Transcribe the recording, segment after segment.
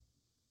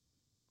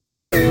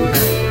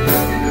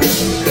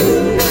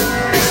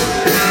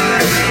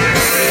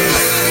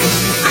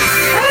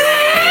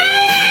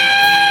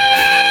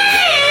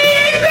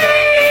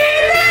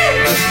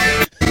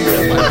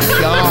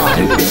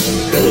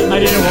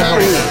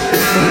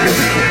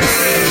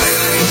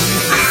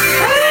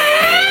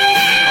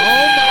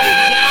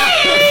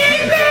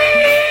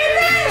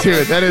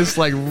Dude, that is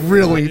like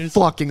really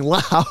fucking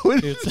loud.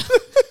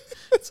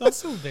 It's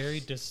also very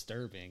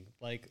disturbing.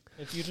 Like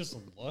if you just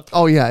look.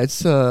 Oh yeah, it's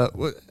So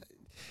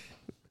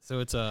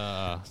it's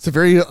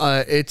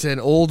it's an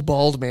old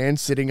bald man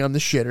sitting on the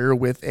shitter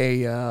with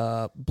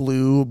a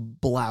blue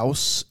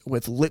blouse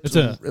with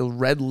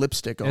red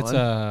lipstick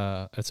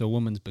on. It's a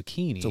woman's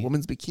bikini. It's a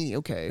woman's bikini.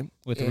 Okay,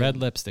 with red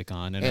lipstick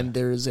on, and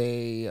there's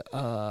a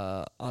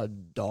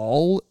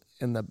doll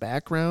in the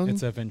background.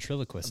 It's a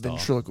ventriloquist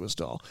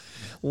doll.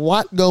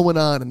 Lot going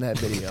on in that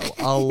video.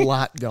 A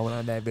lot going on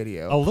in that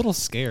video. A little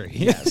scary.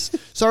 Yes.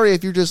 Sorry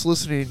if you're just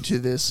listening to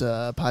this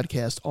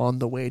podcast on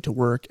the way to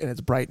work and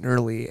it's bright and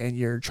early and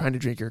you're trying to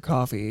drink your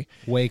coffee.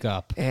 Wake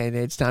up. And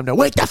it's time to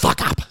wake the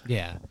fuck up.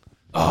 Yeah.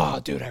 Oh,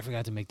 dude, I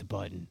forgot to make the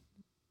button.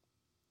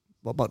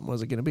 What button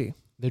was it going to be?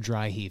 The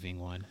dry heaving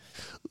one.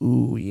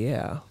 Ooh,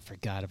 yeah.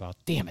 Forgot about.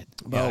 Damn it.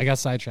 Well, yeah, I got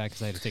sidetracked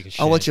because I had to take a shit.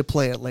 I'll let you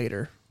play it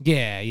later.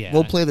 Yeah.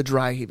 We'll play the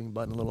dry heaving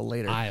button a little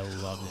later. I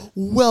love it.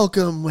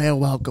 Welcome,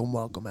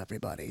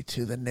 everybody,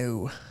 to the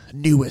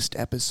newest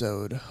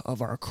episode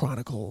of our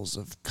chronicles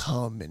of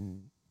cum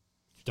and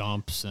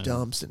dumps and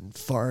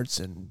farts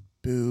and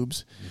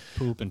boobs, and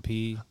poop and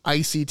pee,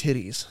 icy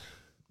titties.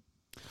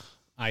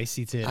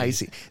 Icy titties.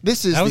 Icy.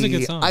 This is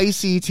the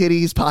Icy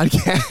Titties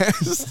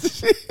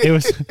podcast. It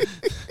was.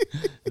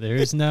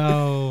 There's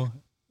no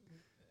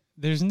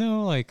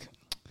like.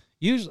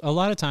 Usually, a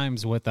lot of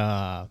times with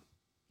the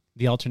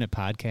alternate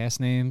podcast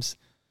names,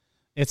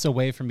 it's a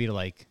way for me to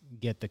like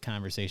get the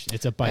conversation.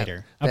 It's a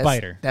biter.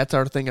 Biter. That's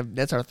our thing.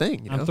 That's our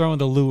thing. You know? I'm throwing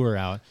the lure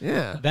out.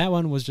 Yeah. That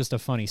one was just a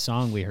funny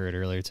song we heard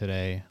earlier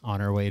today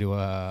on our way to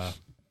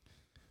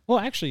Well,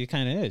 actually, it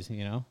kind of is.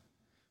 You know.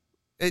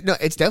 No,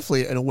 it's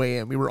definitely in a way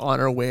in. We were on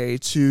our way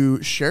to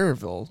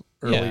Cherville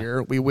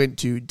earlier. Yeah. We went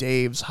to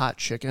Dave's Hot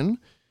Chicken.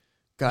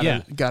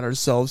 Got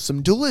ourselves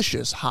some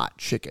delicious hot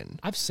chicken.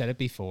 I've said it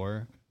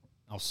before.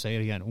 I'll say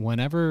it again.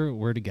 Whenever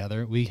we're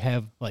together, we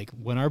have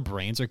when our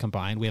brains are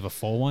combined, we have a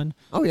full one.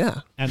 Oh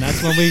yeah. And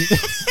that's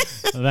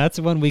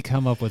when we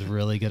come up with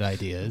really good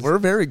ideas. We're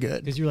very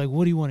good. Because you're like,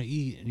 what do you want to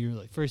eat? And you're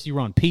like, first you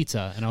were on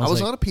pizza, and I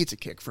was on a pizza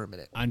kick for a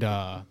minute. And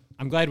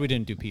I'm glad we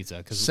didn't do pizza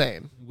because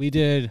we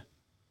did.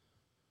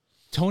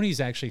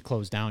 Tony's actually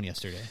closed down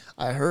yesterday.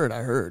 I heard.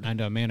 And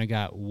Amanda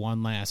got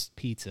one last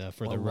pizza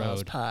for the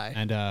road. Pie.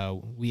 And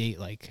we ate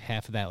like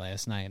half of that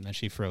last night, and then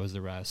she froze the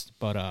rest.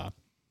 But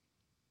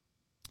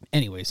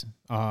anyways,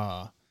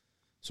 so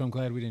I'm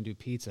glad we didn't do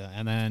pizza.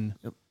 And then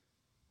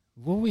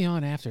what were we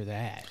on after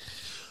that?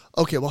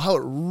 Okay, well, how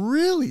it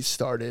really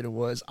started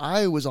was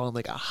I was on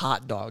like a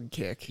hot dog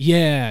kick.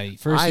 Yeah,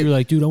 first you were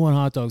like, dude, I want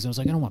hot dogs. And I was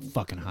like, I don't want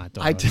fucking hot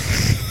dogs.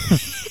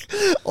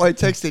 I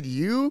texted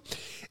you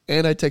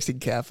and I texted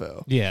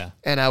Cafo. Yeah.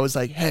 And I was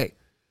like, hey,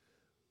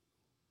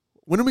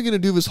 when are we going to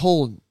do this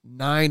whole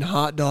 9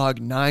 hot dog,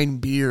 9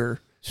 beer,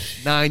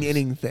 9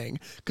 inning thing?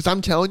 Because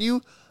I'm telling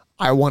you,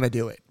 I want to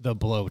do it. The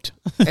bloat.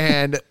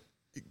 And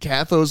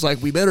Cafo's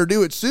like, we better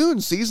do it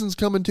soon. Season's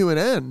coming to an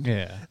end.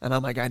 Yeah. And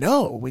I'm like, I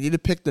know. We need to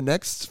pick the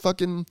next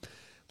fucking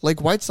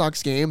White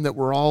Sox game that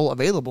we're all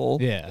available.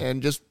 Yeah.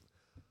 And just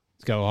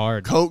go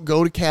hard.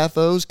 Go to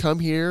Cafo's, come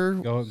here.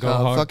 Go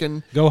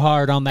hard. Go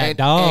hard on that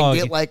dog.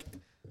 And get like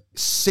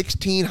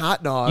 16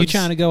 hot dogs. You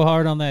trying to go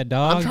hard on that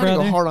dog, I'm trying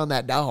to go hard on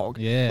that dog.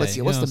 Yeah. Let's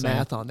see, what's the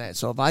math on that?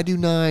 So if I do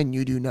 9,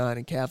 you do 9,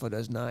 and Cafo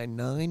does 9.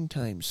 9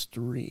 times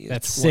 3.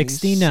 That's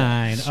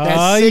 69.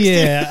 Oh, 60.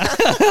 Yeah.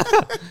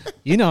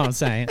 You know what I'm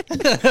saying.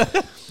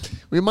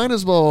 We might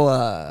as well...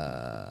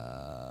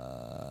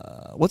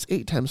 what's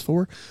 8 times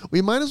 4?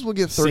 We might as well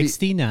get 30.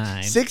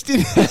 69.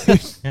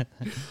 69.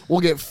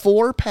 We'll get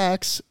 4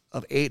 packs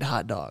of 8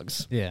 hot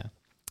dogs. Yeah.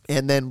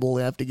 And then we'll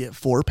have to get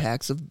 4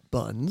 packs of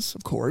buns,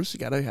 of course. You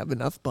got to have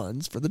enough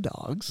buns for the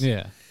dogs.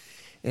 Yeah.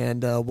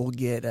 And we'll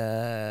get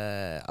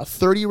a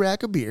 30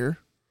 rack of beer.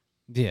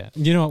 Yeah.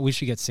 You know what? We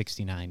should get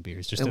 69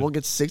 beers. We'll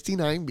get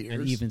 69 beers.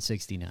 And even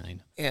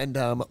 69. And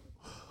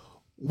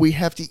we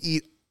have to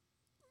eat.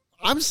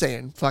 I'm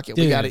saying, fuck it.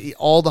 Dude. We got to eat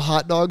all the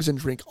hot dogs and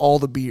drink all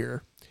the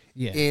beer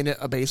in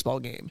a baseball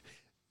game.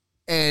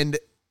 And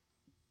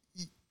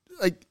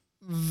like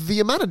the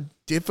amount of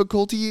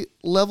difficulty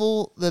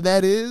level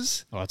that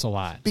is. Oh, it's a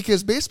lot.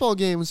 Because baseball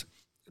games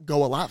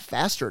go a lot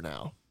faster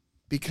now.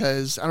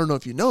 Because I don't know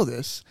if you know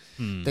this,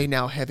 they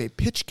now have a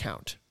pitch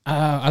count.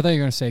 I thought you were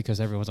going to say because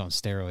everyone's on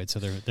steroids, so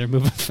they're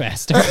moving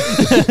faster.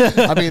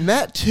 I mean,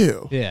 that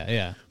too.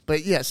 Yeah.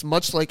 But yes,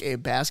 much like a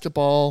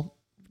basketball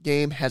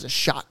game has a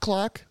shot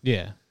clock.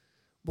 Yeah.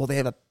 Well, they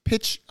have a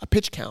pitch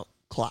count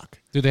clock.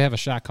 Do they have a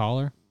shot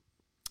caller?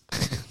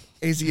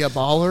 Is he a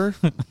baller?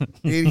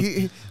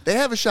 They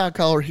have a shot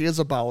caller. He is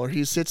a baller.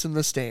 He sits in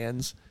the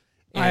stands,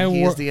 and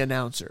he is the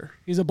announcer.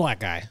 He's a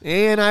black guy.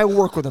 And I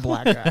work with a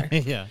black guy.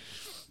 Yeah.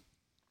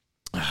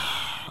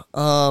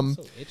 So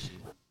itchy.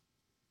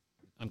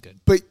 I'm good.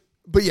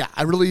 But yeah,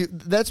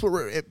 that's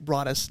what it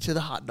brought us to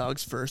the hot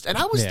dogs first. And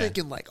I was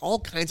thinking like all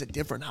kinds of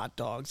different hot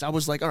dogs. I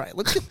was like, all right,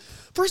 let's get,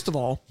 first of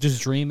all.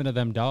 Just dreaming of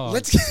them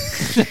dogs.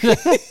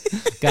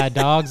 Got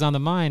dogs on the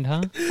mind,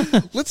 huh?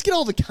 Let's get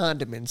all the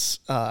condiments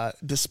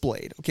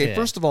displayed. Okay, yeah.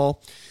 First of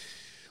all,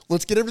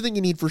 let's get everything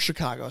you need for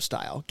Chicago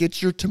style.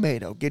 Get your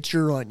tomato, get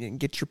your onion,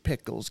 get your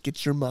pickles,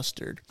 get your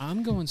mustard.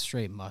 I'm going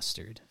straight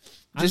mustard.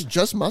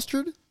 Just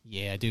mustard?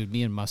 Yeah, dude.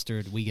 Me and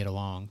mustard, we get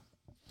along.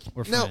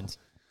 We're friends.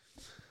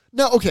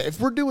 No, okay. If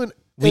we're doing,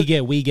 we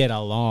get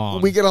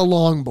along. We get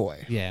along,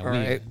 boy. Yeah,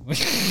 right.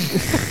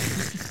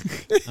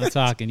 I'm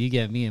talking. You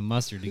get me and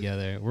mustard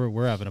together.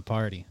 We're having a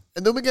party.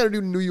 And then we got to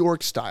do New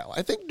York style.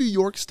 I think New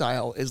York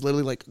style is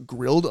literally like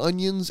grilled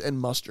onions and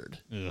mustard.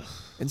 Ugh.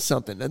 And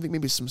something. I think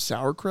maybe some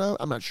sauerkraut.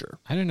 I'm not sure.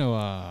 I didn't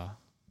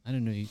know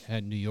you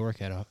had New York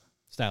had a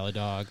style of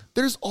dog.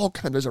 There's all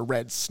kinds. There's a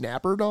red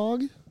snapper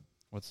dog.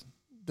 What's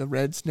the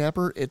red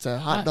snapper? It's a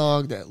hot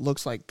dog that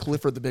looks like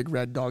Clifford the Big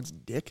Red Dog's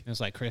dick. It's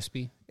like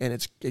crispy.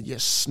 And you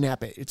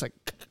snap it. It's like.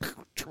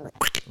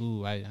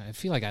 Ooh, I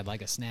feel like I'd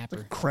like a snapper.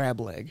 Like crab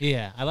leg.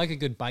 Yeah, I like a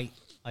good bite.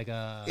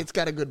 It's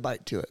got a good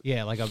bite to it.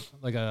 Yeah, like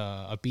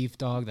a beef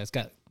dog that's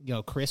got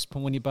crisp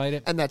when you bite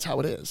it. And that's how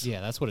it is.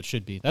 Yeah, that's what it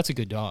should be. That's a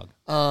good dog.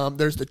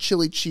 There's the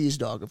chili cheese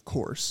dog, of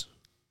course.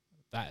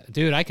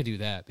 Dude, I could do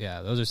that.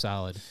 Yeah, those are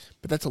solid.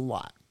 But that's a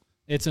lot.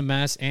 It's a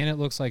mess, and it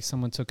looks like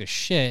someone took a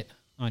shit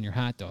on your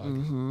hot dog.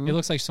 Mm-hmm. It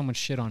looks like someone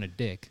shit on a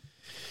dick.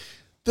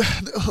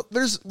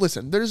 There's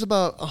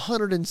about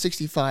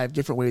 165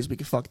 different ways we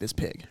can fuck this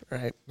pig,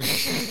 right?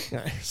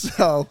 Right.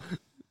 So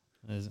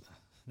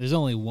there's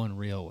only one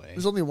real way.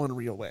 There's only one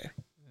real way.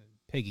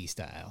 Piggy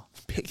style.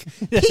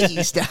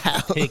 Piggy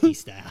style. Piggy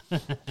style.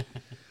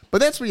 But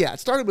that's where, it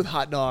started with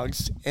hot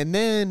dogs, and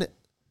then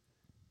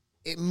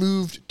it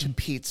moved to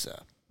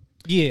pizza.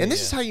 Yeah. And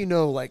this is how you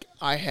know, like,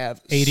 I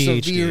have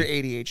ADHD. Severe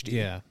ADHD.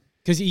 Yeah.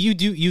 Because you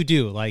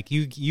do. Like,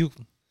 you...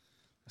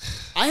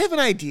 I have an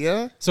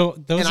idea,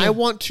 and I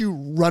want to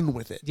run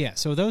with it. Yeah,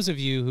 so those of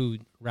you who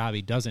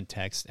Robbie doesn't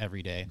text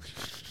every day,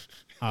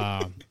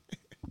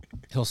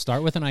 he'll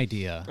start with an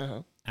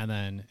idea, and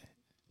then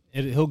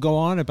he'll go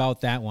on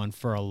about that one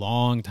for a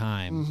long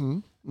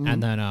time,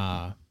 and then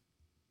a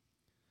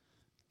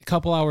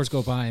couple hours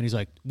go by, and he's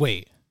like,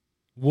 wait,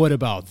 what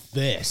about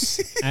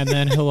this? And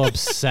then he'll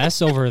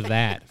obsess over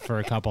that for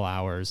a couple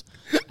hours,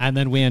 and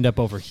then we end up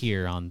over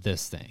here on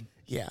this thing.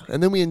 Yeah,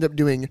 and then we end up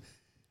doing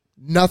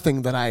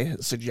nothing that I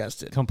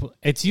suggested.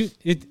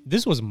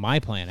 This was my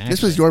plan, actually.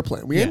 This was your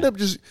plan. We end up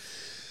just...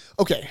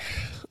 Okay,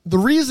 the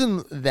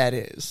reason that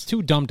is...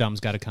 Two dum-dums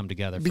got to come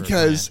together for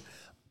because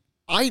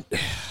How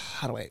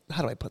do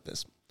I put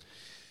this?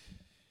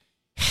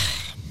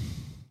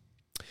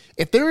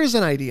 If there is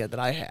an idea that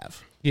I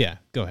have... Yeah,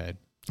 go ahead.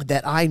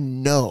 That I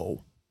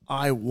know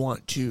I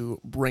want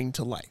to bring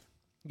to life.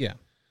 Yeah.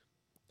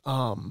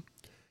 I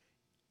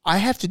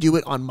have to do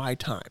it on my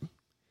time.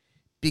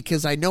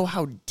 Because I know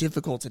how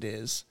difficult it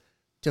is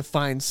to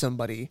find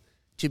somebody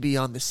to be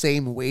on the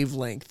same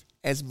wavelength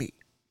as me.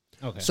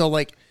 Okay. So,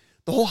 like,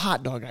 the whole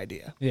hot dog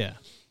idea. Yeah.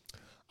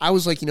 I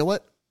was like, you know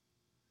what?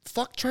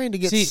 Fuck trying to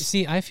get...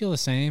 See, I feel the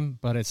same,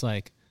 but it's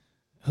like,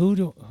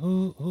 who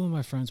am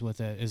I friends with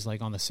that is,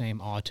 like, on the same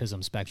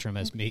autism spectrum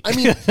as me? I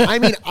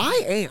mean,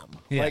 I am.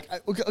 Yeah.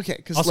 Like, okay.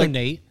 Cause also,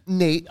 like,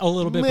 Nate, a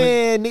little bit.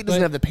 Man, Nate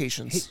doesn't have the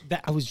patience.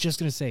 I was just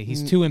going to say,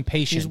 he's too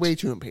impatient. He's way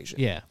too impatient.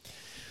 Yeah.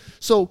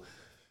 So...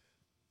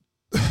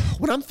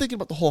 when I'm thinking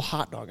about the whole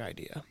hot dog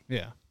idea,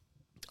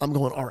 I'm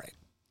going, all right,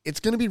 it's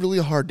going to be really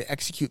hard to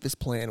execute this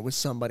plan with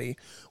somebody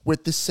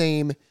with the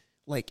same,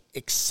 like,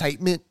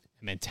 excitement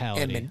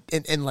mentality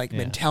and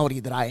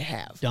mentality that I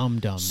have. Dumb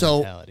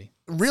so, mentality.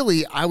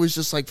 Really, I was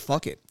just like,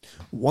 fuck it.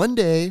 One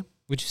day...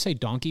 Would you say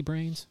donkey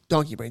brains?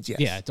 Donkey brains, yes.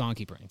 Yeah,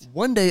 donkey brains.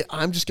 One day,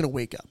 I'm just going to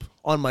wake up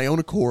on my own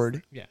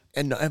accord,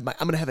 and I'm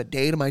going to have a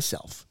day to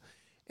myself,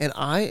 and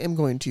I am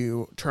going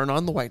to turn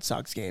on the White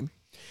Sox game,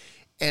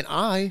 and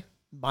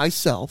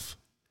myself,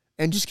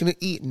 and just going to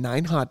eat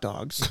 9 hot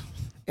dogs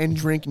and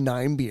drink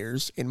 9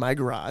 beers in my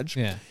garage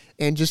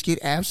and just get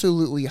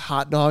absolutely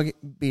hot dog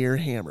beer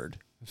hammered.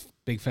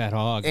 Big fat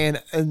hog.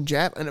 And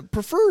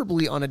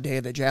preferably on a day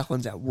that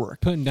Jacqueline's at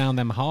work. Putting down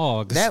them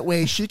hogs. That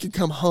way she could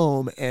come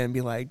home and be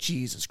like,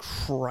 Jesus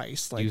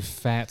Christ. Like, you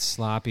fat,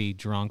 sloppy,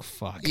 drunk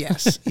fuck.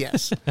 Yes.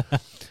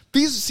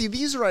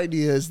 These are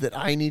ideas that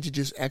I need to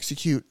just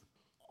execute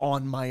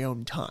on my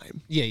own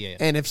time. Yeah.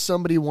 And if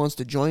somebody wants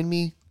to join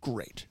me,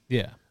 great.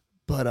 Yeah.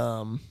 But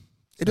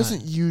it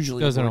doesn't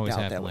usually work always out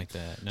happen that way. like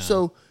that. No.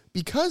 So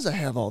because I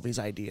have all these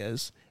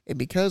ideas and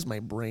because my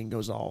brain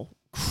goes all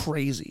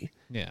crazy,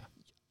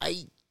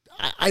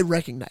 I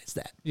recognize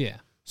that. Yeah.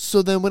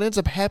 So then what ends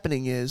up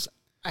happening is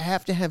I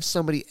have to have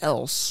somebody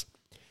else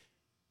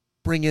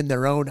bring in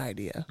their own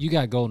idea. You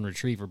got golden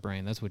retriever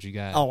brain. That's what you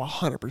got. Oh,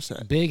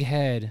 100%. Big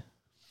head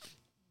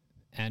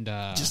and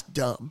just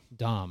dumb.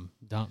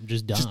 Just dumb.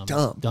 Just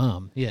dumb.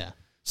 Dumb. Yeah.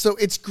 So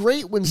it's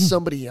great when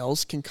somebody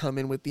else can come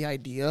in with the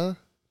idea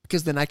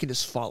because then I can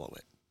just follow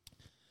it.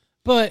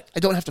 But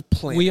I don't have to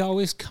plan. We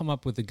always come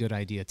up with a good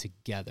idea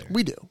together.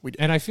 We do.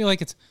 And I feel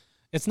like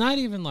it's not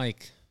even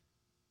like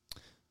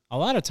a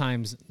lot of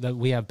times that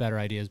we have better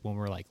ideas when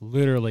we're like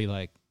literally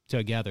like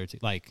together,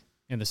 like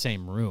in the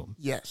same room.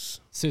 Yes.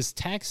 So his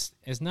text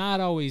is not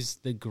always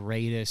the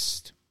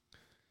greatest.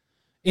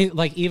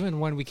 Like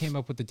even when I came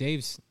up with the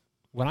Dave's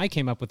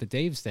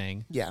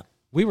thing. Yeah.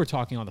 We were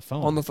talking on the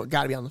phone. On the phone,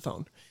 got to be on the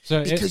phone.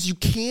 So because you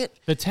can't.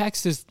 The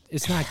text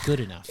it's not good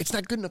enough. It's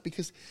not good enough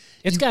because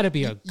it's got to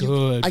be a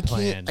good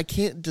plan. I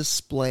can't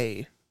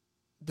display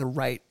the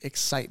right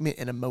excitement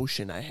and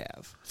emotion I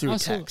have through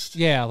text.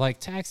 Yeah, like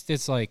text,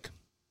 it's like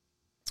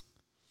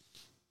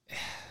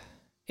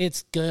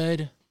it's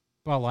good,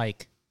 but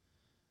like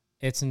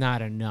it's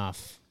not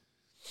enough.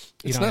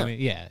 You know what I mean?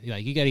 Yeah,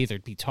 like you got to either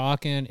be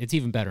talking. It's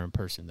even better in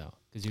person though,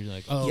 because you're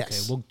like, oh, okay,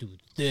 we'll do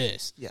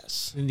this.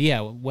 Yes. And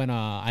yeah, when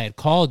I had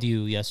called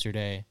you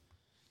yesterday,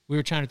 we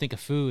were trying to think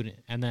of food,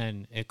 and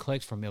then it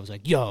clicked for me. I was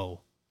like,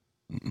 yo,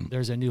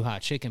 there's a new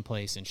hot chicken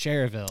place in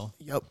Cherryville.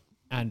 Yep.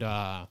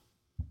 And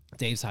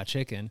Dave's Hot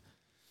Chicken.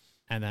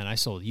 And then I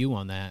sold you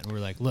on that, and we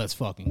were like, let's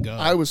fucking go.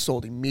 I was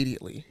sold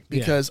immediately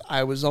because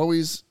I've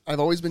always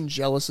been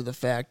jealous of the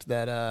fact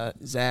that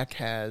Zach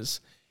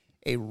has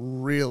a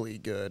really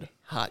good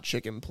hot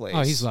chicken place.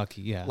 Oh, he's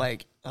lucky, yeah.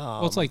 Like,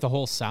 well, it's like the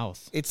whole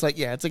South. It's like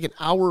an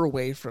hour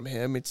away from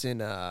him. It's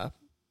in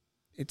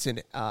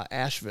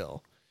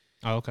Asheville.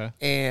 Oh, okay.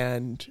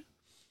 And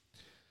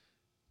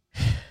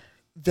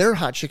their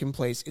hot chicken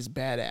place is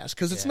badass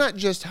because it's not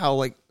just how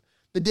like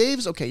the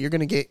Dave's. Okay, you're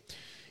gonna get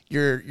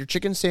your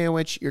chicken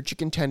sandwich, your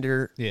chicken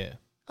tender,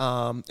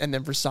 and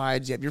then for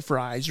sides you have your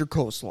fries, your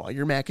coleslaw,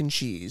 your mac and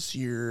cheese.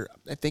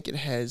 I think it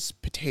has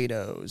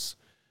potatoes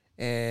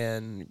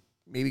and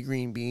maybe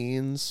green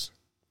beans.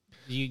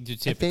 You do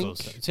typical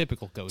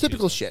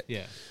shit.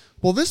 Yeah.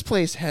 Well, this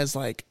place has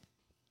like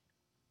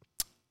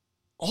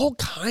all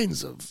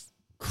kinds of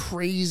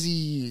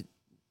crazy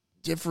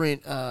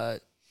different. They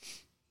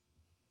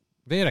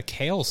had a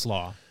kale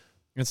slaw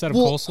instead of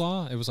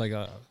coleslaw. It was like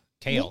a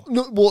kale.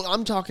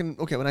 I'm talking.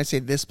 Okay, when I say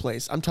this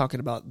place, I'm talking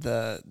about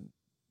the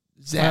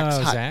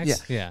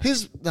Zach's. Yeah.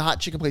 The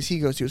hot chicken place he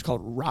goes to is called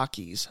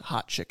Rocky's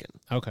Hot Chicken.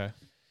 Okay.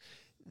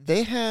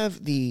 They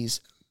have these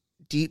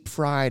deep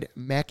fried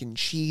mac and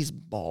cheese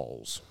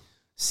balls.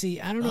 See,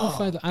 I don't know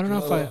if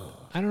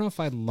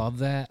I love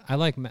that. I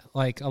like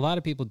a lot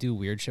of people do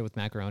weird shit with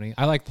macaroni.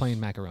 I like plain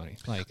macaroni.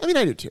 Like, I mean,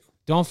 I do too.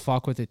 Don't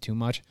fuck with it too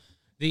much.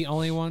 The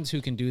only ones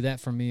who can do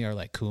that for me are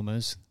like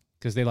Kuma's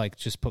because they like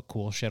just put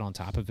cool shit on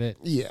top of it.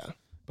 Yeah.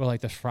 But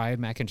like the fried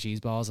mac and cheese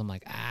balls, I'm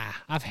like,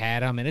 I've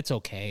had them and it's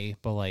okay.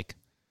 But like,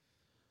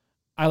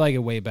 I like it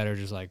way better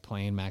just like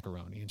plain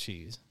macaroni and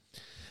cheese.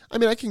 I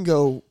mean, I can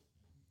go.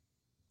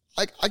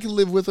 I can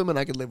live with them and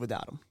I can live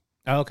without them.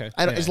 Oh, okay.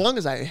 As long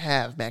as I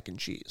have mac and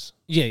cheese.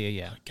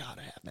 Yeah. I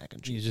gotta have mac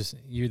and cheese.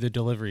 The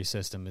delivery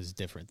system is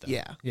different though.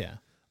 Yeah.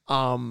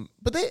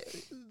 But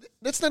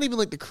that's not even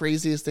like the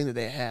craziest thing that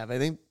they have. I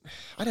think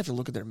I'd have to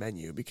look at their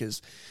menu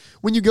because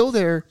when you go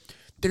there,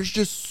 there's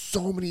just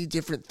so many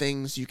different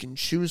things you can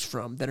choose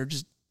from that are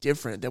just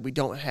different that we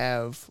don't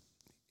have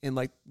in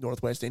like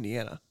Northwest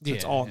Indiana. So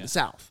it's all in the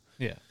South.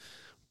 Yeah.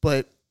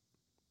 But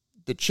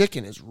the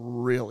chicken is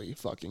really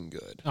fucking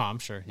good. Oh, I'm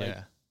sure. Like,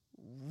 yeah.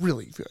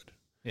 Really good.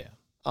 Yeah.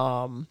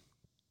 I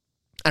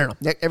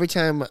don't know. Every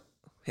time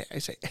I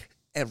say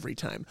every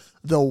time,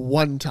 the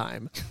one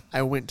time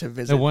I went to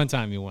visit. The one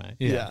time you went.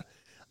 Yeah.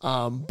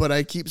 But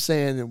I keep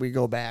saying that we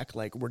go back,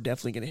 like we're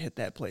definitely going to hit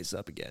that place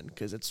up again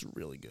because it's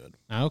really good.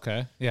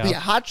 Okay. Yeah. But yeah.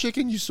 Hot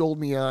chicken you sold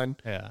me on.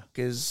 Yeah.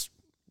 Because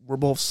we're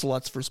both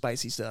sluts for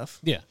spicy stuff.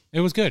 Yeah.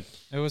 It was good.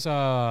 It was,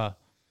 I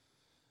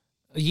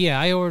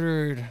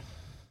ordered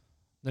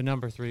the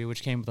number 3,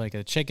 which came with like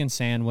a chicken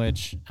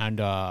sandwich and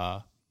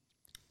a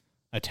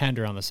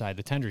tender on the side.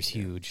 The tender's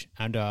huge.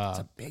 And it's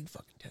a big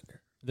fucking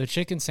tender. The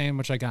chicken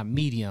sandwich I got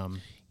medium.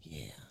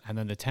 Yeah. And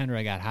then the tender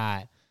I got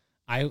hot.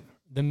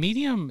 The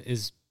medium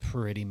is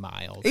pretty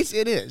mild.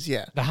 It is,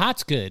 yeah. The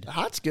hot's good. The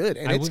hot's good.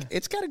 And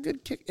it's got a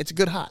good kick. It's a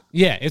good hot.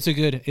 Yeah, it's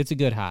a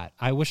good hot.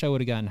 I wish I would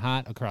have gotten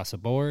hot across the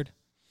board,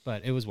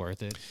 but it was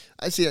worth it.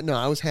 I see it. No,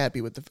 I was happy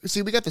with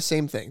we got the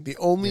same thing. The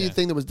only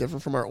thing that was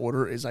different from our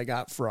order is I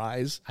got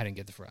fries. I didn't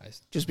get the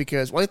fries. Just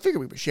because, I figured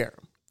we would share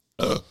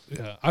them.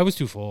 Yeah, I was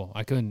too full.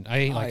 I couldn't.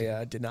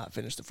 I did not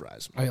finish the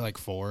fries. I ate like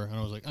 4, and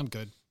I was like, I'm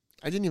good.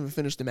 I didn't even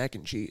finish the mac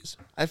and cheese.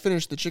 I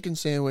finished the chicken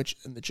sandwich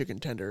and the chicken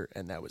tender,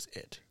 and that was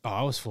it. Oh,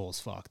 I was full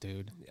as fuck,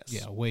 dude. Yes.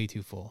 Yeah, way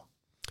too full.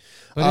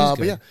 But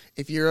yeah,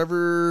 if you're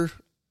ever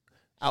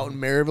out in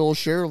Maryville,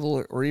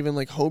 Cherryville, or even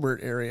like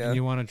Hobart area, and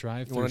you want to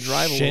drive through a shit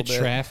little bit.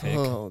 traffic.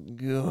 Oh,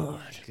 God.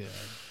 Good.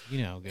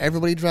 You know, good.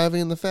 Everybody driving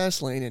in the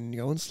fast lane and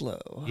going slow.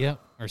 Yep,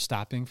 or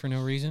stopping for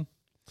no reason.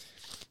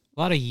 A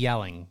lot of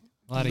yelling.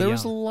 There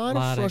was a lot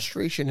of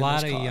frustration in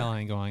this car. A lot of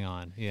yelling going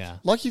on, yeah.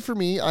 Lucky for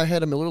me, I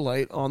had a Miller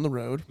Lite on the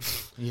road.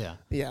 Yeah.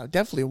 Yeah,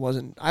 definitely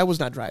wasn't. I was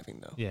not driving,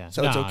 though. Yeah.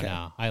 So it's okay.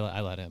 No,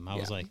 I let him. I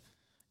was like,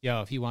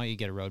 yo, if you want, you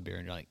get a road beer.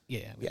 And you're like,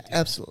 yeah. Yeah,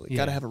 absolutely.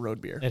 Got to have a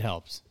road beer. It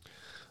helps.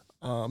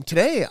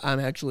 Today, I'm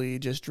actually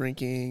just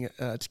drinking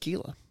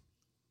tequila.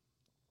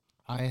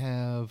 I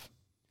have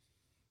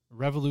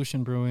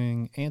Revolution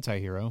Brewing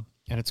Anti-Hero,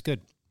 and it's good.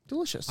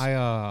 Delicious. Dude,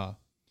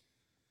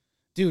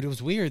 it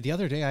was weird. The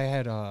other day,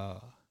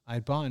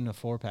 I'd bought in a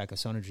 4-pack of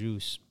Son of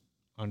Juice,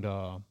 and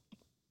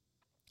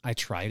I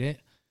tried it,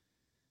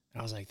 and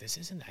I was like, this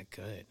isn't that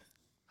good.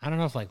 I don't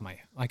know if I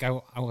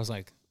was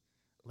like,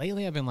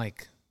 lately I've been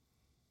like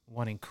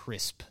wanting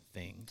crisp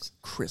things.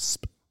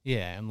 Crisp.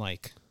 Yeah, and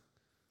like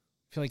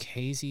I feel like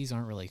hazies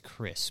aren't really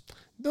crisp.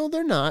 No,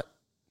 they're not.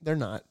 They're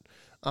not.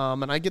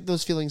 And I get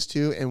those feelings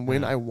too. And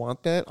when I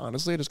want that,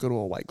 honestly, I just go to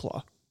a White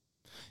Claw.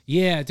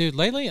 Yeah, dude.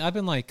 Lately, I've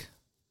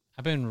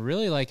been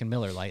really liking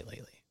Miller Lite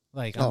lately.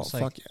 Like, I'm just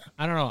like, fuck yeah.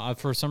 I don't know.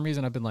 For some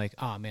reason, I've been like,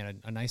 oh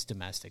man, a nice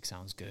domestic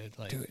sounds good.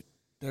 Like, Dude,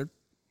 they're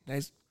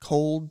nice,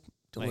 cold,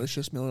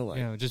 delicious Miller Lite.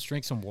 You know, just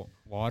drink some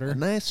water. A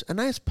nice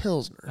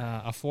Pilsner.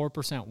 A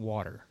 4%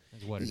 water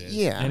is what it is.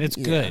 Yeah, and it's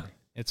good.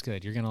 It's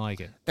good. You're gonna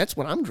like it. That's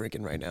what I'm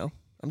drinking right now.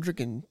 I'm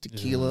drinking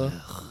tequila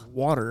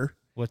water.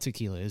 What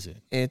tequila is it?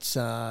 It's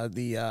how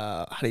do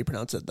you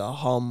pronounce it? The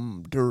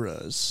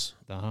Honduras.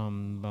 The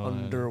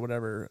Hondur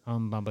whatever.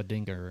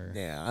 Humbabadinger.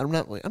 Yeah,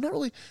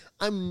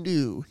 I'm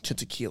new to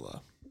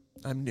tequila.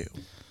 I'm new.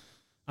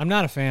 I'm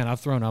not a fan. I've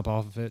thrown up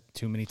off of it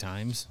too many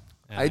times.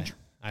 I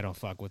don't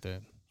fuck with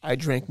it. I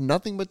drank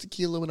nothing but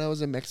tequila when I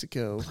was in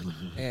Mexico,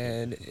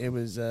 and it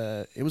was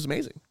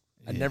amazing.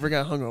 I never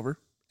got hungover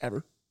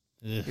ever.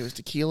 Ugh. It was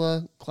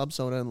tequila, club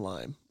soda, and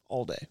lime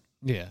all day.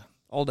 Yeah,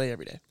 all day,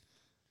 every day.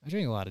 I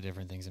drink a lot of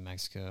different things in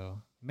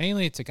Mexico,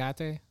 mainly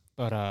Tecate,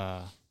 but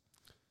I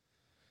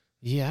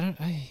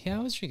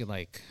was drinking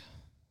like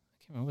I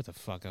can't remember what the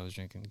fuck I was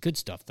drinking. Good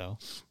stuff though.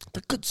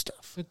 The good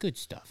stuff. The good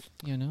stuff.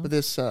 You know. But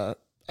this you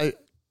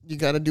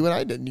got to do what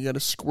I did. You got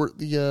to squirt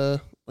the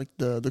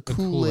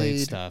Kool-Aid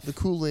stuff, the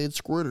Kool-Aid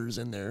squirters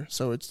in there.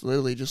 So it's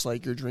literally just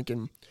like you're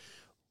drinking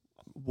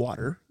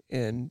water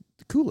and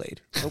the Kool-Aid,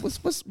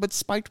 but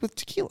spiked with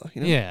tequila.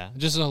 You know? Yeah,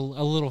 just a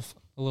little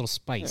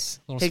spice.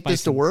 Yeah. Take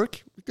this to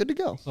work. Good to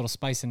go. A little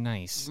spice and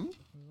nice. Mm-hmm.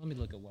 Let me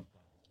look at what.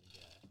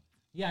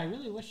 Yeah, I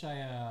really wish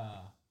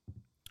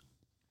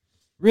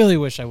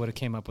I would have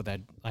came up with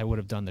that. I would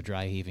have done the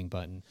dry heaving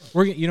button.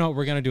 We're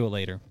gonna do it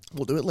later.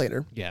 We'll do it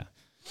later. Yeah,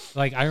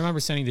 like I remember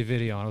sending the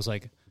video and I was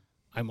like,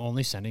 I'm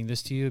only sending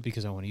this to you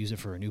because I want to use it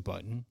for a new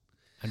button.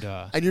 And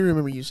I do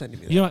remember you sending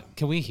me that. You know what?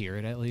 Can we hear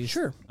it at least?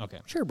 Sure.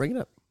 Okay. Sure. Bring it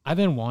up. I've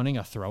been wanting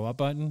a throw up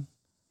button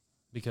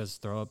because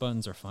throw up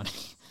buttons are funny.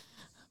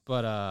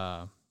 But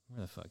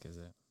where the fuck is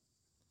it?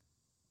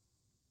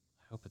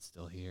 I hope it's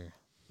still here.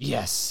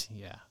 Yes.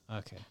 Yeah.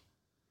 Okay.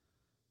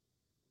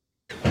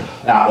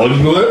 Oh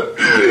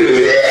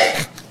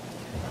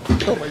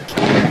my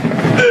god.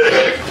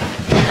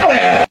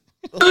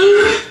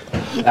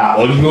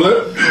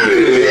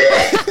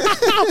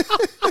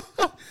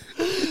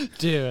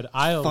 Dude,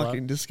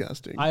 fucking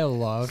disgusting. I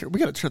love. We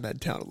gotta turn that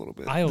down a little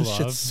bit. I love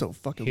shit's so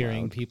fucking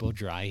hearing loud. people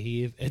dry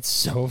heave. It's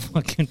so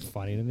fucking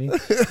funny to me,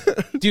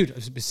 dude.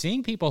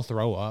 Seeing people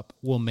throw up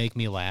will make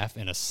me laugh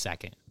in a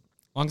second,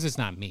 as long as it's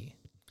not me.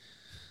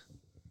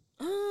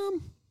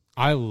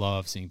 I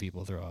love seeing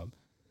people throw up.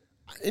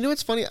 You know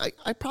what's funny?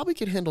 I probably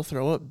could handle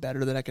throw up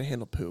better than I can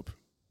handle poop.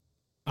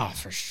 Oh,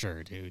 for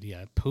sure, dude.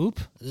 Yeah, poop.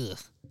 Ugh.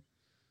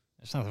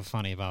 There's nothing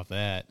funny about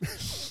that.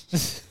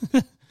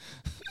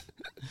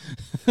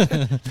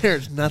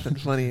 There's nothing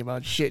funny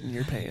about shitting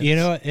your pants. You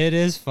know, it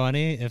is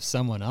funny if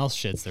someone else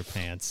shits their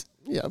pants.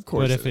 Yeah, of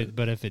course.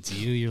 But if it's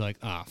you, you're like,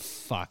 oh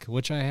fuck,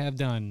 which I have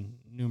done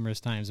numerous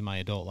times in my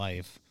adult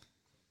life.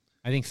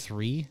 I think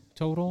 3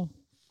 total.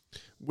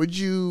 Would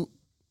you?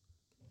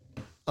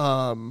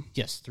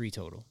 Yes, 3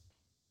 total.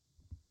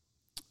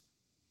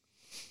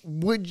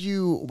 Would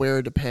you wear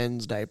a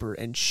Depends diaper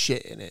and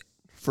shit in it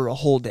for a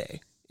whole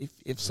day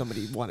if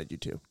somebody wanted you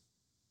to?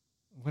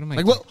 What am I?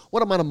 Like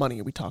what amount of money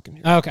are we talking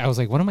here? Okay, I was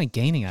like, what am I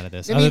gaining out of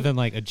this other than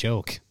like a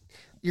joke?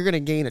 You're gonna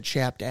gain a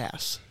chapped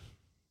ass.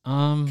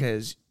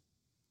 Because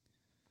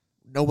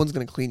no one's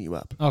gonna clean you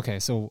up. Okay,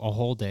 so a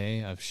whole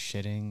day of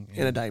shitting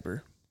in a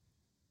diaper.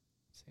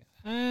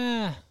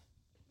 Probably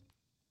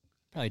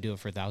do it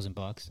for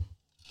 $1,000.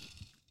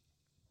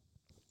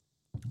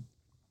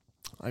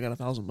 I got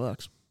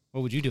 $1,000.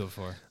 What would you do it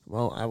for?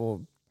 Well, I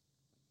will.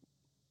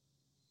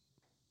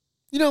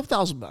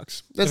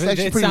 $1,000. That's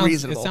actually pretty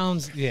reasonable. It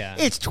sounds, yeah.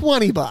 It's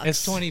 $20.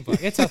 It's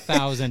 $20. It's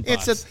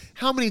 $1,000.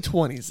 How many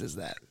 20s is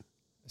that?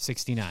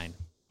 69.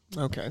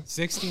 Okay.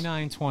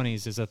 69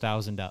 20s is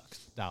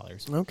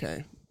 $1,000.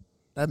 Okay.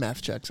 That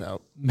math checks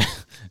out.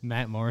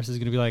 Matt Morris is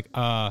going to be like,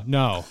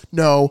 no.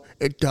 No,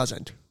 it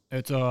doesn't.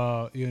 It's,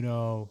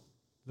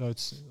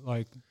 that's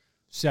like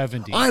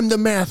 70. I'm the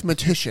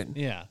mathematician.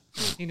 Yeah.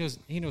 He knows,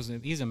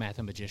 he's a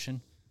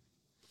mathematician.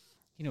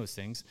 He knows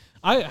things.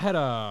 I had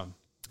a...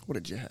 What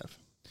did you have?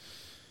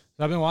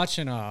 I've been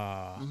watching,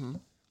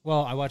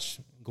 well, I watch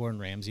Gordon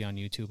Ramsay on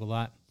YouTube a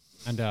lot,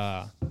 and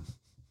I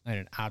had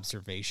an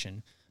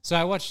observation.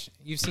 So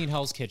you've seen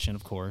Hell's Kitchen,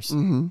 of course.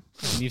 Mm-hmm.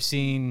 And you've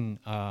seen,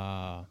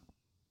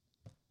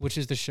 which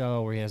is the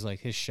show where he has like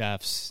his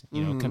chefs,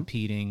 you know,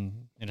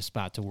 competing in a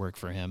spot to work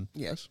for him.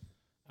 Yes.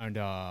 And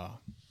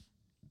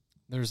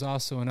there's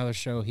also another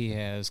show he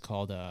has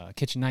called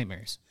Kitchen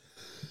Nightmares.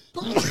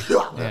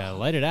 Yeah,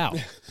 let it out.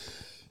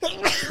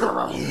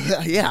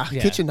 Yeah,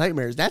 Kitchen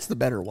Nightmares. That's the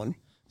better one.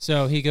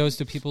 So he goes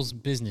to people's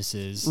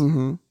businesses,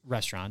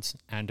 restaurants,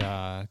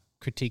 and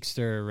critiques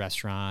their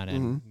restaurant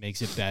and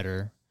makes it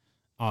better.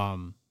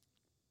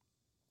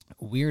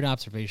 Weird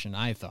observation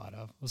I thought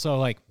of. So,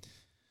 like,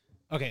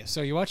 Okay,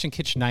 so you're watching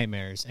Kitchen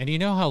Nightmares, and you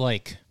know how,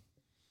 like,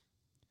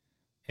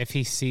 if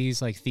he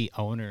sees, like, the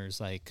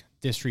owners, like,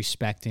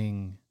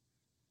 disrespecting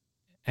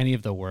any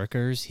of the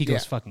workers, he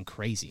goes fucking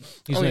crazy.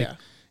 He's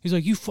he's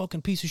like, you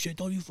fucking piece of shit,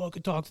 don't you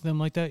fucking talk to them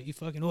like that, you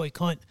fucking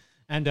cunt.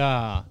 And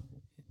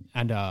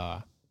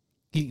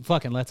he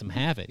fucking lets him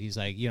have it. He's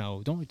like,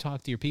 don't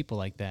talk to your people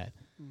like that.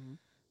 Mm-hmm.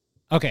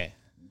 Okay.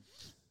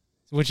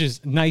 Which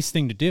is a nice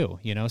thing to do,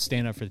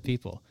 stand up for the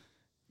people.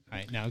 All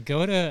right, now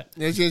go to...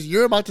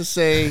 You're about to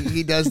say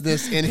he does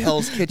this in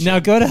Hell's Kitchen. Now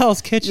go to Hell's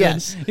Kitchen.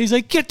 Yes. He's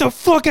like, get the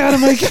fuck out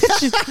of my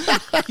kitchen,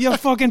 you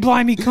fucking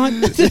blimey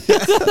cunt.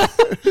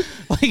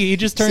 Like, he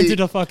just turns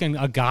into fucking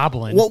a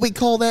goblin. What we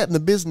call that in the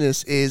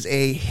business is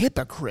a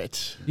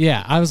hypocrite.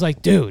 Yeah, I was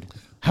like, dude,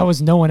 how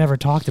has no one ever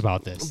talked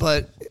about this?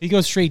 But he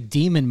goes straight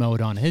demon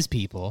mode on his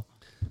people.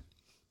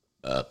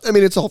 I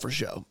mean, it's all for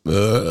show.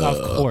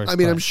 Of course. I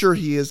mean, I'm sure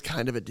he is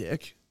kind of a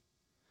dick.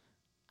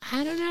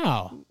 I don't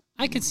know.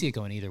 I could see it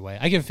going either way.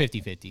 I give it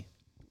 50-50.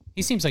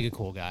 He seems like a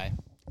cool guy.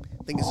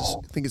 Think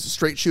it's a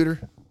straight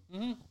shooter?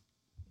 Mm-hmm.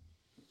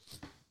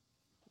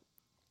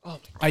 Oh,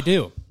 I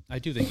do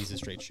think he's a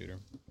straight shooter.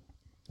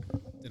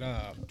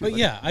 But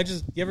yeah,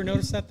 you ever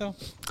notice that though?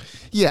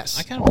 Yes.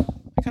 I kind of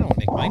want to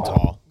make mine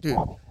tall. Dude,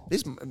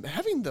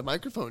 having the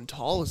microphone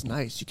tall is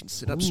nice. You can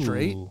sit up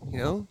straight,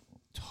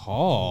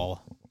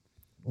 Tall.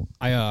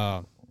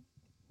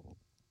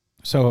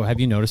 So have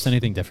you noticed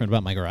anything different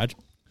about my garage?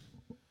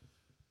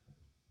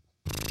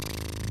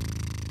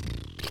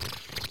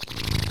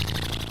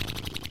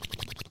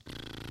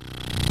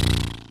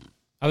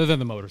 Other than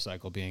the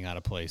motorcycle being out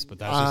of place, but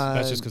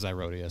that's just because I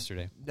rode it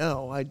yesterday.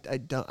 No, I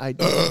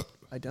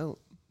don't.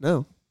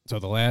 No. So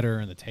the ladder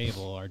and the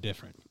table are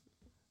different.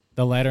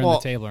 The ladder and the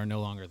table are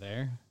no longer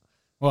there.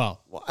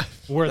 Well,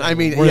 where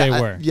they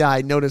were.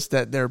 I noticed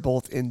that they're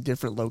both in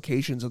different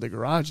locations of the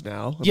garage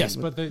now.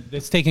 But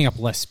it's taking up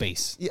less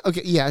space. Yeah,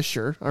 okay, yeah,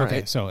 sure. All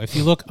right. So if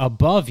you look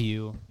above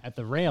you at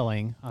the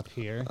railing up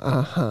here,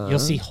 you'll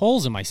see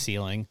holes in my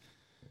ceiling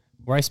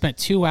where I spent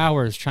 2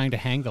 hours trying to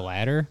hang the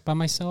ladder by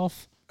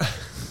myself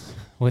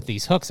with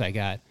these hooks I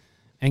got.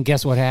 And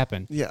guess what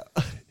happened? Yeah.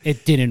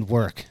 It didn't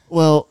work.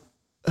 Well...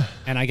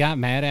 And I got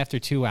mad after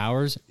 2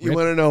 hours. You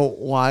want to know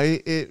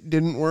why it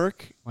didn't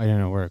work? Why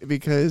didn't it work?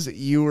 Because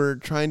you were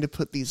trying to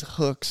put these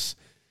hooks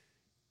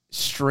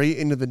straight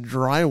into the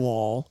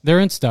drywall. They're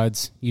in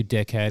studs, you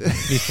dickhead,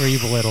 before you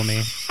belittle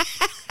me.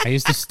 I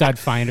used a stud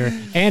finder.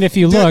 And if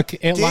you look,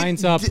 it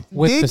lines up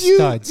with the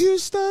studs. Did you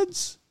use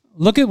studs?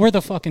 Look at where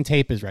the fucking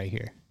tape is right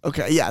here.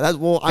 Okay, yeah.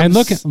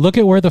 Look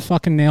at where the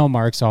fucking nail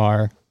marks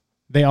are.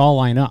 They all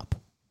line up.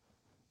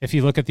 If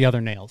you look at the other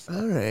nails.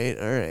 All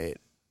right.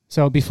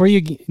 So before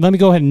let me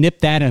go ahead and nip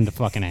that in the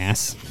fucking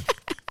ass.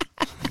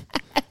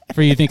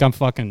 Before you think I'm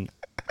fucking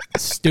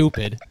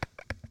stupid.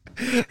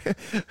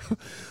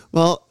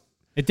 Well,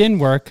 it didn't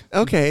work.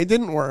 Okay, it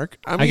didn't work.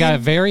 I got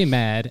very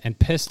mad and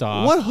pissed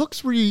off. What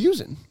hooks were you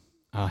using?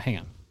 Hang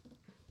on.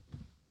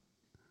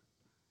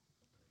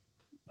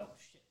 Oh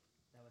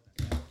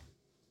shit.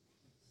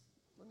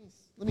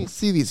 Let me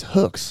see these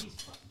hooks.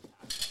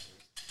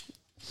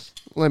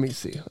 Let me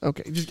see.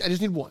 Okay, I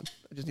just need one.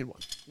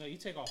 No, you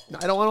take all four. No,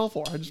 I don't want all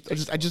four.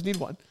 I just need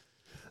one.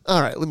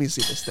 All right, let me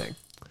see this thing.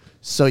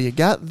 So you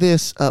got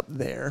this up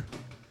there,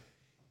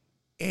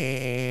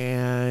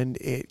 and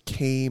it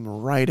came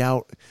right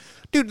out.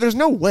 Dude, there's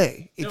no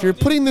way. If you're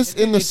putting this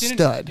in the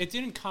stud. It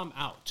didn't come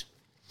out.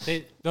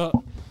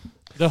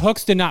 The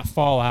hooks did not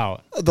fall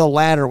out. The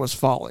ladder was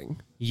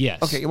falling.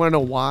 Yes. Okay, you want to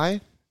know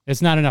why?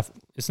 It's not enough.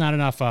 It's not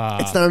enough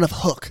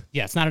hook.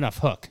 Yeah, it's not enough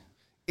hook.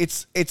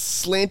 It's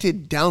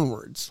slanted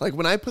downwards. Like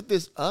when I put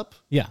this up.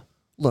 Yeah.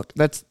 Look,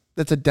 that's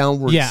a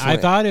downward slant. I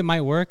thought it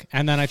might work,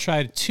 and then I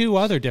tried 2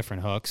 other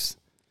different hooks.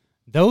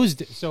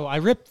 So I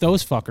ripped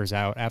those fuckers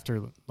out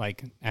after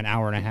like an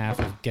hour and a half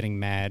of getting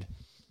mad.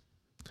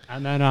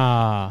 And then,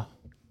 by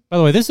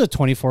the way, this is a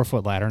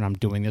 24-foot ladder, and I'm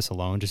doing this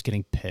alone, just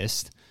getting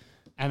pissed.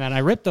 And then I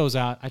ripped those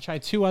out. I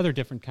tried 2 other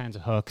different kinds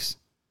of hooks.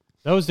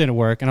 Those didn't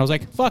work, and I was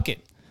like, fuck it.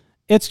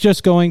 It's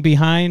just going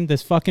behind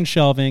this fucking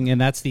shelving,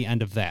 and that's the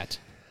end of that.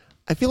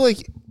 I feel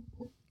like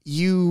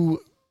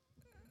you...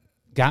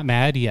 Got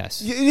mad?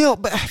 Yes.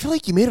 But I feel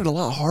like you made it a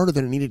lot harder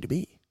than it needed to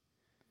be.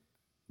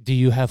 Do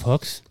you have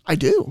hooks? I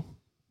do.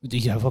 Do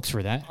you have hooks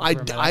for that?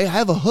 I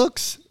have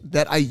hooks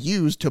that I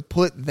use to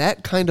put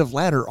that kind of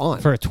ladder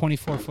on. For a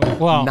 24-foot...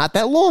 Well... Not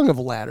that long of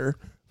a ladder.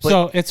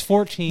 So it's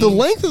 14... The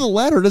length of the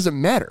ladder doesn't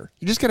matter.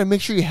 You just got to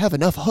make sure you have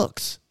enough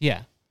hooks.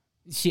 Yeah.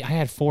 See, I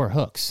had 4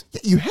 hooks.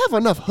 You have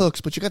enough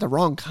hooks, but you got the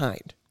wrong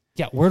kind.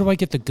 Yeah, where do I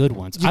get the good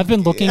ones? I've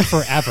been looking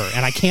forever,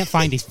 and I can't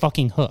find these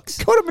fucking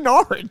hooks. Go to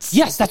Menards.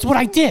 Yes, that's what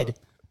I did.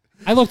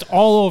 I looked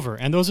all over,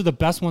 and those are the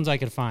best ones I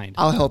could find.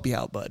 I'll help you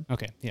out, bud.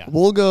 Okay, yeah.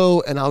 We'll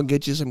go, and I'll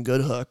get you some good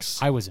hooks.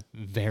 I was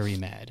very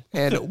mad.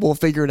 And we'll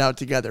figure it out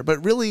together.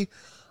 But really,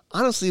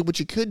 honestly, what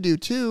you could do,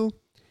 too,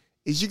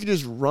 is you could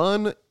just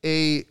run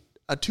a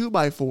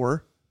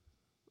 2x4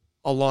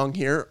 along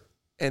here,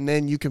 and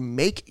then you can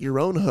make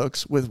your own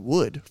hooks with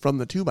wood from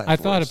the 2x4s. I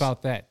thought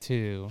about that,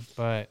 too,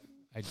 but...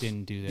 I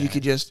didn't do that. You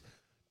could just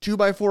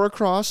 2x4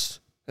 across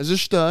as a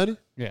stud.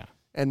 Yeah.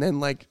 And then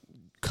like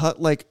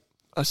cut like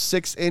a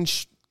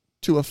 6-inch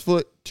to a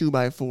foot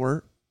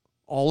 2x4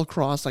 all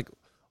across, like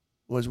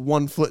was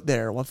 1 foot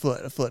there, 1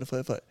 foot, a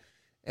foot.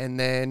 And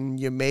then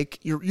you make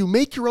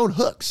your own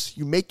hooks.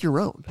 You make your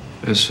own.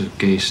 That's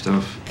gay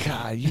stuff.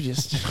 God, you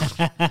just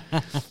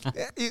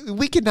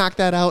we could knock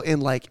that out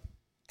in like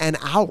an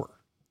hour.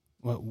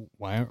 Well,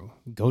 why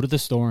go to the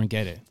store and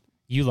get it?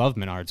 You love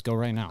Menards. Go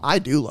right now. I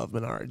do love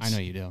Menards. I know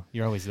you do.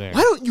 You're always there.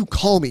 Why don't you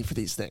call me for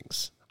these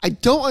things? I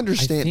don't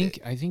understand it.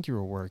 I think you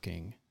were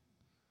working.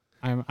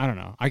 I don't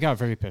know. I got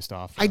very pissed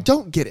off. I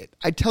don't get it.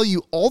 I tell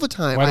you all the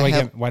time.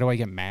 Why do I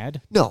get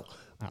mad? No.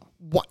 Oh.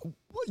 Why,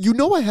 you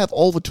know I have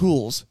all the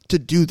tools to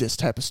do this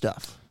type of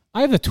stuff.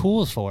 I have the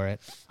tools for it.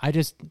 I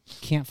just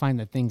can't find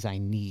the things I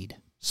need.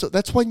 So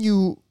that's when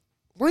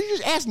why don't you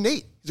just ask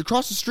Nate? He's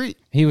across the street.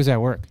 He was at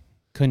work.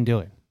 Couldn't do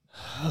it.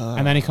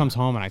 And then he comes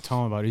home and I tell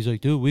him about it. He's like,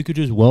 dude, we could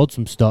just weld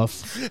some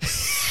stuff.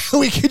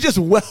 We could just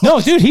weld.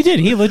 No, dude, he did.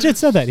 He legit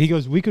said that. He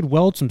goes, we could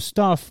weld some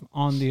stuff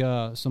on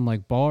the some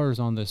like bars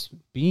on this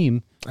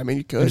beam. I mean,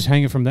 you could. Just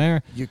hang it from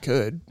there. You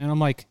could. And I'm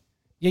like,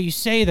 yeah, you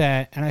say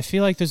that, and I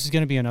feel like this is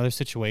going to be another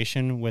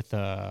situation with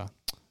the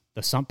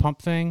sump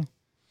pump thing,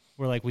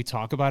 where like we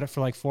talk about it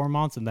for like 4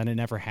 months and then it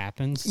never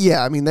happens.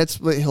 Yeah, I mean that's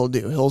what he'll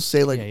do. He'll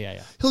say like,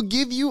 yeah. He'll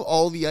give you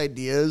all the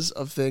ideas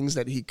of things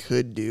that he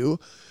could do,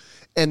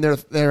 and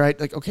they're right.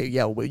 Like, okay,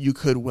 yeah, well, you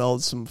could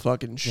weld some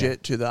fucking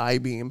shit to the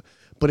I-beam,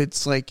 but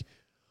it's like,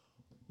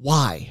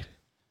 why?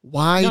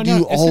 Why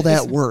do all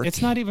that work?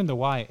 It's not even the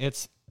why.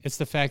 It's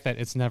the fact that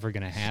it's never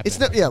going to happen. It's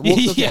not. Yeah, well,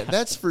 okay,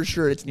 that's for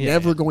sure. It's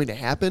never going to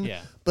happen.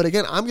 Yeah. But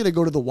again, I'm going to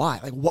go to the why.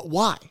 Like, what?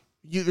 Why?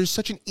 There's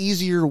such an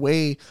easier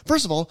way.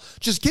 First of all,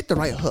 just get the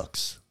right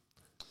hooks.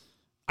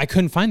 I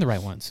couldn't find the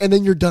right ones, and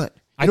then you're done.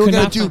 You don't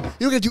got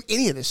to do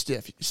any of this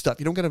stuff.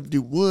 You don't got to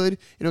do wood.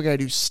 You don't got to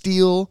do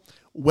steel,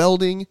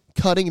 welding,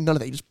 cutting, none of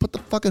that. You just put the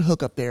fucking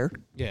hook up there.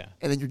 Yeah.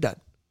 And then you're done.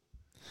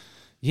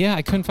 Yeah,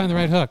 I couldn't find the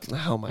right hook.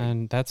 Oh my!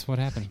 And that's what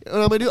happened. You know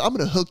what I'm gonna do? I'm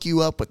gonna hook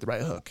you up with the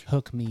right hook.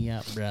 Hook me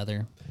up,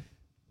 brother.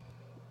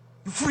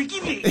 You freaky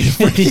bitch.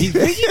 freaky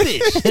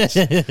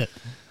bitch.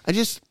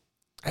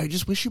 I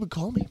just wish you would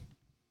call me.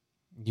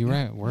 You were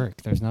at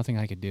work. There's nothing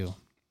I could do.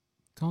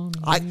 Call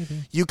me.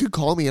 You could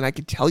call me and I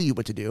could tell you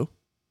what to do.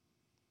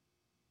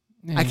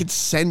 Yeah. I could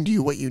send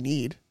you what you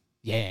need.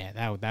 Yeah,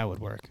 that would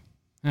work.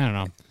 I don't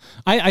know.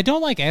 I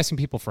don't like asking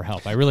people for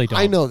help. I really don't.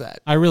 I know that.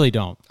 I really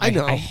don't. I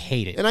know. I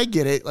hate it. And I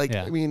get it. Like,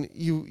 I mean,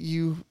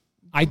 you.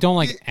 I don't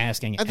like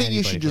asking. I think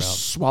you should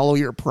just swallow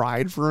your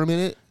pride for a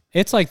minute.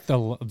 It's like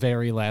the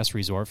very last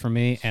resort for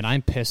me, and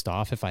I'm pissed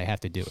off if I have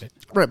to do it.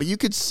 Right, but you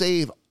could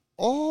save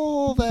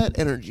all that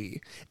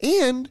energy,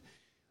 and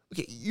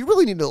okay, you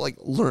really need to like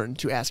learn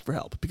to ask for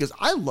help because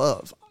I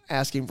love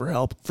asking for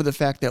help for the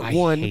fact that I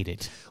hate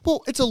it.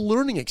 Well, it's a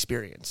learning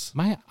experience.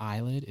 My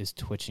eyelid is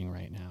twitching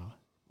right now.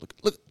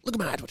 Look at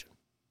my eye twitching.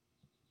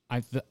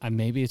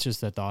 Maybe it's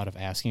just the thought of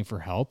asking for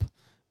help,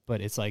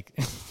 but it's like,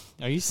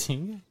 are you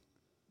seeing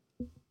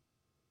it?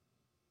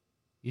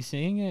 You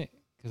seeing it?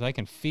 Because I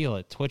can feel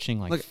it twitching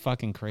like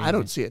fucking crazy. I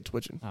don't see it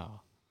twitching. Oh.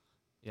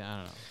 Yeah, I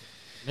don't know.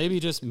 Maybe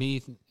just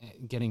me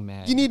getting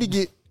mad. You need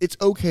to it's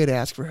okay to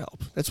ask for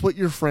help. That's what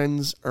your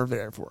friends are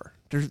there for.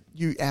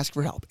 You ask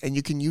for help, and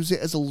you can use it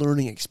as a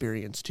learning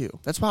experience too.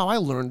 That's how I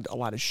learned a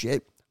lot of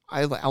shit.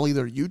 I'll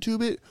either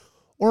YouTube it,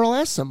 or I'll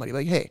ask somebody,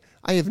 like, hey,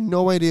 I have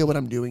no idea what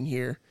I'm doing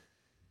here.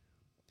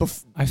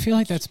 I feel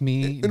like that's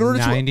me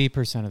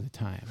 90% of the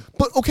time.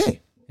 But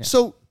okay,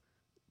 so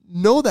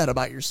know that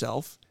about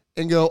yourself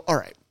and go, all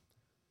right,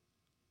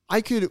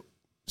 I could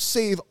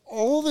save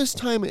all this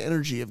time and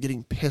energy of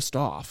getting pissed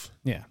off.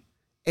 Yeah.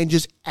 And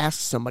just ask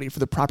somebody for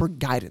the proper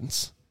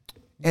guidance.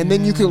 And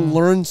then you can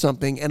learn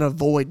something and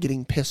avoid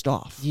getting pissed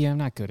off. Yeah, I'm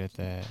not good at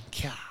that.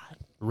 God.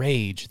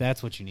 Rage.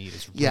 That's what you need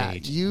is rage. Yeah,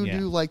 you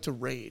do like to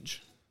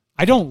rage.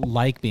 I don't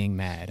like being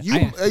mad.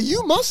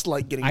 You must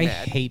like getting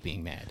mad. I hate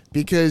being mad.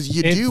 Because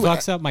it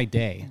fucks up my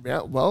day.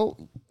 Yeah, well,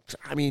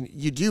 I mean,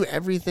 you do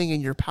everything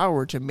in your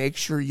power to make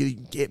sure you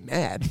get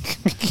mad.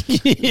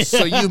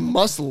 So you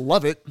must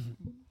love it.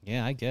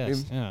 Yeah, I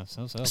guess.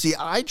 So. See,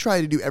 I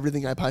try to do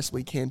everything I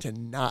possibly can to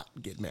not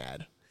get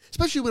mad.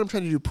 Especially when I'm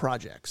trying to do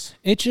projects.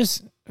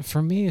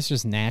 For me, it's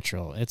just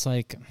natural. It's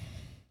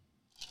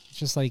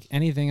just like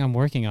anything I'm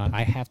working on,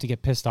 I have to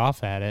get pissed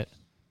off at it.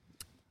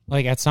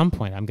 Like, at some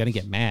point, I'm going to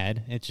get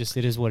mad. It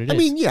is what it is. I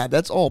mean, yeah,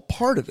 that's all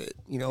part of it,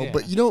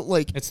 but you don't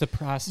like... It's the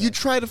process. You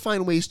try to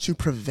find ways to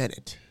prevent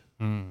it.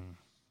 Mm.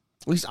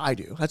 At least I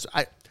do.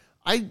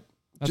 I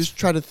just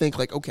try to think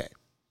like, okay,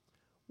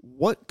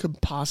 what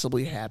could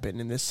possibly happen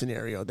in this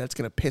scenario that's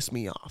going to piss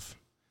me off?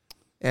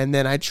 And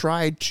then I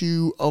try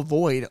to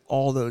avoid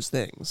all those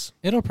things.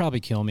 It'll probably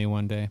kill me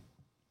one day.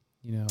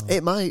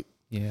 It might.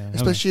 Yeah.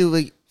 Especially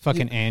like...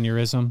 Fucking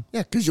aneurysm.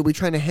 Yeah, because you'll be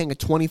trying to hang a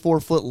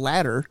 24-foot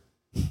ladder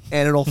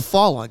and it'll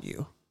fall on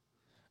you.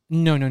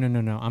 No.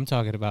 I'm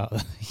talking about...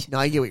 No,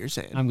 I get what you're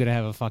saying. I'm going to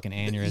have a fucking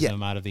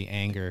aneurysm out of the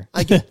anger.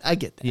 I get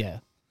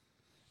that.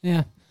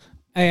 Yeah.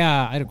 Hey,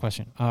 I had a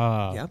question.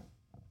 Yeah?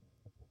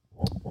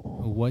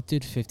 What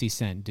did 50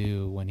 Cent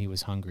do when he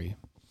was hungry?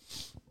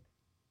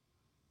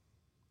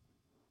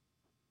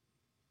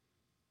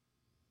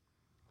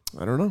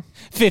 I don't know.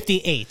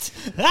 58.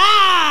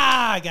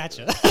 Ah,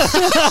 gotcha.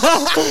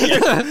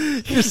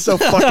 You're so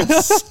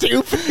fucking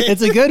stupid.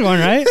 It's a good one,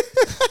 right?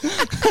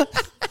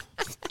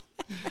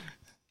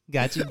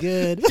 Got you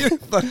good. You're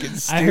fucking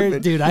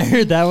stupid. I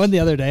heard that one the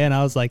other day, and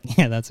I was like,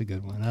 yeah, that's a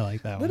good one. I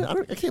like that one.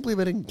 I can't believe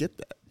I didn't get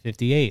that.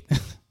 58.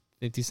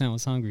 50 Cent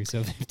was hungry,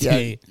 so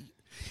 58.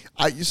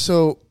 Yeah.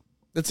 So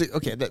that's it.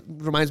 Okay, that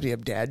reminds me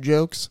of dad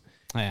jokes.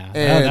 Yeah,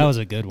 that was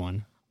a good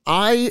one.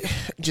 I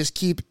just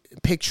keep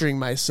picturing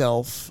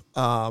myself,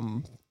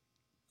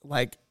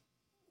 like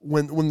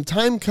when the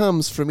time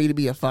comes for me to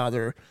be a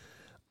father,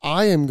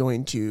 I am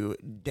going to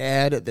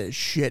dad the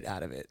shit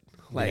out of it.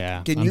 Like,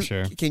 yeah, I'm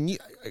sure. Can you?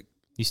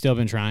 You still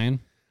been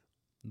trying?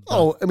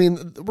 Oh, I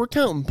mean, we're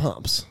counting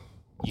pumps.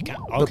 You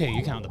count? Okay,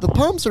 you count the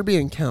pumps are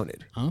being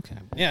counted. Okay,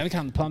 yeah, we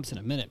count the pumps in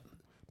a minute.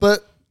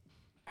 But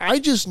I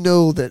just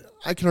know that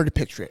I can already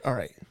picture it. All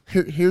right,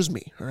 here's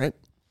me. All right,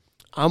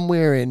 I'm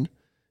wearing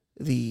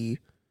the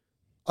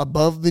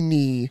above the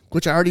knee,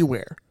 which I already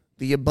wear,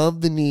 the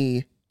above the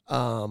knee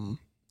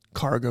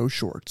cargo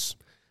shorts.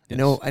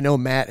 Yes. I know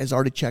Matt has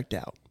already checked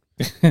out.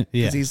 Yeah,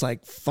 because he's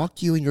like,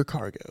 fuck you and your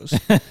cargos.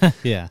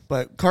 Yeah,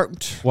 but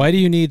why do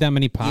you need that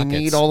many pockets? You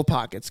need all the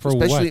pockets, for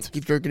especially what?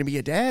 if you're going to be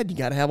a dad. You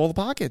got to have all the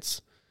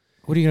pockets.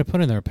 What are you going to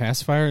put in there? A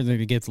pacifier, and then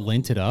it gets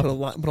linted up.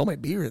 Put all my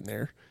beer in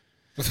there.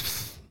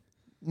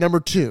 Number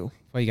 2.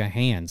 Why you got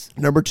hands?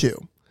 Number 2.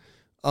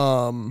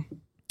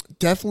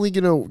 Definitely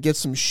gonna get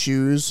some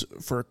shoes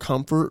for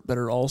comfort that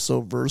are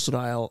also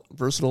versatile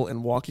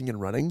in walking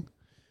and running.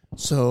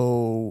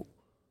 So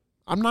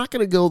I'm not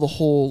gonna go the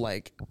whole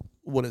like,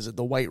 what is it,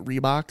 the white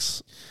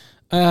Reeboks?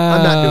 I'm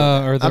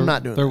not doing that. I'm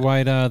not doing they're that.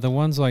 white. The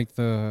ones like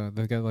they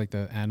got like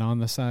the N on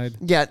the side.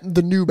 Yeah,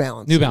 the New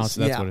Balance. New Balance.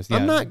 That's what it is.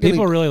 Yeah.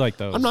 People really like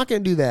those. I'm not gonna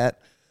do that.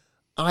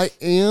 I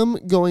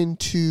am going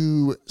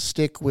to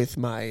stick with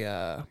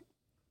my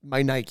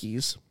my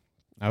Nikes.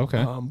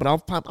 Okay. But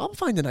I'll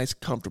find a nice,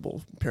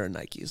 comfortable pair of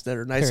Nikes that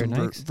are nice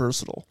and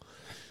versatile.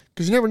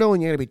 Because you never know when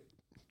you're gonna be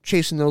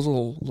chasing those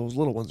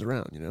little ones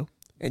around, you know.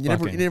 And you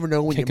never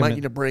know when you might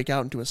need to break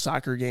out into a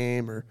soccer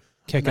game or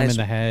kick them in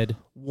the head,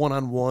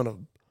 1-on-1 of,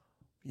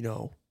 you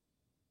know,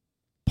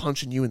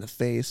 punching you in the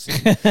face.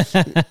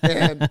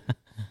 And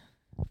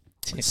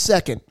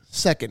second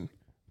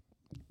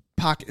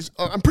pocket.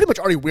 I'm pretty much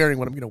already wearing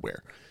what I'm gonna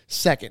wear.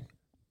 Second.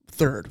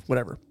 Third,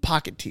 whatever,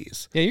 pocket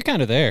tees. Yeah, you're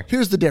kind of there.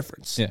 Here's the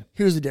difference. Yeah.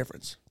 Here's the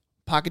difference.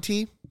 Pocket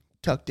tee,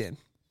 tucked in.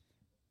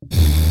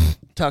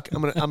 Tuck.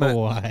 I'm gonna.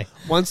 Why?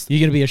 Once you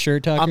gonna be a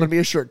shirt tucker? I'm gonna be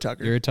a shirt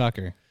tucker. You're a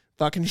tucker.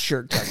 Fucking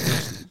shirt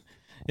tucker.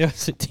 Yeah.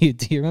 So do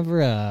you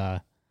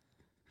remember?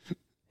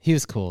 He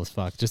was cool as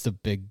fuck. Just a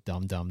big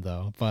dumb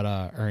though. But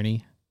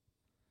Ernie.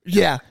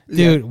 Yeah,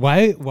 dude.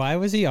 Yeah. Why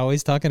was he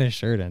always tucking his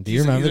shirt in? Do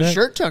you remember that? A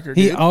shirt tucker.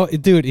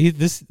 Dude.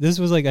 This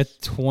was like a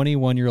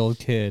 21-year-old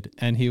kid,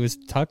 and he was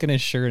tucking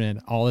his shirt in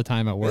all the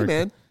time at work. Hey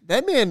man,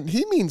 that man,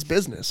 he means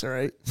business. All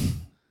right,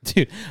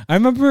 dude. I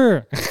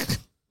remember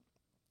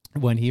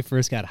when he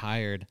first got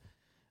hired.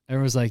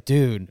 Everyone was like,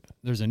 "Dude,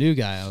 there's a new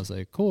guy." I was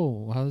like,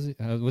 "Cool. How's he?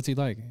 What's he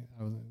like?"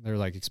 They're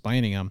like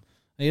explaining him.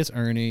 Hey, it's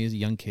Ernie. He's a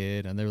young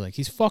kid, and they're like,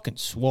 "He's fucking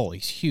swole.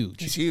 He's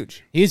huge. He's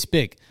huge. He's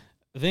big."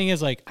 The thing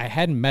is, like, I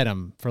hadn't met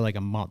him for like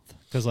a month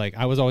because, like,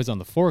 I was always on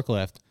the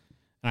forklift,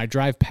 and I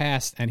drive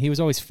past, and he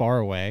was always far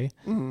away,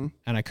 and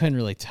I couldn't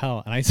really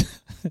tell. And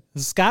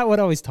Scott would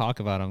always talk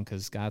about him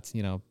because Scott's,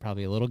 you know,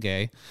 probably a little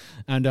gay,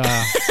 and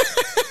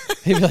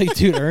he'd be like,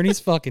 "Dude, Ernie's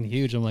fucking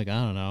huge." I'm like,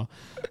 I don't know.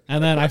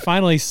 And then I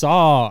finally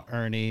saw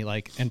Ernie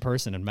like in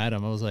person and met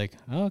him. I was like,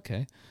 oh,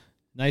 okay,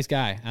 nice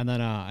guy. And then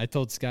I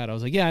told Scott, I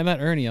was like, yeah, I met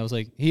Ernie. I was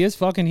like, he is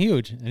fucking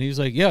huge, and he was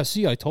like, yeah,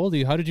 see, I told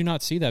you. How did you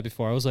not see that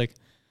before? I was like,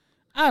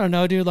 I don't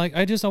know, dude. Like,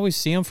 I just always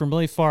see him from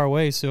really far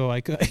away, so I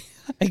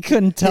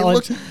couldn't tell.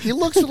 He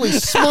looks really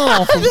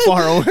small from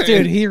far away.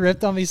 Dude, he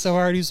ripped on me so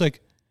hard. He was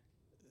like,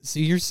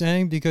 "See, you're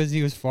saying because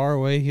he was far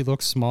away, he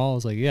looks small?" I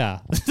was like, "Yeah."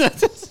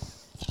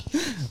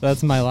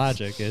 That's my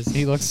logic. Is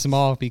he looks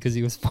small because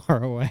he was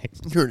far away?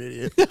 You're an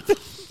idiot.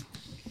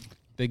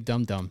 Big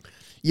dumb.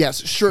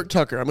 Yes, shirt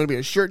tucker. I'm gonna be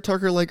a shirt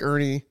tucker like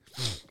Ernie.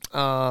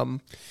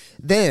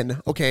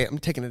 Then, okay, I'm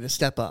taking it a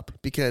step up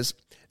because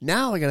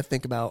now I got to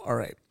think about. All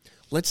right.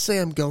 Let's say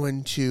I'm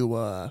going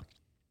to...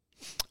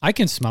 I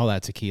can smell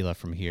that tequila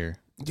from here.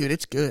 Dude,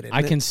 it's good.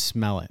 I can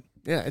smell it.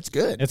 Yeah, it's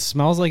good. It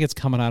smells like it's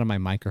coming out of my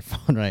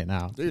microphone right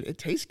now. Dude, it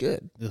tastes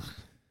good. Ugh,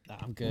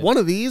 I'm good. One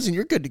of these and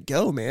you're good to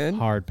go, man.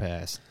 Hard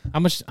pass.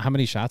 How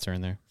many shots are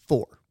in there?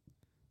 4.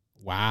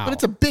 Wow. But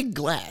it's a big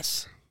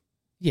glass.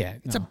 Yeah.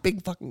 It's a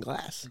big fucking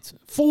glass. It's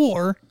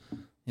 4?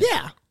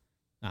 Yeah.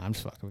 Nah, I'm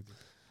just fucking with you.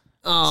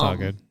 It's all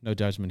good. No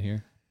judgment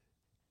here.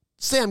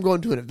 Say I'm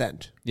going to an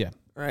event. Yeah.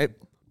 All right?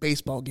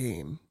 Baseball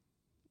game,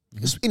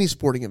 any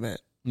sporting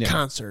event,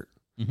 concert,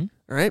 all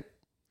right?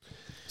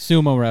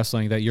 Sumo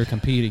wrestling that you're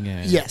competing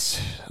in.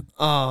 Yes.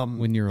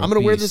 When you're I'm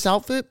going to wear this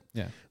outfit.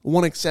 Yeah.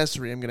 One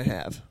accessory I'm going to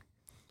have,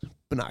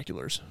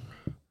 binoculars.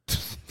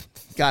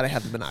 Gotta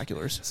have the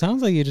binoculars.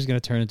 Sounds like you're just gonna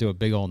turn into a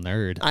big old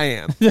nerd. I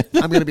am.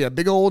 I'm gonna be a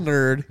big old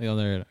nerd. Big old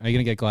nerd. Are you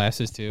gonna get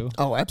glasses too?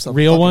 Oh,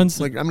 absolutely. Real ones?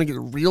 Like I'm gonna get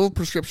real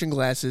prescription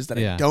glasses that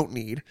I don't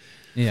need.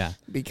 Yeah.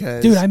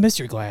 Because dude, I miss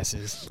your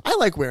glasses. I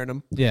like wearing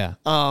them. Yeah.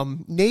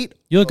 Nate,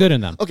 you look good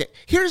in them. Okay.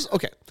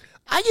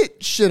 I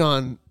get shit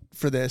on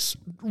for this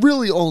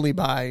really only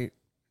by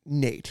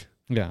Nate.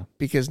 Yeah.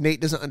 Because Nate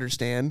doesn't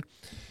understand.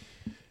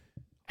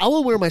 I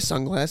will wear my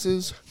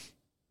sunglasses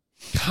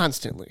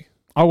constantly.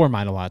 I'll wear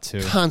mine a lot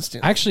too.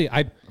 Constantly. Actually,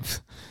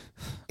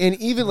 and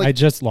even like I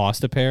just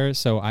lost a pair,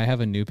 so I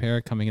have a new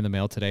pair coming in the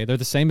mail today. They're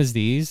the same as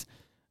these,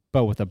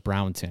 but with a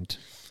brown tint.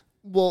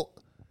 Well,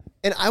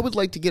 and I would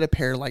like to get a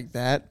pair like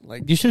that.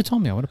 Like you should have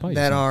told me. I would have bought you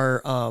that some.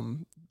 are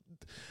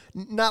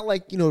not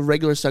like,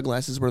 regular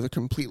sunglasses where they're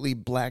completely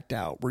blacked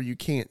out, where you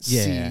can't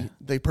see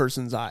the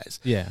person's eyes.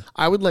 Yeah.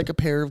 I would like a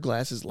pair of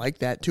glasses like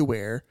that to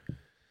wear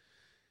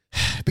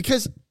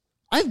because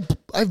I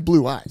have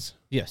blue eyes.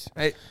 Yes.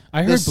 Right?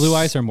 I heard blue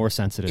eyes are more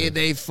sensitive.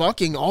 They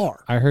fucking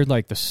are. I heard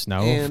like the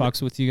snow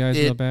fucks with you guys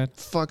real bad.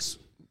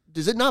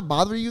 Does it not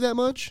bother you that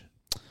much?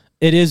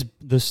 It is.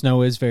 The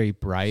snow is very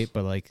bright,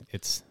 but like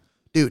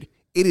dude,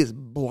 it is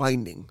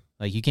blinding.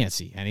 Like you can't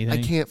see anything.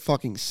 I can't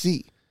fucking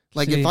see.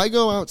 Like if I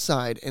go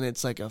outside and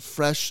it's like a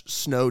fresh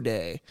snow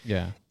day.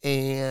 Yeah.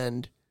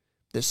 And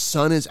the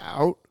sun is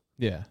out.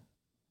 Yeah.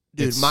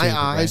 Dude, it's my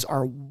eyes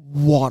are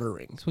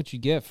watering. That's what you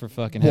get for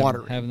fucking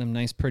having them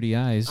nice, pretty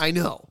eyes. I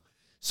know.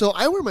 So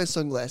I wear my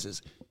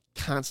sunglasses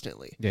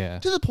constantly. Yeah.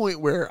 To the point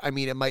where,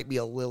 it might be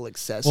a little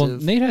excessive. Well,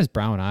 Nate has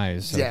brown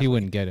eyes, so he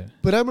wouldn't get it.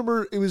 But I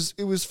remember it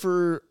was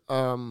for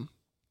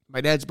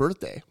my dad's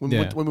birthday when we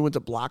went to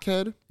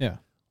Blockhead. Yeah.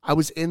 I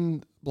was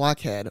in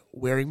Blockhead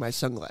wearing my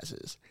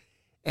sunglasses.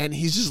 And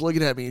he's just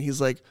looking at me and he's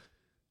like,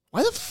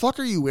 why the fuck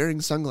are you wearing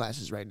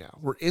sunglasses right now?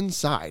 We're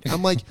inside.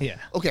 I'm like,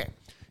 okay,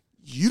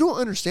 you don't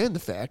understand the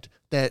fact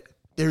that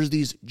there's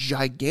these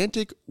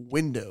gigantic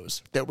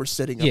windows that we're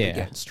sitting up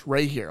against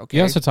right here. Okay.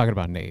 You're also talking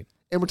about Nate.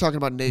 And we're talking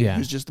about Nate,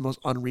 who's just the most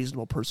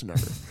unreasonable person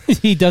ever.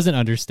 He doesn't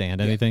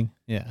understand anything.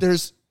 Yeah.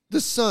 There's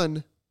the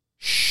sun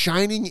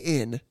shining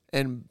in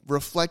and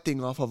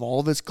reflecting off of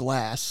all of this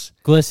glass.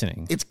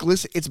 Glistening. It's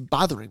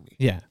bothering me.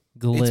 Yeah.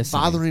 Glistening. It's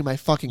bothering my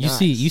fucking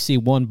eyes. You see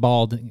one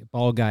bald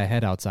guy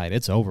head outside.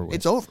 It's over with.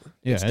 It's over.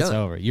 Yeah, it's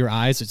over. Your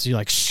eyes, you're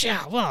like,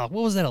 shit, wow,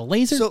 what was that, a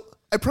laser? So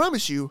I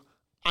promise you,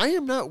 I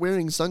am not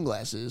wearing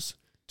sunglasses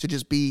to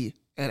just be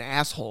an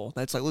asshole.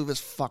 That's like, look at this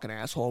fucking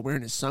asshole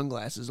wearing his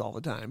sunglasses all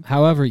the time.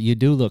 However, you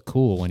do look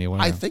cool when you wear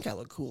them. I think I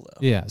look cool,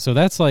 though. Yeah, so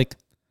that's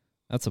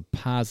a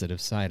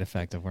positive side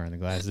effect of wearing the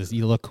glasses.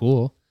 You look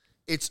cool.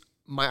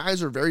 My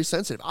eyes are very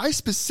sensitive. I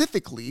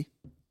specifically,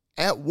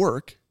 at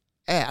work,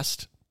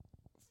 asked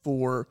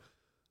for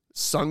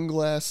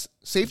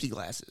safety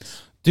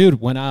glasses. Dude,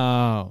 when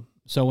I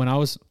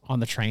was on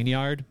the train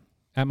yard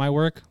at my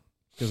work,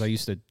 because I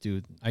used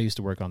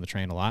to work on the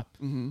train a lot.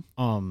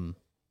 Mm-hmm.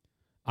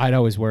 I'd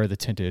always wear the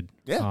tinted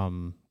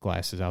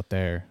glasses out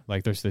there.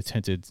 Like there's the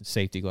tinted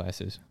safety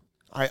glasses.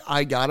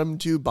 I got him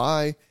to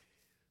buy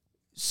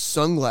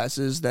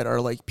sunglasses that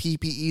are like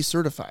PPE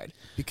certified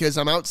because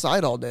I'm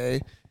outside all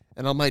day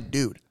and I'm like,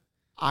 dude,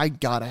 I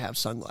gotta have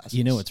sunglasses.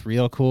 You know what's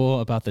real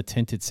cool about the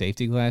tinted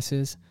safety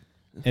glasses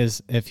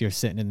is if you're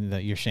sitting in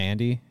your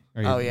shandy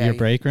or your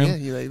break room.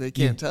 Yeah, they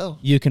can't tell.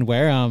 You can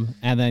wear them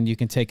and then you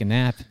can take a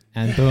nap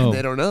and boom.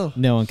 They don't know.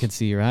 No one can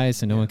see your eyes,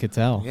 so no one can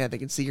tell. Yeah, they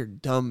can see your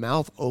dumb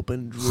mouth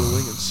open,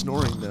 drooling and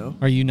snoring though.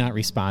 Are you not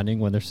responding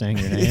when they're saying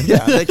your name?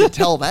 Yeah, they can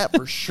tell that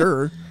for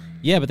sure.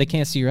 Yeah, but they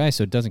can't see your eyes,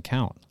 so it doesn't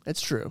count.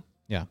 That's true.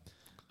 Yeah.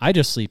 I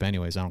just sleep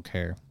anyways. I don't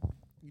care.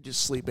 You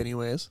just sleep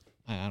anyways?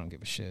 I don't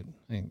give a shit.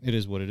 It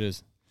is what it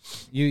is.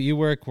 You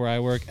work where I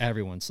work,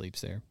 everyone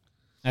sleeps there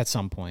at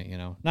some point,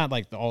 Not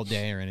like all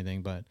day or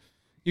anything, but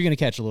you're going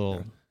to catch a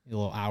little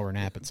hour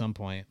nap at some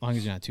point, as long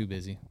as you're not too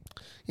busy.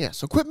 Yeah,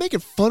 so quit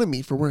making fun of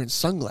me for wearing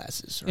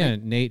sunglasses. Right? Yeah,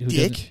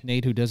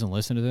 Nate who doesn't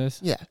listen to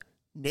this. Yeah.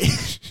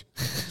 Nate.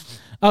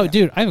 Oh,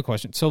 dude, I have a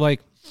question. So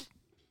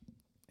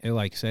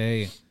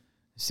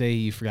say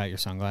you forgot your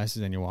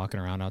sunglasses and you're walking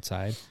around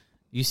outside.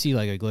 You see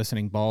like a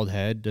glistening bald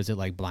head, does it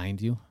like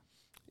blind you?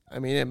 I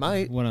mean, it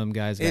might. One of them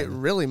guys. It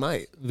really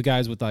might. The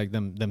guys with like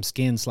them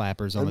skin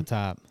slappers on the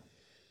top.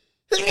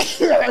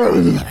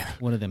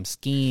 One of them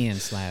skin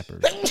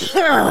slappers.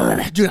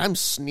 Dude, I'm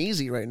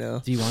sneezy right now.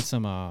 Do you want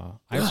some? I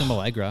have some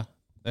Allegra.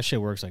 That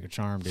shit works like a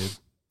charm, dude.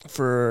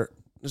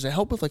 Does it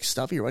help with like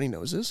stuffy runny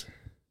noses?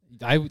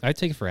 I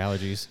take it for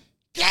allergies.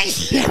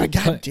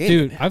 God damn.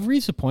 Dude, I've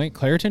reached a point.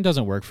 Claritin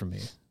doesn't work for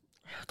me.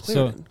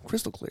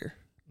 Crystal clear.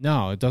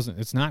 No, it doesn't.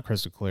 It's not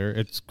crystal clear.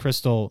 It's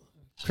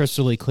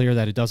crystally clear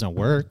that it doesn't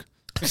work.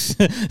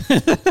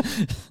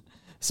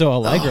 So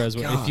Allegra is.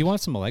 If you want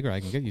some Allegra,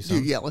 I can get you some.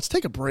 Dude, yeah, let's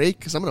take a break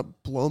because I'm gonna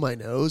blow my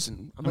nose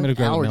and I'm gonna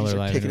grab Miller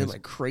Lite. Kicking in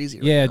like crazy.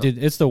 Yeah, right now. dude,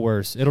 it's the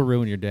worst. It'll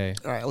ruin your day.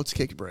 All right, let's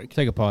take a break.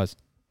 Take a pause.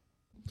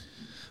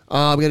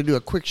 I'm gonna do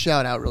a quick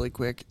shout out really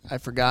quick. I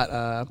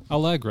forgot.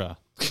 Allegra.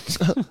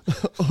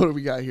 What do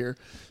we got here?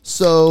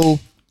 So,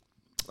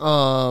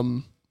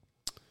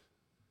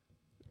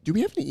 do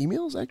we have any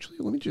emails? Actually,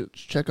 let me just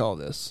check all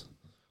this.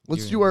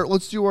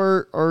 Let's do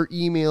our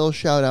email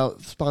shout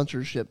out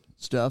sponsorship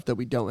stuff that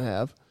we don't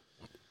have.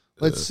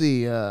 Let's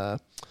see. No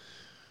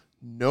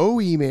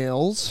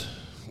emails.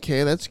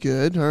 Okay, that's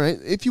good. All right.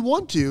 If you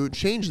want to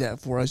change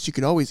that for us, you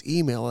can always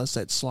email us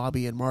at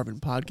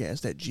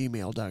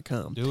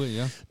slobbyandmarvinpodcast@gmail.com. Do it,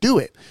 yeah. Do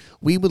it.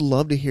 We would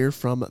love to hear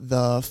from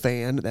the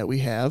fan that we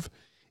have.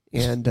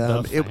 And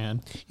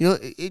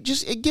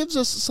it gives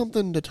us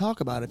something to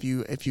talk about if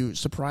you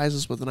surprise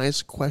us with a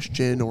nice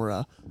question or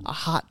a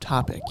hot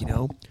topic,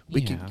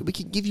 we can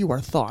give you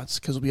our thoughts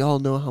because we all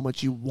know how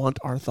much you want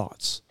our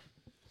thoughts.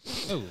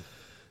 Oh,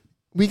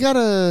 we got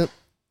a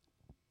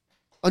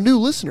new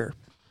listener.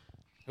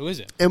 who is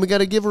it? And we got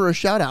to give her a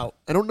shout out.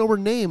 I don't know her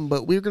name,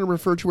 but we're going to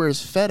refer to her as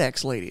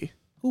FedEx Lady.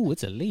 Ooh,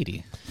 it's a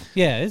lady.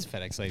 Yeah, it is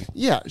FedEx Lady.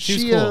 Yeah,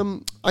 She's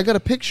cool. I got a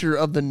picture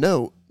of the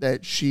note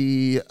that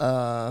she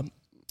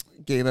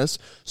gave us.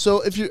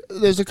 So if you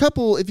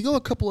go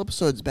a couple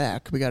episodes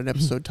back, we got an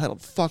episode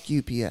titled "Fuck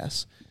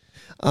UPS."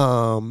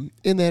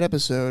 In that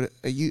episode,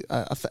 a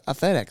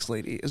FedEx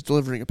lady is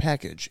delivering a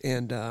package,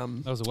 and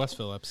that was a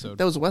Westville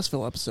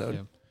episode.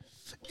 Yeah.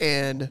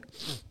 And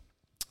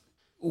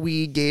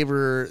we gave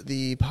her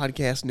the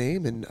podcast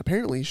name, and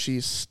apparently she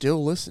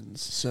still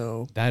listens.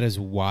 So that is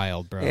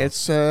wild, bro.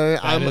 It's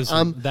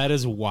that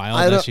is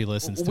wild that she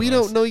listens. We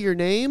don't know your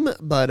name,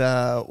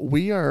 but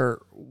we're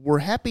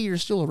happy you're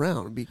still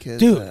around because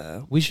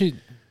dude, we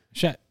should.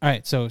 All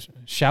right, so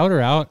shout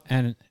her out,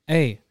 and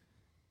hey,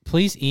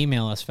 please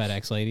email us,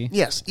 FedEx Lady.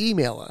 Yes,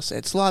 email us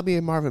at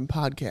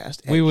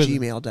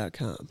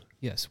slobbyandmarvinpodcast@gmail.com.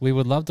 Yes, we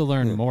would love to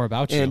learn more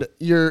about you. And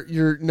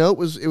your note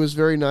was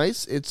very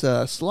nice. It's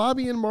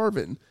Slobby and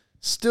Marvin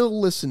still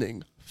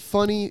listening.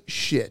 Funny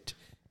shit.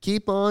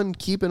 Keep on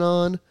keeping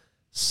on.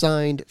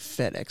 Signed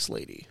FedEx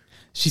Lady.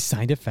 She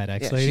signed it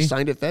FedEx Lady? She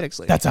signed it FedEx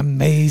Lady. That's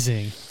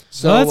amazing.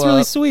 So that's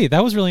really sweet.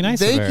 That was really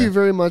nice of her. Thank you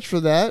very much for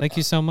that. Thank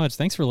you so much.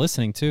 Thanks for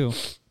listening, too.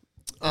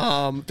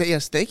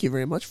 Yes, thank you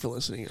very much for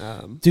listening.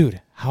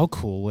 Dude, how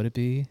cool would it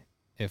be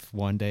if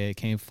one day it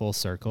came full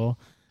circle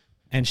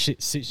and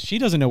she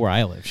doesn't know where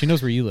I live. She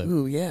knows where you live.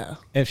 Ooh, yeah.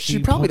 If she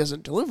probably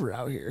doesn't deliver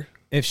out here.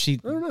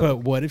 But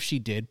what if she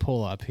did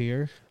pull up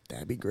here?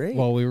 That'd be great.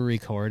 While we were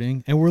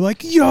recording, and we're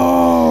like, "Yo,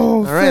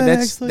 all right,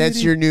 FedEx lady.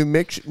 That's your new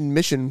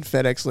mission,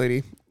 FedEx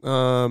Lady."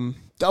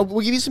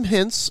 We'll give you some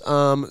hints.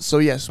 So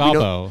yes,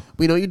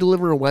 we know you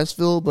deliver in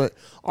Westville, but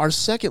our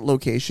second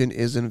location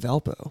is in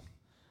Valpo.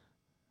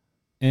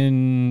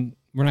 And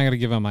we're not going to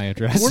give out my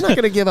address. We're not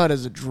going to give out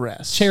his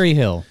address. Cherry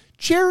Hill.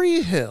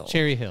 Cherry Hill.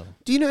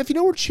 Do you know if you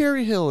know where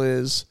Cherry Hill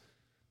is?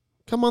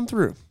 Come on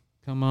through.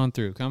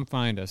 Come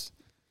find us.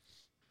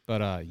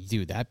 But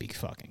dude, that'd be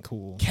fucking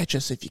cool. Catch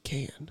us if you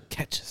can.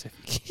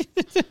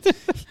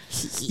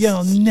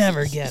 You'll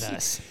never get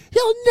us.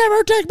 You'll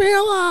never take me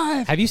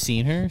alive. Have you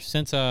seen her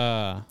since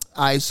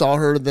I saw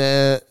her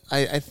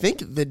I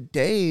think the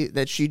day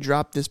that she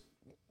dropped this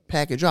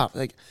package off.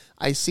 Like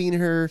I seen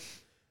her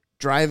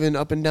driving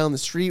up and down the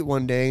street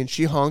one day, and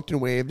she honked and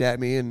waved at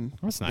me, and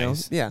that's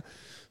nice. Yeah.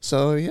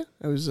 So yeah,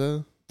 I was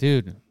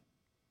dude.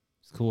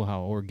 It's cool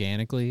how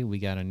organically we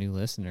got a new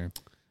listener.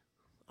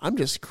 I'm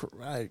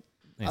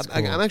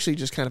actually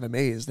just kind of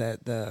amazed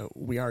that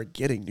we are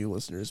getting new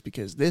listeners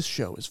because this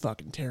show is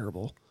fucking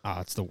terrible. Oh,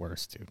 it's the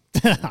worst, dude.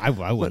 I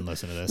wouldn't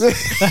listen to this.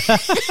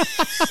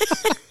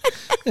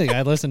 You think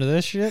I'd listen to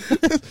this shit?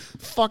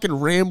 Fucking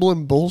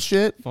rambling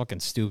bullshit.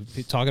 Fucking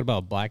stupid. Talking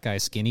about black guy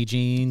skinny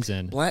jeans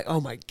and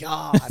oh my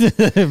god.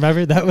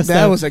 Remember that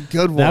was a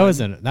good one. That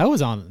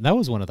was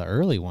one of the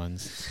early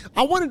ones.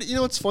 I wanted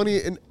to, it's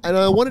funny and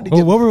I wanted to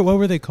get what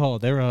were they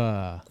called? They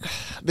were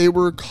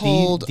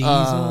called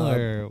Diesel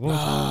or what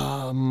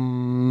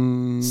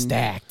was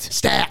Stacked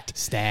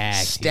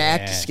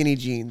skinny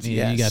jeans.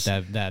 Yeah, yes. You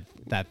got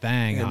that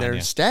thing and on they're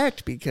you.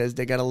 stacked because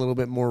they got a little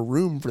bit more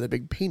room for the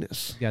big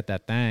penis. You got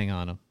that thing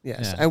on them.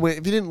 Yes. Yeah.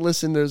 If you didn't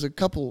listen, there's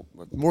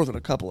more than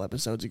a couple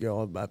episodes ago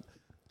about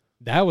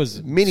that was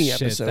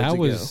episodes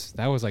ago.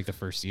 That was like the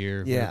first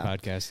year we were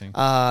podcasting.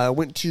 I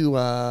went to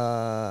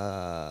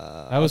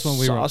that was when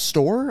we were a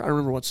store. I don't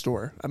remember what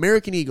store.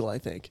 American Eagle, I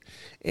think,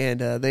 and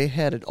they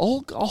had a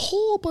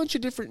whole bunch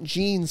of different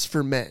jeans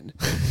for men.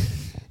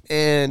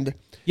 And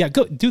yeah,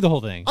 go do the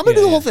whole thing. I'm gonna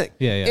do the whole thing.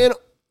 Yeah. And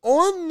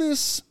on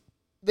this,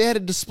 they had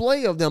a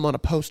display of them on a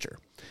poster,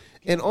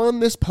 and on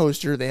this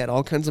poster they had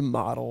all kinds of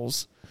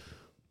models,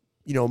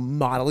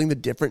 modeling the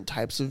different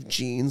types of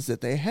jeans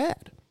that they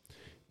had,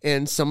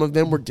 and some of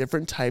them were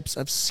different types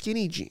of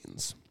skinny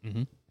jeans.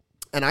 Mm-hmm.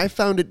 And I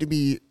found it to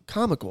be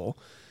comical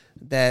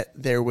that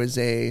there was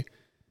a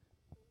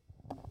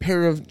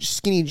pair of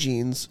skinny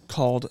jeans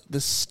called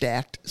the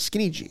stacked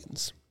skinny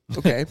jeans.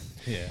 Okay.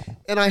 Yeah.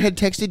 And I had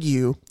texted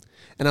you,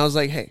 and I was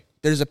like, hey,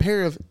 there's a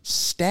pair of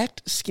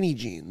stacked skinny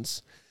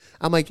jeans.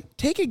 I'm like,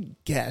 take a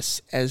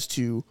guess as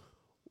to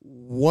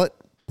what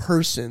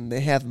person they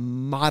have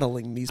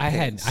modeling these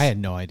pants. I had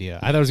no idea.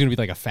 I thought it was going to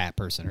be like a fat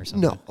person or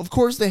something. No, of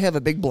course they have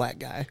a big black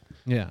guy.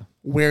 Yeah.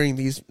 Wearing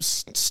these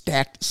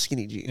stacked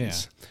skinny jeans. Yeah.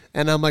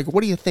 And I'm like,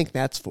 what do you think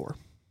that's for?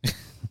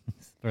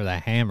 For the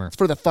hammer. It's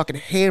for the fucking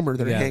hammer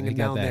they're hanging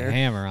down there.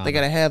 Hammer on they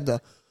got to have the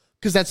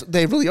because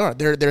they really are.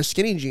 They're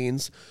skinny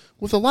jeans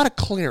with a lot of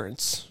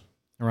clearance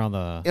around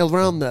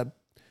the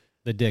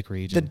dick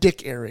region, the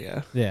dick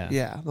area.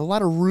 Yeah, a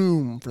lot of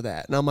room for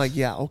that. And I'm like,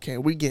 yeah, okay,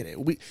 we get it.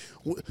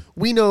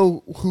 We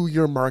know who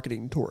you're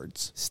marketing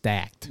towards.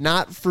 Stacked,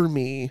 not for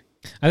me.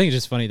 I think it's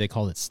just funny they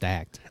called it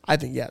stacked. I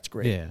think it's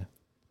great. Yeah,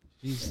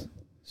 jeez,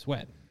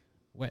 wet,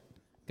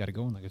 got to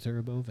go in like a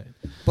turbo vet.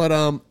 But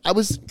I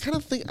was kind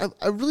of thinking,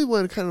 I really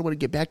want to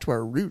get back to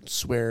our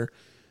roots where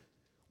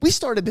we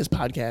started this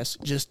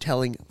podcast just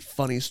telling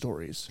funny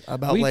stories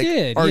about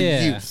our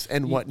youth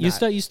and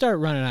whatnot. You start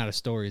running out of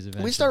stories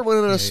eventually. We start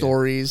running out of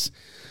stories.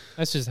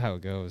 That's just how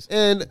it goes.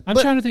 And I'm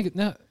trying to think.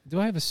 Now, do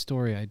I have a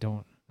story I've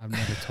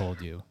never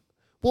told you?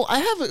 Well, I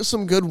have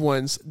some good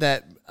ones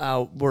that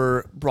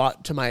were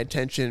brought to my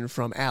attention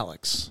from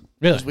Alex.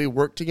 Really? Because we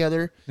work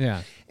together.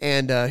 Yeah.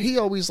 And he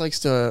always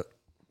likes to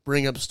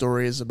bring up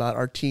stories about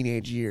our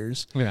teenage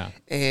years. Yeah.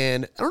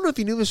 And I don't know if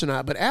you knew this or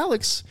not, but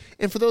Alex,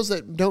 and for those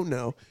that don't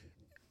know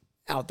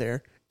out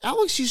there,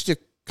 Alex used to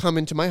come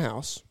into my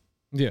house.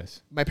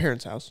 Yes. My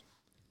parents' house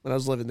when I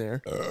was living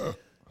there.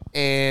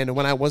 And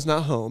when I was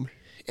not home.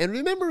 And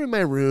remember in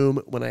my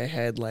room when I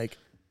had like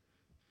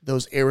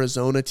those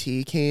Arizona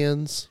tea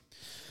cans?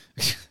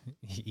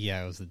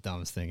 Yeah, it was the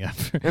dumbest thing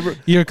ever. Remember,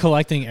 you're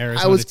collecting Arizona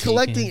tea. I was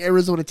collecting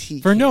Arizona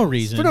tea for no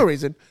reason. For no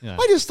reason. Yeah.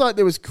 I just thought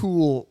there was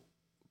cool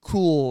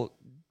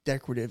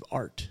decorative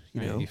art,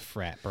 you know. You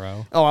frat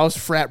bro. Oh, I was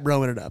frat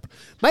broing it up.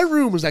 My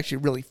room was actually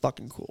really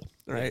fucking cool.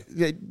 All right,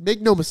 make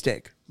no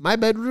mistake. My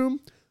bedroom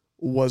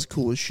was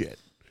cool as shit.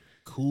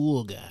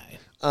 Cool guy.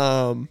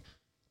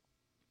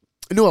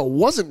 No, what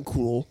wasn't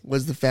cool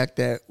was the fact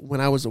that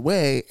when I was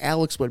away,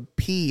 Alex would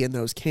pee in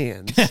those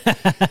cans,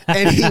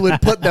 and he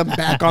would put them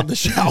back on the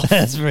shelf.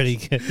 That's pretty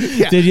good.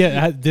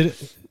 Yeah. Did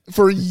it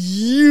for a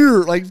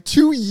year, like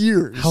 2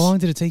 years? How long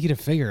did it take you to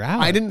figure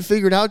out? I didn't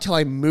figure it out till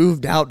I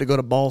moved out to go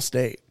to Ball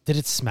State. Did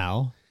it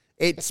smell?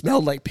 It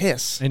smelled like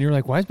piss. And you're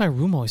like, why does my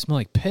room always smell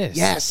like piss?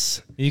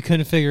 Yes. You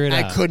couldn't figure it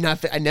out. I could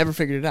not. I never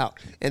figured it out.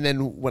 And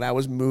then when I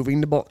was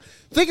moving to Ball,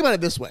 think about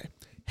it this way: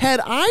 had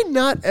I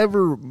not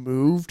ever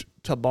moved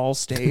to Ball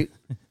State,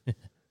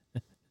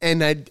 and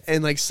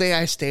like say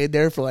I stayed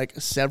there for like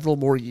several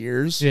more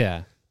years,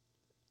 yeah,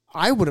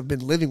 I would have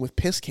been living with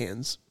piss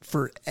cans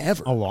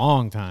forever. A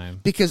long time.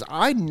 Because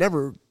I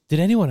never. Did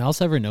anyone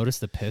else ever notice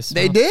the piss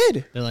smell? They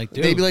did. They're like,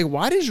 dude. They'd be like,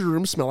 why does your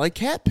room smell like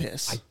cat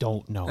piss? I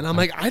don't know. And I'm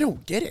like, I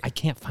don't get it. I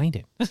can't find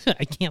it.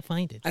 I can't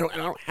find it. I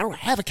don't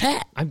have a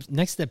cat. I'm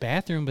next to the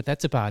bathroom, but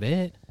that's about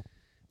it.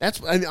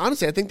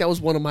 Honestly, I think that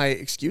was one of my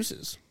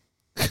excuses.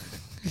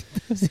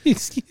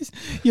 Excuse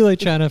you like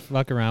trying to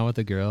fuck around with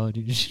a girl and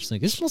you're just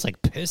like, it smells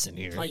like piss in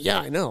here. Like,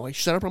 yeah, I know. Like,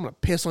 shut up, I'm gonna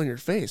piss on your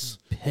face.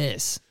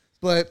 Piss.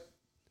 But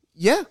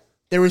yeah,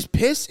 there was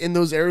piss in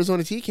those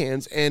Arizona tea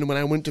cans, and when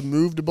I went to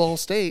move to Ball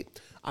State,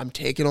 I'm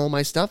taking all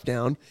my stuff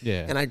down.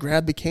 Yeah. And I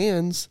grabbed the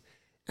cans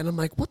and I'm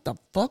like, what the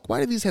fuck? Why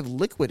do these have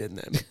liquid in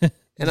them?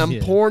 And I'm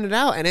pouring it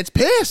out and it's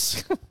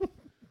piss.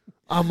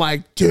 I'm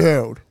like,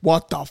 dude,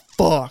 what the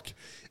fuck?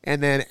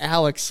 And then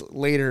Alex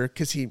later,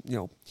 because he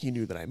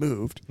knew that I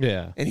moved.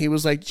 Yeah. And he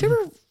was like, did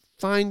you ever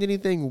find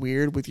anything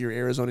weird with your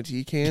Arizona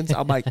tea cans?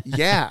 I'm like,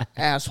 yeah,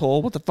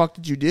 asshole. What the fuck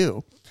did you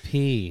do?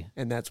 Pee.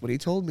 And that's what he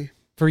told me.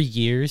 For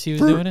years he was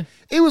doing it?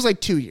 It was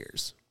like 2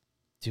 years.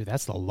 Dude,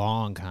 that's the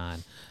long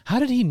con. How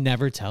did he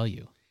never tell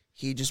you?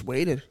 He just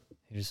waited.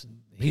 He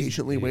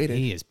patiently waited.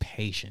 He is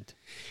patient.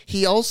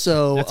 He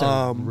also... That's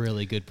a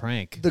really good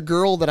prank. The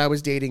girl that I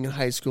was dating in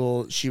high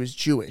school, she was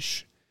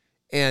Jewish.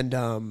 And...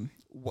 I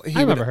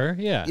remember her,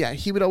 yeah. Yeah,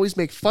 he would always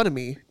make fun of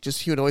me.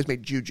 He would always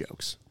make Jew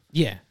jokes.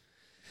 Yeah.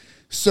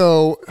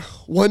 So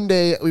one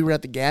day we were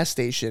at the gas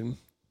station,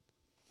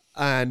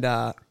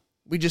 and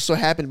we just so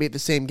happened to be at the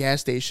same gas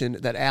station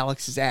that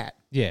Alex is at.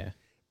 Yeah.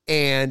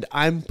 And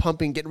I'm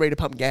getting ready to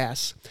pump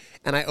gas,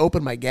 and I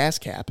open my gas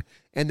cap,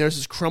 and there's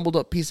this crumbled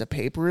up piece of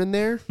paper in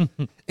there,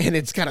 and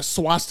it's got a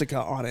swastika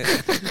on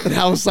it. And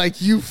I was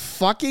like, you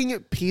fucking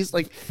piece,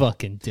 like...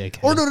 Fucking dickhead.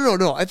 Oh,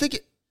 no. I think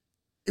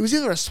it was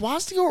either a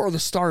swastika or the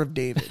Star of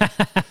David.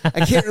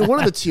 I can't... One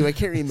of the two. I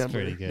can't remember. That's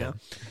pretty good. No.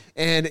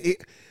 And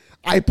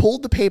I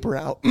pulled the paper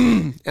out,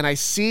 and I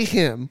see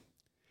him.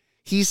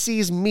 He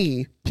sees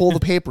me pull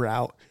the paper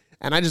out,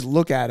 and I just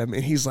look at him,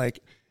 and he's like...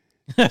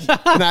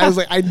 and I was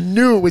like, I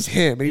knew it was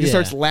him. And he just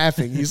starts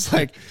laughing. He's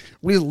like,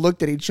 we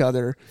looked at each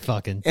other.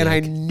 Fucking dick. And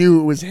I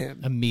knew it was him.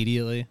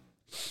 Immediately.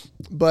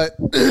 But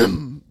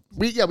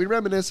we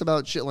reminisce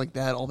about shit like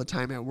that all the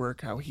time at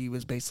work, how he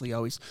was basically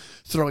always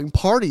throwing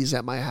parties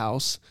at my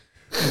house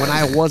when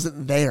I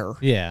wasn't there.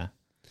 Yeah.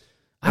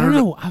 I don't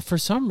know. For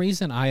some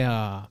reason,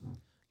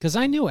 because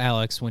I knew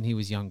Alex when he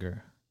was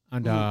younger.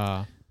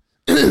 And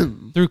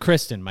through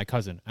Kristen, my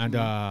cousin. And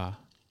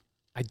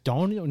I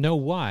don't know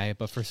why,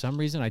 but for some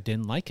reason I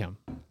didn't like him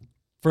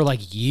for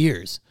like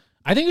years.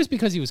 I think it was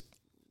because he's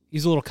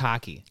a little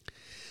cocky.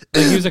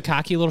 Like he was a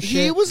cocky little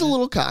shit. He was a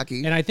little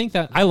cocky. And I think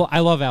that I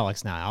love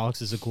Alex now.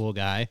 Alex is a cool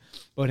guy,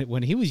 but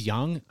when he was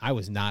young, I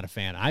was not a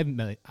fan.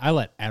 I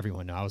let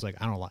everyone know. I was like,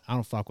 I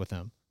don't fuck with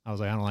him. I was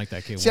like, I don't like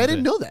that kid. See, I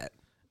didn't know that.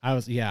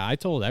 I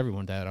told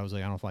everyone that. I was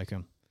like, I don't like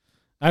him.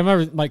 I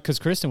remember, like, because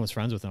Kristen was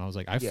friends with him. I was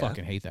like, I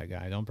fucking hate that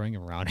guy. Don't bring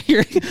him around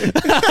here.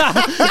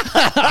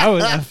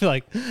 I feel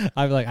like,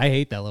 I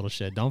hate that little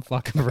shit. Don't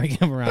fucking bring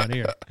him around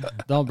here.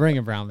 Don't bring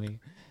him around me.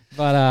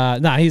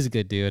 But he's a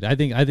good dude. I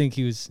think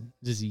he was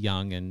just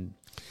young and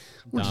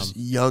dumb. Just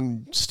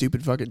young,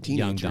 stupid fucking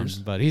teenagers. Young,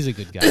 dumb, but he's a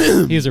good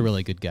guy. He's a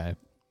really good guy.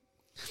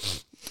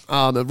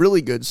 A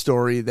really good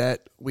story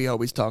that we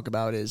always talk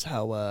about is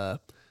how,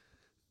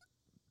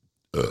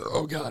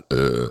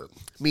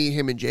 me,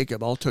 him, and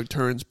Jacob all took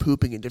turns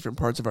pooping in different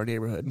parts of our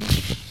neighborhood.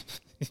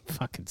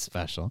 Fucking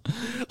special.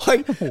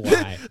 Like,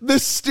 why? The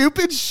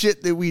stupid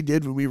shit that we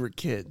did when we were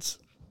kids.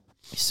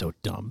 He's so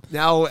dumb.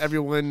 Now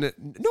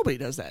nobody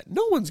does that.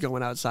 No one's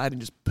going outside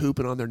and just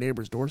pooping on their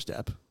neighbor's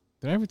doorstep.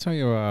 Did I ever tell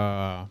you?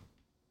 No,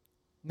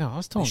 I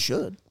was telling. I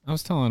should. I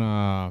was telling.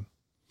 I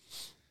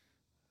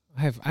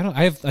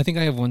think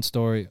I have one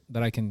story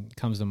that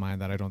comes to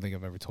mind that I don't think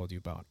I've ever told you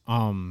about.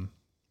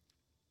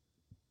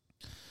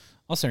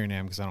 I'll say her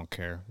name because I don't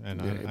care,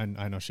 and right.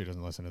 I know she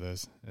doesn't listen to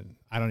this, and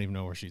I don't even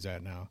know where she's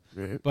at now.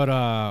 Right. But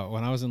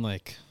when I was in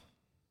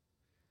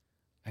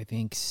I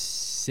think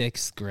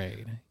 6th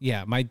grade,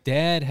 my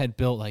dad had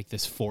built like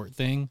this fort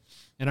thing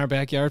in our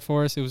backyard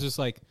for us. It was just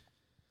like,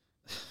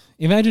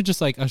 imagine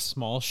just like a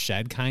small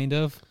shed kind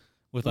of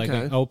with like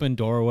an open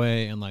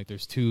doorway, and like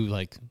there's 2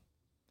 like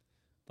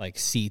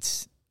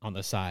seats on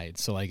the side,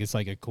 so like it's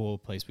like a cool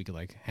place we could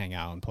like hang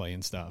out and play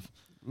and stuff.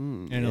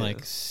 And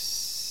like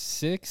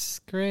 6th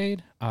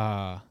grade,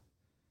 6th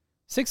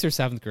or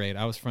 7th grade,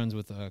 I was friends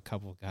with a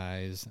couple of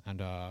guys,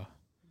 and I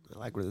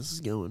like where this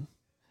is going.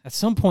 At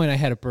some point I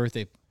had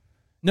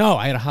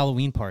I had a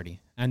Halloween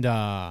party, and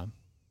a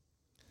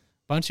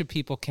bunch of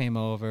people came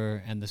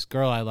over, and this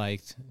girl I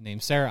liked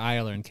named Sarah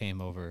Ireland came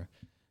over,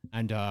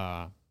 and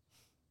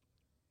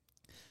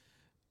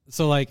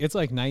so like it's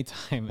like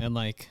nighttime, and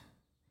like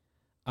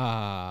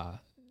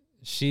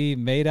she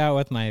made out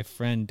with my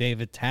friend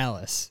David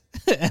Tallis.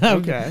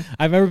 I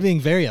remember being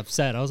very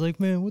upset. I was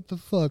like, man, what the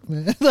fuck,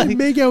 man? Like, you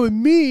make out with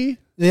me?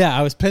 Yeah,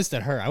 I was pissed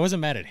at her. I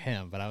wasn't mad at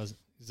him, but I was,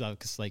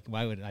 because like,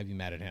 why would I be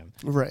mad at him?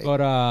 Right.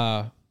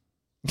 But,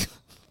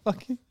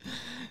 fucking,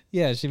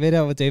 yeah, she made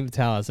out with David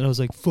Tallis, and I was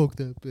like, fuck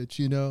that bitch,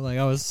 you know? Like,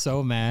 I was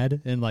so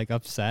mad and like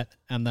upset.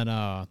 And then,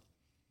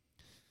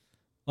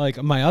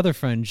 like, my other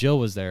friend Jill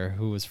was there,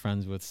 who was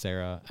friends with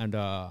Sarah, and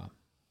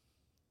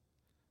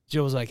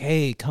Jill was like,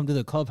 hey, come to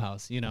the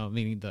clubhouse, you know,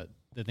 meaning the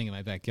thing in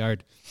my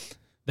backyard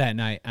that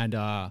night. And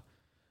I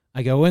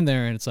go in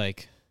there, and it's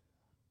like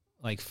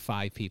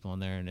 5 people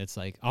in there, and it's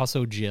like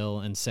also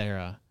Jill and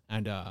Sarah.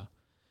 And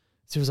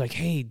she was like,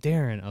 hey,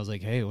 Darren. I was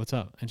like, hey, what's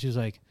up? And she was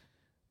like,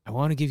 I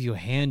want to give you a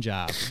hand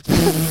job.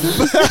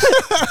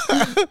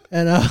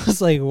 And I was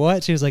like,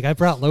 what? She was like, I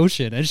brought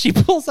lotion. And she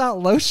pulls out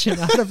lotion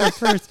out of her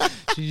purse.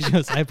 She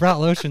goes, I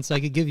brought lotion so I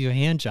could give you a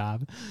hand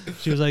job.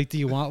 She was like, do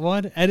you want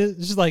one? And it's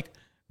just like,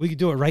 we could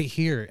do it right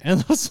here. And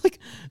I was like,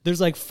 there's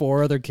like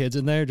 4 other kids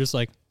in there just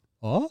like,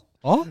 oh.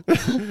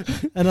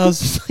 And I was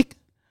just like,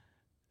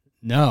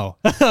 no.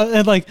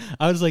 And like,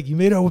 I was like, you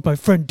made out with my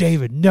friend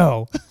David.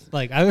 No.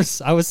 Like, I was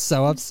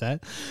so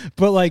upset.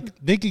 But like,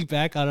 thinking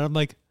back on it, I'm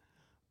like,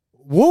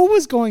 what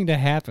was going to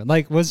happen?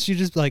 Like, was she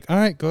just like, all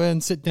right, go ahead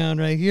and sit down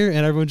right here, and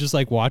everyone just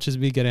like watches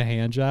me get a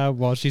hand job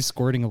while she's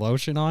squirting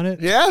lotion on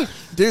it? Yeah,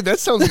 dude, that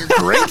sounds like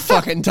a great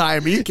fucking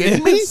time. Are you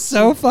kidding me? It's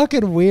so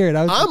fucking weird.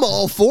 I'm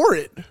all for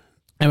it.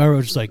 And everyone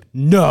was just like,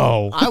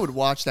 no. I would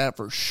watch that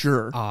for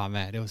sure. Oh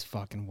man, it was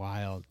fucking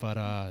wild. But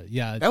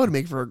yeah, that would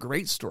make for a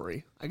great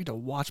story. I get to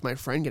watch my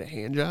friend get a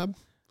hand job.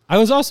 I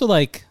was also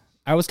like,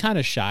 I was kind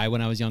of shy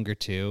when I was younger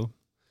too.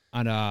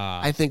 And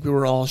I think we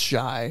were all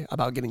shy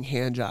about getting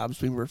hand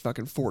jobs when we were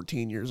fucking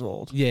 14 years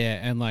old. Yeah,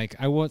 and like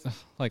I wasn't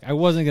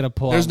gonna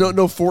pull. There's no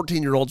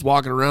 14-year-olds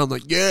walking around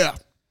like, yeah,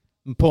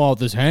 pull out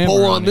this hammer.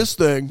 Pull on this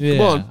thing. Yeah,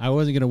 come on. I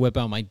wasn't gonna whip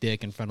out my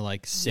dick in front of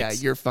like 6. Yeah,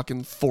 your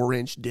fucking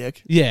 4-inch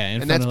dick. Yeah,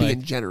 and that's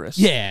being generous.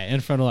 Yeah, in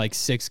front of like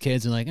 6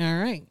 kids, and like, all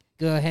right,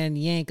 go ahead and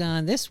yank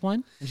on this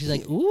one. And she's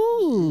like,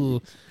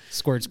 ooh,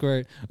 squirt,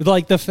 squirt.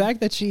 Like the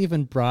fact that she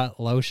even brought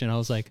lotion, I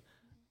was like,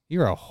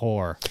 you're a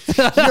whore.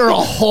 You're a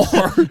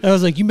whore. I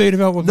was like, you made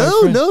out with my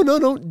friend.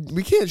 No.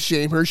 We can't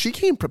shame her. She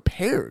came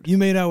prepared. You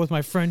made out with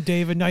my friend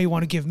David. Now you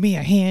want to give me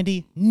a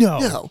handy?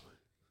 No.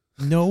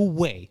 No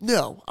way.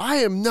 No, I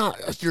am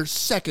not your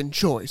second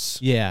choice.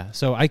 Yeah,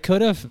 so I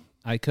could have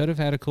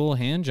had a cool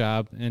hand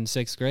job in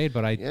 6th grade,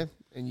 but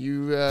and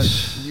you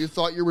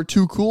thought you were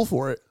too cool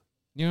for it.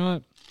 You know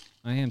what?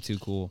 I am too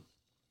cool.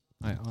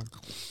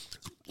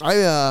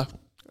 I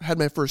had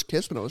my first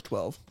kiss when I was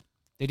 12.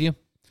 Did you?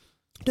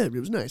 I did. It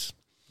was nice.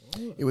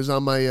 It was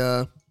on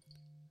my.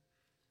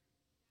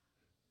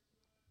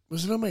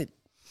 Was it on my?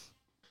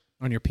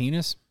 On your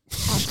penis?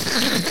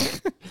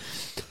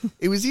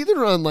 It was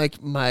either on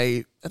like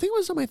my. I think it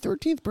was on my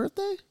 13th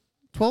birthday.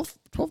 12.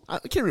 I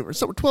can't remember.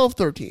 So 12,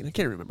 13. I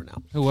can't remember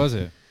now. Who was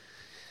it?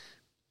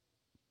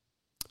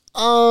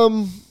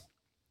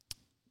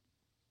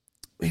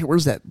 Hey,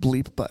 where's that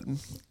bleep button?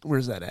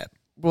 Where's that at?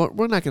 Well,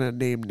 we're not going to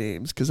name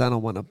names because I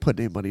don't want to put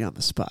anybody on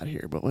the spot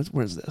here. But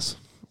where's this?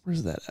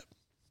 Where's that at?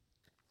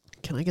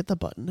 Can I get the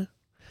button?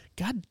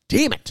 God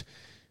damn it.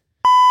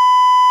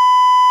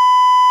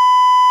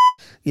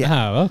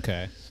 Yeah. Oh,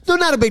 okay. No,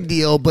 not a big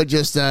deal, but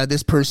just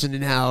this person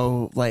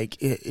now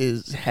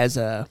has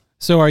a.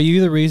 So are you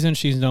the reason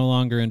she's no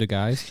longer into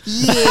guys?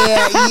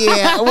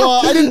 Yeah.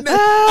 Well, I didn't.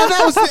 And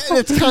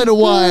that's kind of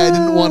why I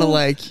didn't want to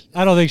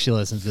I don't think she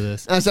listens to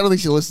this. I don't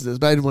think she listens to this,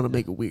 but I didn't want to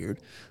make it weird.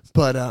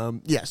 But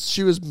yes,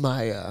 she was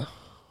my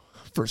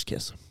first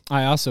kiss.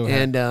 I also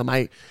and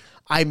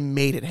I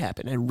made it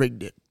happen. I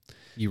rigged it.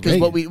 You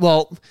rigged it?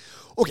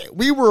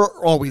 We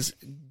were always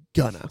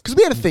gonna, because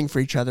we had a thing for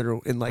each other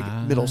in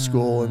middle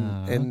school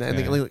and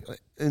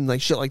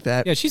shit like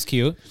that. Yeah, she's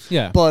cute.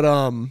 Yeah,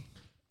 but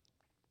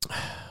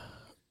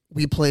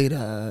we played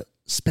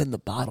spin the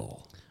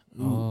bottle.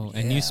 Ooh,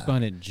 and you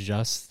spun it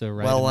just the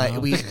right. Well,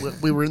 amount.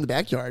 we were in the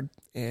backyard,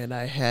 and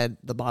I had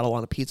the bottle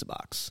on a pizza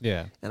box.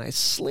 Yeah, and I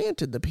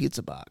slanted the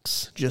pizza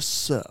box just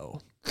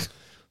so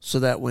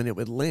that when it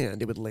would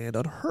land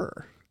on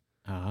her.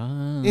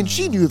 Ah. And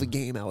she knew the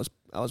game I was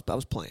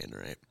playing,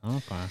 right?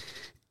 Okay.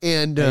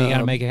 And you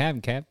gotta make it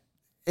happen, Cap.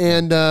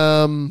 And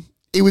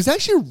it was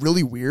actually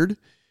really weird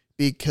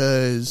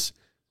because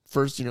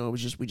first,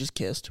 we just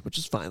kissed, which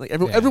is fine. Like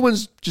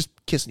everyone's just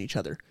kissing each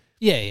other.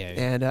 Yeah.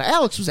 And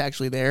Alex was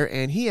actually there,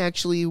 and he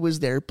actually was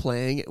there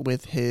playing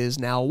with his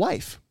now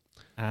wife.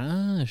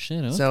 Ah,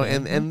 shit. Okay. So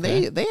and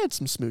they had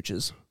some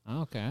smooches.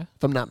 Okay.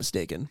 If I'm not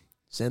mistaken.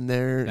 And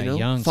they're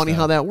funny stuff.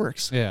 how that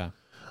works. Yeah.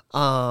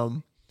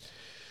 Well,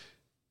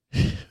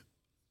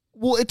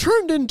 it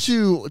turned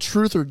into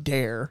Truth or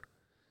Dare,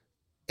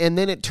 and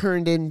then it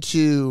turned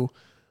into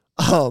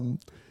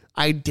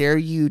I dare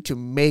you to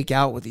make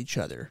out with each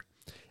other.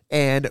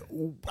 And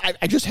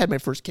I just had my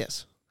first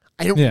kiss.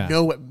 I don't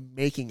know what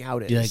making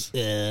out is.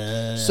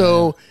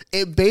 So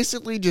it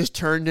basically just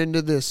turned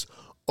into this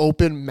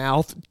open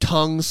mouth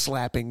tongue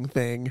slapping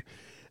thing.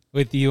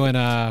 With you and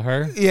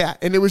her? Yeah,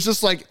 and it was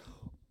just like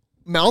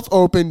mouth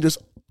open, just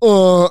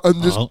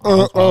and just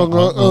We're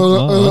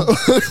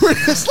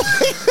just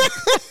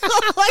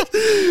like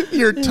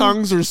your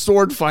tongues are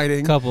sword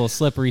fighting. Couple of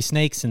slippery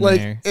snakes in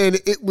there. And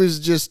it was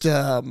just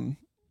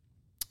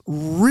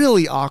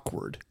really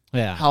awkward.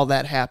 Yeah. How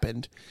that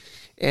happened.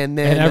 And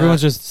then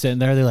everyone's just sitting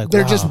there. They're like,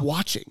 they're wow. just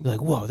watching. They're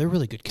like, whoa, they're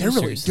really good kissers.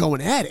 They're really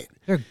going at it.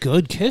 They're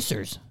good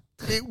kissers.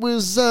 It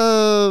was,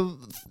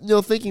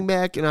 thinking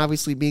back and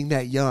obviously being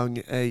that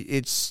young,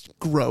 it's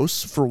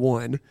gross for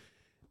one,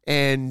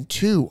 and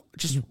two,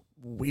 just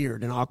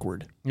weird and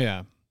awkward.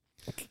 Yeah.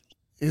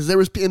 There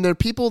were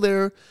people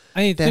there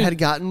that had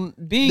gotten.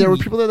 There were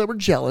people there that were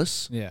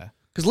jealous. Yeah.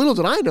 Because little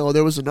did I know,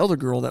 there was another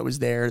girl that was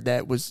there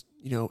that was,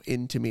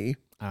 into me.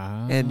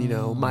 And,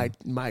 my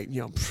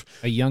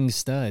a young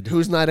stud.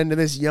 Who's not into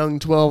this young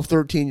 12,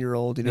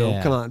 13-year-old,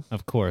 come on.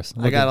 Of course.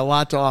 I got a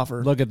lot to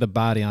offer. Look at the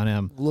body on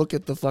him. Look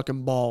at the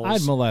fucking balls.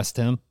 I'd molest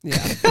him. Yeah.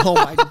 Oh,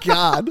 my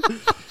God.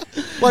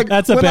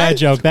 That's a bad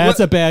joke. That's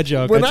a bad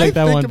joke. When I take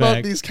that one back. When I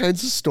think about these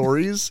kinds of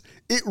stories,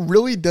 it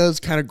really does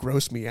kind of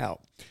gross me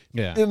out.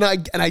 Yeah. And I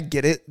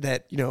get it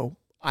that,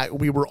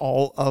 we were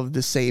all of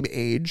the same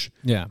age.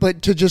 Yeah.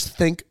 But to just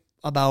think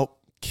about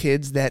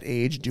kids that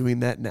age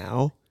doing that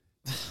now,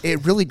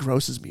 it really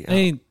grosses me out. I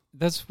mean,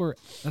 that's what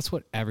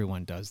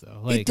everyone does,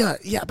 though. It does,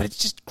 yeah, but it's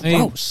just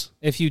gross.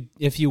 I mean,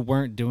 if you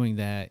weren't doing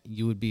that,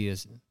 you would be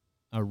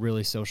a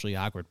really socially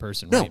awkward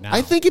person right now.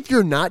 I think if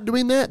you're not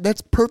doing that,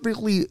 that's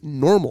perfectly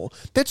normal.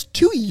 That's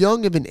too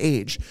young of an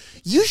age.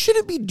 You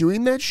shouldn't be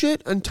doing that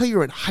shit until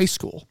you're in high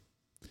school.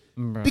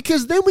 Right.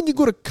 Because then when you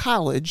go to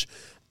college,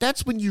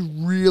 that's when you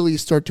really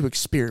start to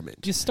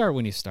experiment. You start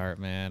when you start,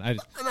 man.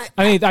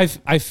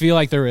 I feel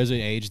like there is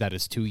an age that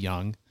is too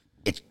young.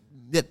 It's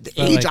the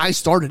age I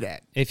started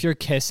at. If you're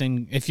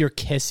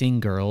kissing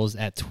girls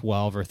at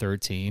 12 or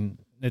 13,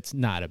 it's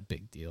not a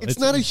big deal. It's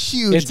not a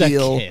huge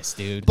deal. It's a kiss,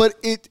 dude. But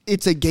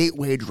it's a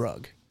gateway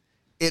drug.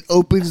 It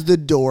opens the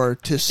door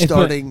to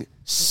starting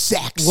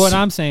sex. What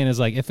I'm saying is,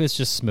 if it's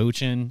just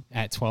smooching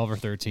at 12 or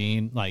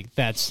 13,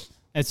 that's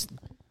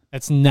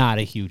not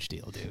a huge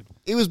deal, dude.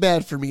 It was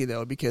bad for me,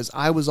 though, because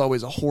I was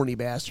always a horny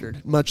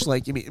bastard. Much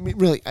like,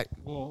 really,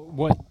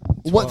 what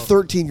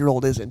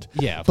 13-year-old isn't?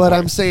 Yeah. But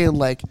I'm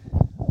saying,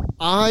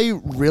 I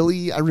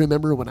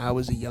remember when I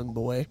was a young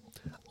boy,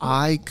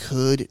 I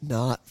could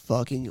not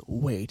fucking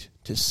wait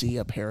to see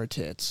a pair of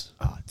tits.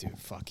 Oh, dude,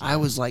 fuck yeah. I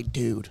was like,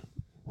 dude.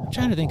 I'm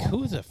trying to think, who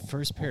was the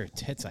first pair of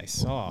tits I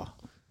saw?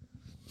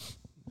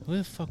 Who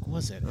the fuck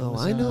was it?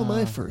 I know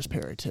my first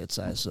pair of tits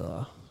I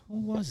saw. Who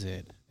was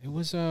it? It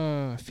was,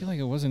 I feel like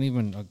it wasn't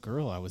even a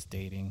girl I was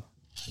dating.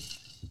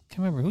 Can't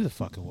remember who the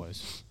fuck it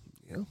was.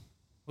 Yeah.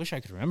 Wish I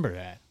could remember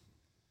that.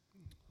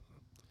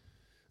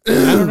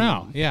 I don't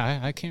know. Yeah,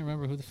 I can't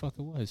remember who the fuck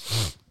it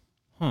was.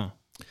 Huh.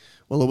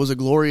 Well, it was a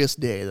glorious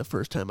day the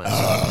first time I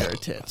saw a pair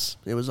of tits.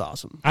 It was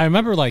awesome. I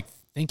remember,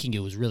 thinking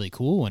it was really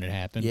cool when it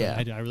happened. Yeah.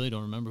 But I really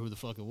don't remember who the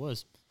fuck it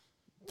was.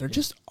 They're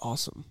just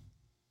awesome.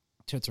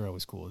 Tits are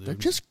always cool, dude. They're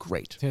just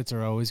great. Tits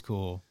are always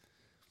cool.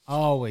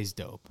 Always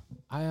dope.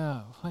 Hang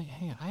on,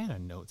 I had a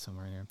note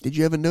somewhere in there. Did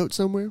you have a note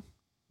somewhere?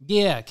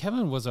 Yeah,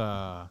 Kevin was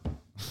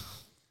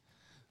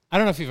I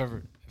don't know if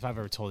I've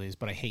ever told you this,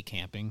 but I hate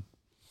camping.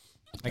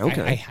 Like,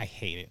 Okay. I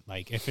hate it.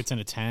 Like, if it's in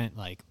a tent,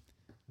 like,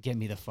 get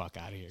me the fuck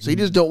out of here. So you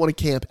just don't want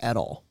to camp at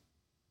all.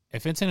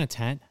 If it's in a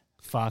tent,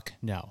 fuck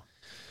no.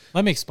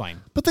 Let me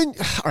explain. But then,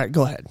 all right,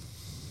 go ahead.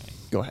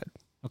 Go ahead.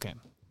 Okay.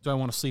 Do I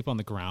want to sleep on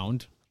the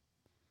ground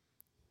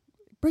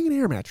Bring an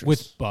air mattress.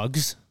 with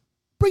bugs?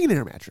 Bring an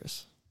air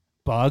mattress.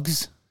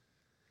 Bugs?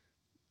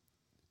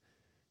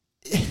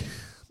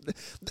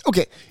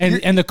 Okay.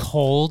 And the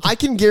cold? I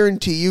can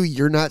guarantee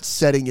you're not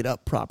setting it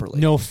up properly.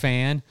 No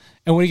fan?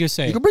 And what are you going to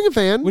say? You can bring a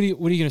fan. What are you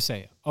going to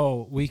say?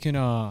 Oh, we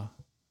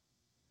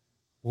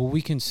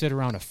can sit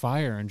around a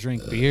fire and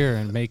drink beer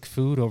and make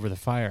food over the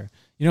fire.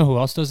 You know who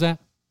else does that?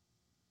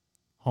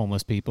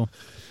 Homeless people.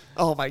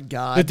 Oh, my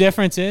God. The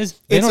difference is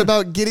It's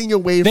about getting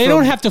away from... They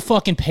don't have to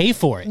fucking pay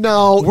for it.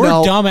 No, We're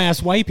no.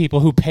 dumbass white people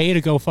who pay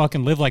to go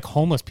fucking live like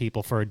homeless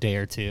people for a day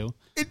or two.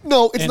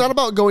 It's not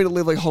about going to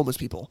live like homeless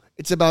people.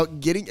 It's about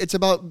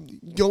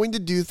going to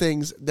do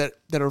things that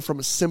are from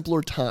a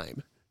simpler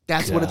time.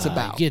 That's what it's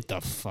about. Get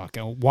the fuck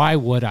out. Why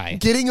would I?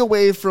 Getting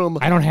away from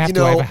I don't have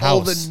to have a house.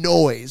 all the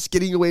noise.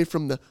 Getting away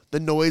from the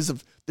noise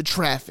of the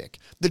traffic,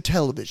 the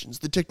televisions,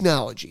 the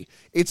technology.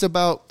 It's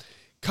about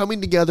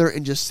coming together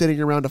and just sitting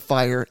around a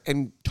fire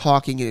and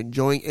talking and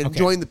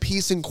enjoying the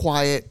peace and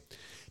quiet,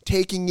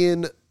 taking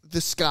in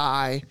the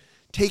sky,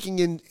 taking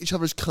in each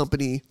other's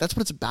company. That's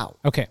what it's about.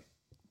 Okay.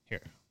 Here.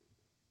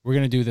 We're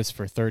going to do this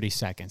for 30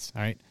 seconds,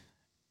 all right?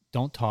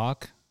 Don't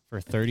talk for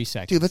 30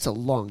 seconds. Dude, that's a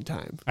long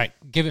time. All right,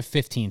 give it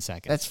 15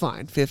 seconds. That's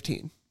fine.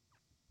 15.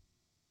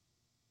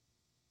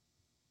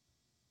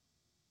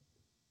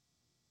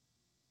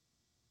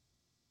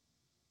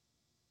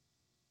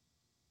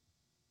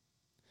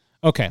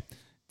 Okay.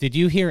 Did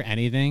you hear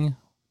anything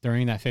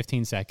during that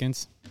 15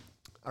 seconds?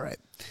 All right.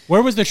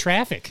 Where was the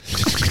traffic?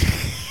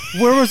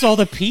 Where was all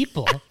the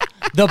people?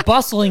 The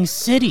bustling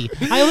city.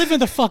 I live in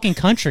the fucking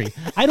country.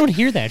 I don't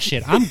hear that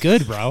shit. I'm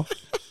good, bro.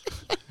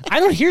 I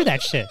don't hear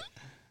that shit.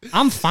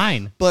 I'm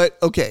fine. But,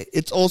 okay,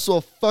 it's also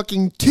a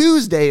fucking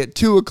Tuesday at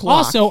 2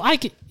 o'clock. Also,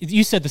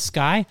 you said the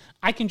sky.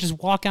 I can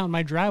just walk out in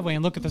my driveway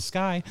and look at the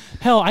sky.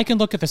 Hell, I can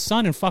look at the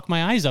sun and fuck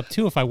my eyes up,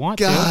 too, if I want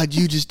to. God,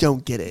 you just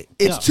don't get it.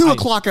 It's 2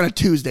 o'clock on a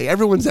Tuesday.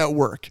 Everyone's at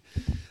work.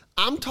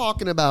 I'm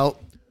talking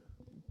about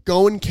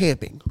going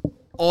camping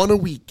on a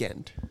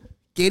weekend,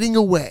 getting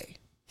away.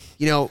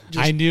 You know,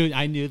 I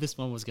knew this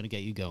one was going to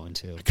get you going,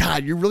 too.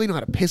 God, you really know how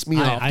to piss me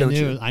off, don't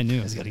you? I knew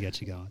it was going to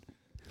get you going.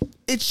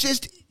 It's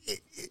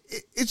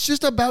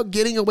just about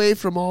getting away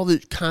from all the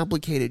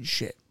complicated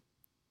shit.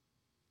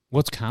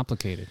 What's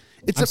complicated?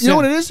 You know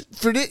what it is?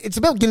 It's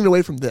about getting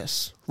away from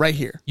this right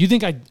here. You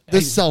think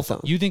this cell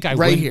phone? You think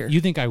here?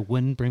 You think I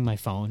wouldn't bring my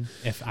phone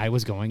if I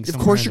was going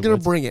somewhere? Of course, you're going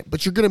to bring it,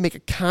 but you're going to make a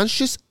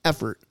conscious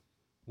effort.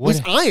 At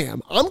least I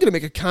am. I'm going to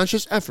make a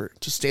conscious effort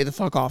to stay the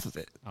fuck off of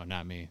it. Oh,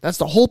 not me. That's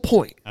the whole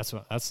point. That's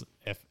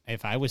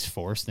if I was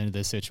forced into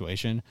this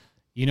situation,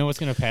 you know what's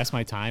going to pass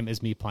my time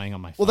is me playing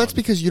on my phone. Well, that's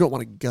because you don't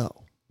want to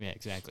go. Yeah,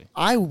 exactly.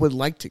 I would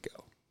like to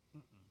go.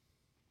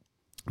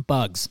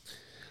 Bugs.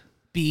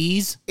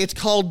 Bees. It's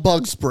called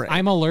bug spray.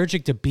 I'm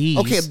allergic to bees.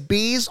 Okay,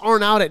 bees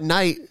aren't out at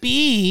night.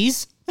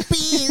 Bees?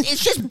 Bees.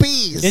 It's just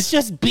bees. It's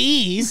just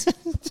bees.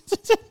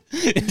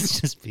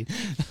 It's just bees.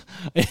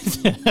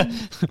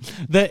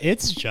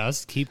 It's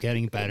just keep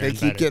getting better. They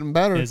keep getting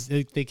better.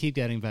 They keep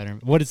getting better.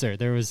 What is there?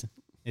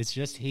 It's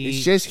just heat.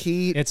 It's just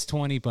heat. It's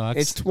 $20.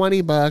 It's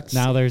 $20.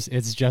 Now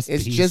it's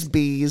just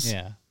bees.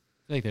 Yeah.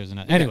 I think there's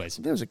another. Anyways,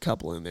 there's a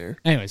couple in there.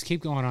 Anyways,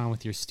 keep going on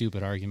with your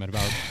stupid argument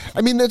about.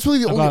 I mean, that's really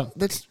the only.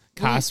 That's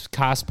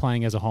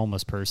cosplaying as a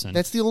homeless person.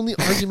 That's the only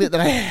argument that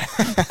I have.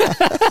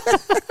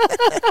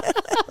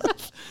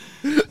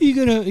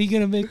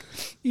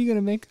 You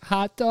gonna make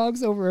hot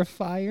dogs over a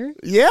fire?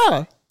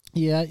 Yeah.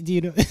 Yeah.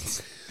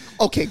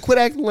 Okay, quit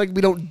acting like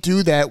we don't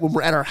do that when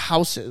we're at our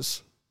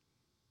houses.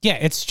 Yeah,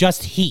 it's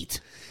just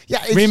heat.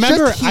 Yeah, it's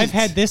remember, just heat. I've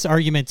had this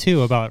argument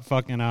too about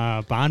fucking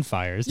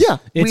bonfires. Yeah,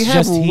 we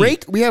have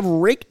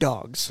rake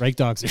dogs. Rake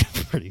dogs are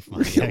pretty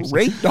funny.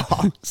 Rake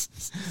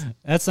dogs.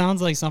 That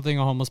sounds like something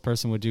a homeless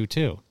person would do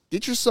too.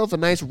 Get yourself a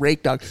nice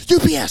rake dog.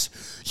 UPS.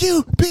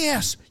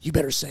 You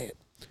better say it.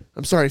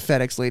 I'm sorry,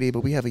 FedEx lady, but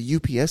we have a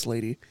UPS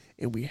lady,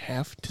 and we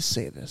have to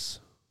say this.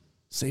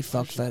 Say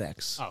fuck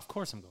FedEx. Oh, of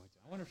course I'm going to.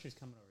 I wonder if she's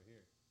coming over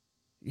here.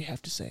 You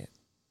have to say it.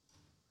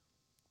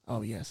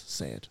 Oh yes,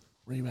 say it.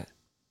 Where you at?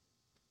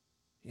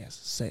 Yes,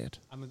 say it.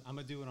 I'm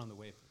gonna do it on the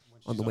way.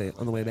 On the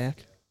way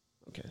back.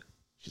 Okay.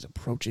 She's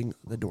approaching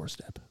the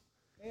doorstep.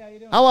 Hey, how you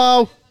doing?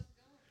 Hello.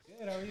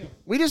 Good. How are you?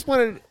 We just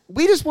wanted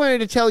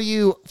to tell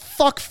you,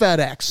 fuck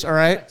FedEx. All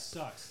right. FedEx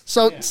sucks.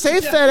 So say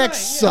FedEx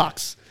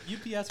sucks.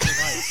 UPS for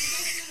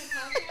life.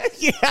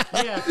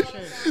 Yeah. For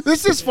sure.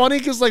 This is funny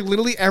because like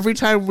literally every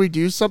time we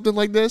do something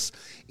like this,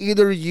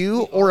 either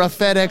you or a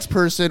FedEx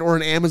person or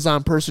an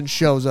Amazon person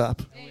shows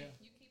up. Hey,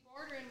 you keep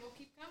ordering, we'll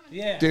keep coming.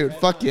 Yeah. Dude,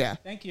 fuck yeah.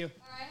 Thank you.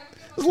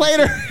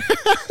 Later.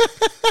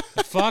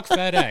 Fuck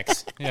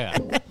FedEx. Yeah.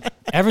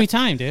 Every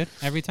time, dude.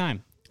 Every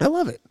time. I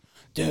love it.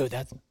 Dude,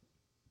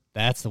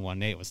 that's the one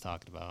Nate was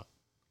talking about.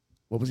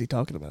 What was he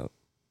talking about?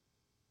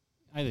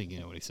 I think you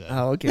know what he said.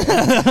 Oh, okay.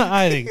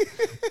 I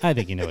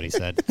think you know what he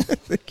said. I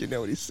think you know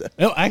what he said.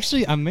 Oh,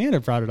 actually,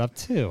 Amanda brought it up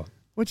too.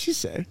 What'd she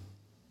say?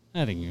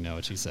 I think you know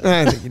what she said.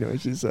 I think you know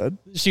what she said.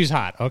 She's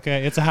hot.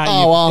 Okay, it's a hot.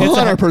 Oh,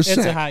 100%. It's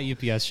a hot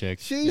UPS chick.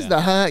 She's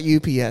the hot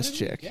UPS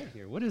chick. Get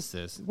here. What is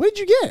this? What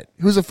did you get?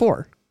 Who's it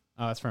for?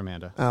 Oh, it's for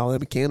Amanda. Oh, then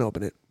we can't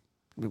open it.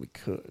 I mean, we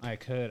could. I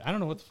could. I don't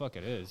know what the fuck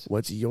it is.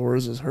 What's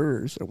yours is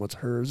hers, and what's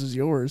hers is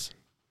yours.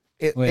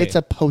 Wait. It's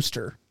a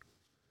poster.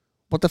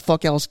 What the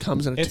fuck else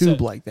comes in a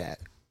tube like that?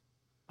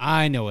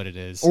 I know what it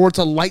is. Or it's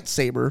a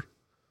lightsaber.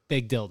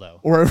 Big dildo.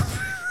 Or a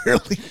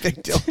really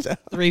big dildo.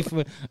 3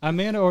 foot.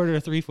 Amanda ordered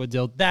a 3 foot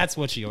dildo. That's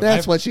what she ordered.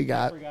 That's what she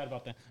got. I forgot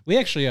about that. We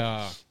actually,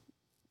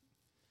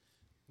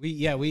 we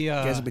you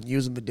guys have been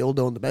using the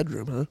dildo in the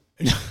bedroom,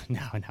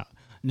 huh?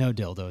 No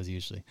dildos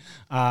usually.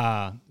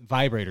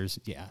 Vibrators,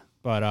 yeah.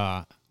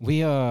 But we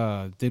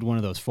did one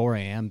of those 4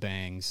 a.m.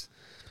 bangs.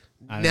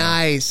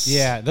 Nice.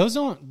 Yeah,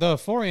 the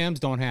 4 a.m.s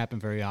don't happen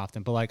very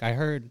often, but like I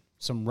heard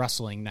some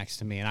rustling next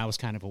to me and I was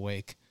kind of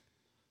awake.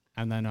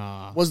 And then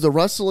was the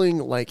rustling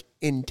like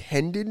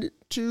intended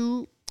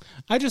to?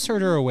 I just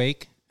heard her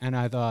awake and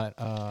I thought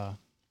I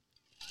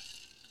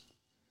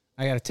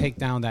got to take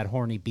down that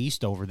horny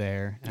beast over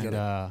there and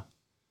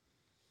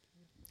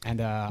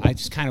I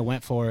just kind of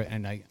went for it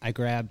and I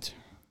grabbed.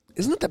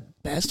 Isn't it the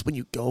best when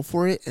you go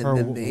for it and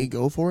then they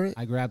go for it?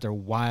 I grabbed her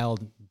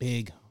wild,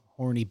 big,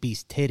 horny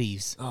beast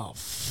titties. Oh,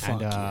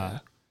 fuck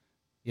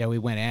yeah, we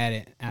went at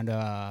it.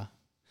 And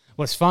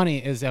what's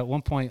funny is at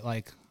one point,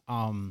 like,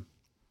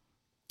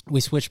 we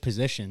switched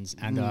positions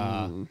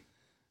and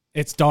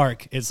it's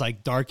dark. It's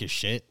like dark as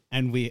shit.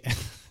 And we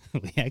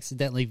we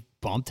accidentally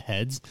bumped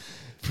heads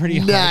pretty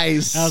hard.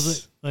 Nice. I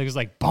was like, it was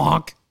like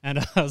bonk. And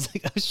I was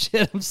like, oh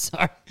shit, I'm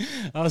sorry.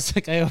 I was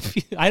like, I hope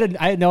you, I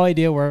had no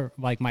idea where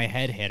like my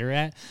head hit her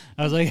at.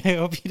 I was like, I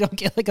hope you don't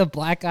get like a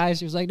black eye.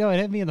 She was like, no, it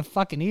hit me in the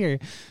fucking ear.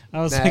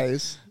 I was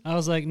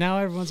like, now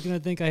everyone's gonna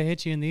think I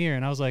hit you in the ear.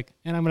 And I was like,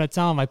 and I'm gonna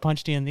tell them I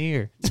punched you in the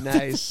ear.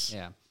 Nice.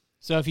 Yeah.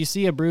 So if you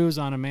see a bruise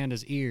on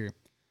Amanda's ear,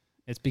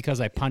 it's because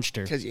I punched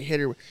her. Because you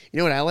hit her. You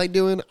know what I like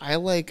doing? I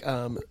like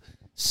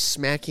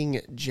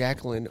smacking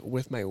Jacqueline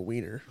with my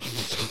wiener.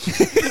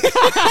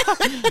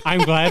 I'm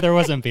glad there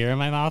wasn't beer in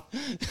my mouth.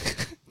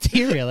 Do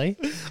you really?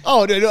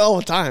 Oh, no, all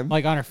the time.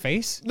 Like on her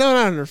face? No,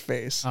 not on her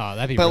face. Oh,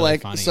 that'd be really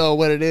funny. So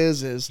what it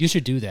is you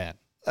should do that.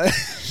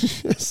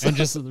 And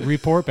just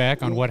report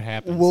back on what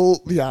happens.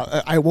 Well,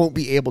 yeah, I won't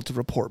be able to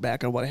report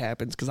back on what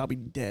happens because I'll be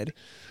dead.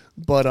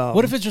 But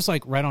what if it's just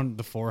like right on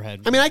the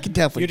forehead? I mean, I could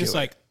definitely. You're just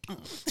like,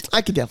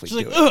 I could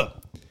definitely do like, it. ugh,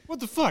 what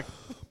the fuck?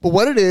 But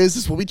what it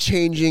is we'll be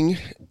changing,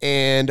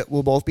 and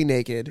we'll both be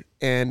naked,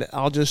 and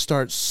I'll just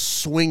start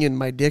swinging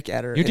my dick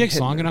at her. Your dick's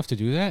long enough to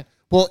do that?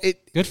 Well,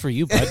 good for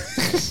you, bud.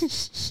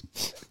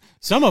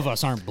 Some of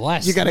us aren't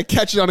blessed. You got to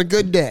catch it on a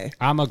good day.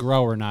 I'm a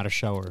grower, not a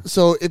shower.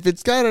 So if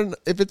it's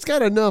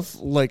got enough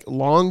like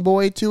long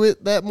boy to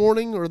it that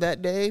morning or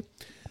that day,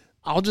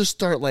 I'll just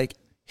start like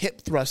hip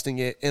thrusting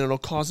it, and it'll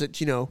cause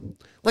it,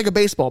 like a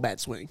baseball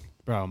bat swing.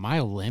 Bro, my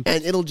limp...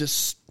 And it'll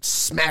just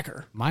smack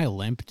her. My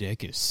limp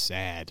dick is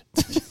sad.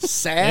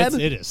 Sad?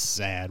 It is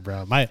sad,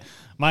 bro. My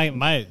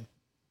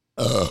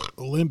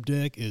limp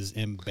dick is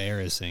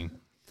embarrassing.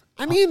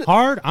 I mean...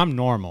 Hard, I'm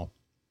normal.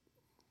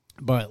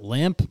 But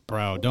limp,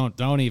 bro,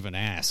 don't even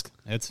ask.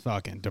 It's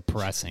fucking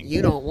depressing.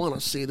 You don't want to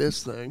see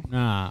this thing.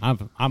 Nah,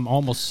 I'm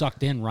almost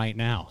sucked in right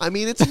now. I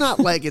mean, it's not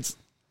like it's...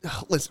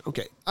 Listen,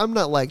 okay, I'm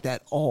not like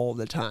that all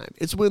the time.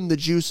 It's when the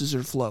juices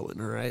are flowing,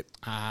 all right?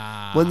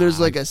 When there's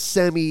like a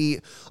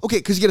semi... Okay,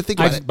 because you got to think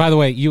about it. By the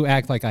way, you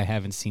act like I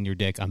haven't seen your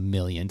dick a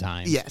million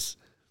times. Yes.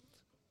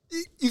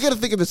 You got to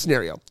think of the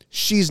scenario.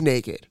 She's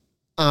naked.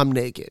 I'm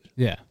naked.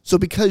 Yeah. So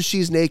because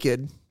she's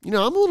naked, I'm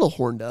a little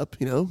horned up,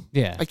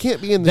 Yeah. I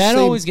can't be in the same... That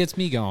always gets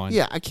me going.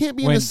 Yeah, I can't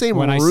be in the same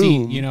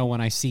room.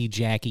 When I see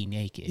Jackie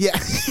naked. Yeah.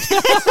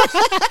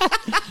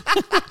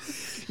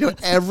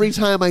 Every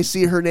time I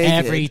see her naked.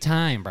 Every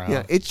time, bro.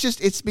 Yeah,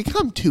 it's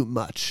become too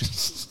much.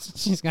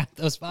 She's got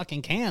those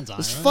fucking cans on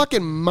her. Those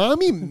fucking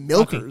mommy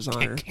milkers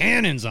on her.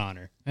 Cannons on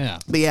her. Yeah.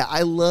 But yeah,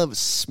 I love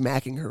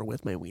smacking her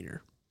with my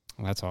wiener.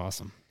 That's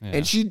awesome. Yeah.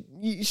 And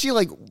she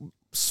like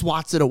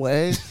swats it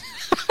away.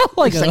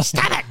 like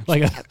stop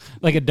it.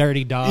 Like a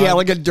dirty dog. Yeah,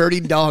 like a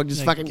dirty dog.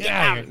 Just fucking get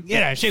out of here.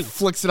 Get out. Shoot.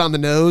 Flicks it on the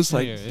nose.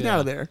 Like, Yeah. get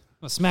out of there.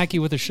 I'll smack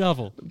you with a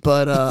shovel.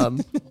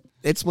 But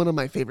it's one of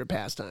my favorite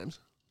pastimes.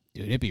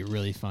 Dude, it'd be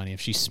really funny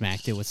if she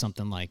smacked it with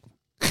something like...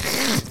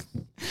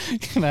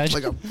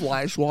 imagine, like a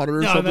flash water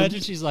or no, something. Imagine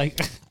she's like...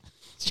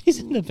 she's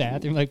in the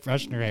bathroom like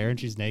brushing her hair and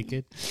she's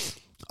naked.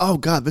 Oh,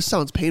 God, this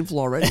sounds painful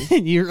already.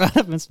 And you run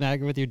up and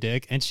smack her with your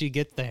dick and she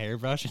gets the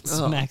hairbrush and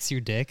smacks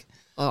your dick.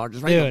 Oh,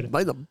 just right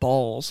by the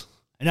balls.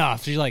 No,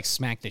 if she like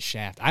smacked the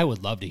shaft, I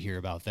would love to hear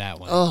about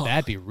that one. Oh.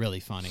 That'd be really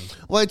funny.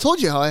 Well, I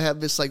told you how I have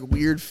this like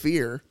weird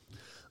fear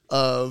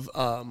of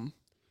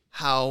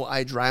how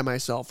I dry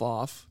myself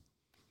off.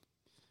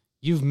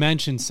 You've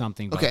mentioned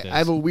something about this. I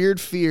have a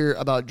weird fear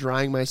about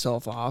drying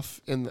myself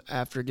off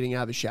after getting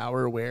out of the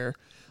shower where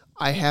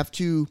I have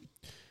to,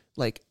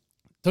 like...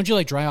 Don't you,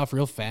 like, dry off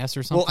real fast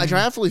or something? Well, I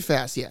dry off really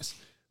fast, yes.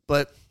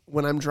 But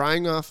when I'm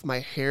drying off my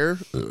hair,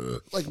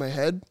 like my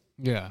head,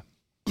 Yeah.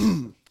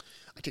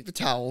 I take the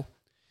towel.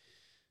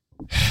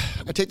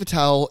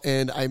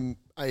 And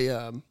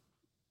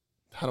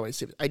how do I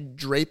say it? I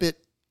drape it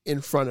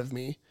in front of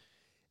me,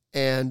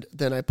 and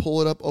then I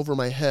pull it up over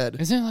my head.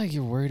 Isn't it like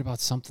you're worried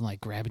about something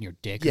like grabbing your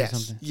dick or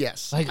something?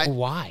 Yes. Like,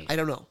 why? I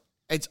don't know.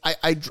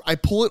 I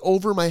pull it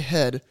over my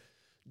head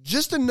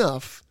just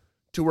enough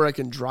to where I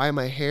can dry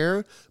my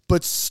hair,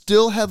 but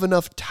still have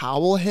enough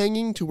towel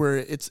hanging to where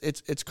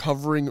it's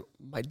covering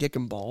my dick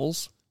and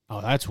balls. Oh,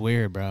 that's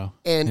weird, bro.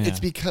 And it's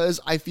because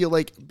I feel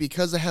like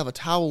because I have a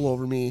towel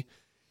over me,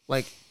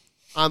 like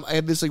I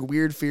have this like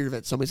weird fear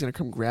that somebody's gonna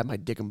come grab my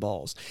dick and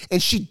balls.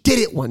 And she did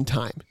it one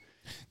time.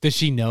 Does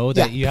she know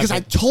that you have because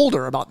I told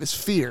her about this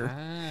fear,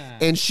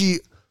 and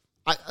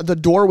the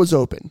door was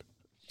open,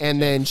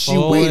 and then she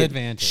waited.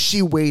 Advantage.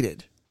 She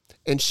waited,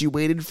 and she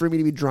waited for me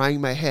to be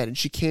drying my head, and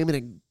she came in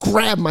and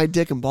grabbed my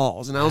dick and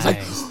balls, and I was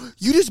like,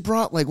 "You just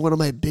brought like one of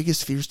my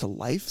biggest fears to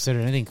life." So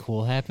did anything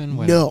cool happen?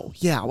 No,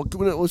 yeah.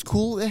 When it was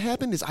cool that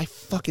happened is I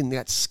fucking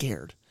got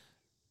scared.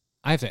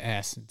 I have to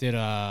ask,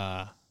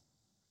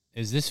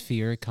 is this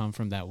fear come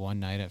from that one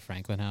night at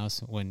Franklin House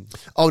when?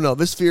 Oh no,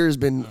 this fear has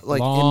been like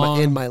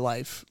in my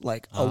life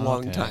like a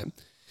long time.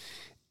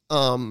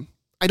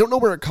 I don't know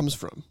where it comes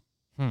from,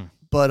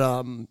 but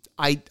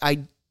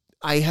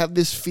I have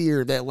this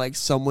fear that like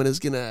someone is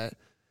gonna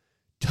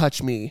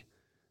touch me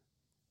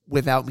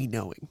without me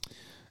knowing.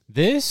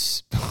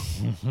 This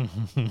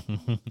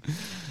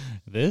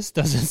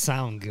doesn't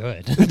sound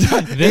good.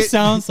 This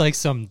sounds like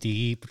some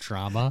deep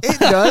trauma. It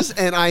does,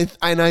 and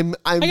I'm.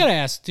 I gotta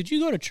ask, did you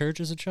go to church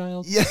as a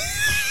child? Yeah,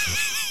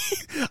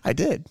 I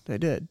did.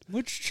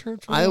 Which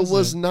church? I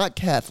was not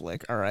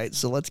Catholic. All right,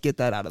 so let's get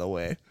that out of the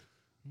way.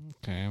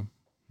 Okay.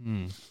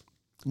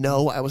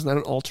 No, I was not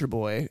an altar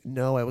boy.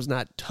 No, I was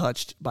not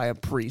touched by a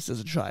priest as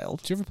a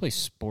child. Did you ever play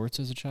sports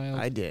as a child?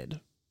 I did.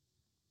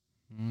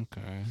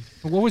 Okay.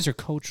 What was your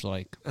coach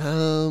like?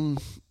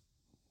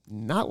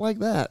 Not like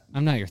that.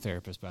 I'm not your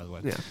therapist, by the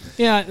way. Yeah.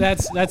 Yeah,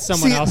 that's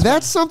someone else.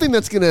 That's something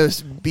that's gonna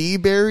be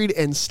buried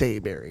and stay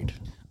buried.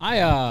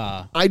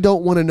 I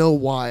don't want to know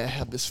why I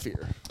have this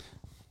fear.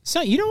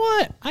 So you know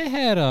what? I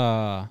had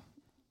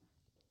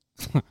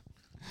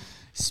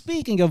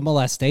speaking of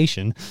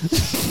molestation,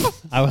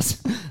 I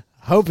was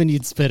hoping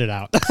you'd spit it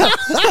out.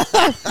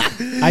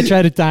 I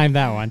tried to time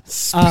that one.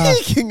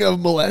 Speaking of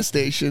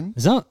molestation.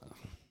 This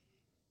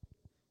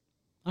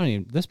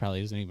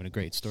probably isn't even a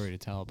great story to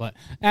tell, but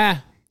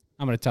I'm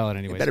going to tell it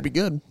anyway. It better be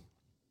good.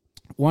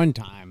 One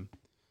time,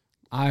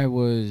 I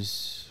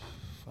was,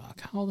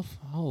 how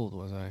old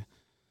was I?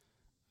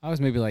 I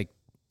was maybe like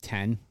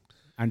 10,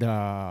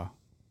 and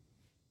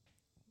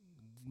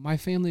my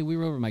family, we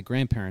were over at my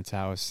grandparents'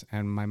 house,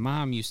 and my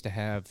mom used to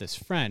have this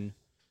friend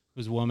who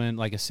was a woman,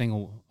 like a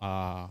single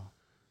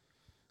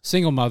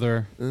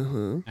mother,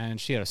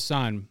 and she had a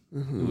son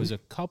who was a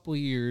couple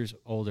years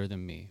older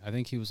than me. I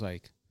think he was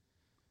like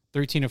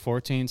 13 or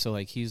 14, so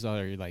like he's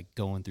already like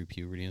going through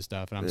puberty and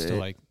stuff, and I'm still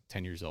like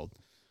 10 years old.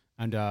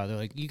 And they're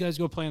like, "You guys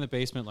go play in the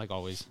basement," like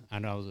always.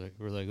 And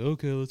we're like,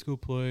 "Okay, let's go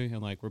play."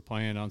 And like we're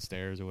playing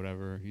downstairs or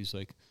whatever. He's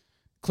like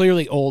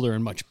clearly older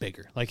and much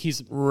bigger. Like he's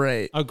a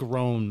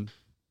grown.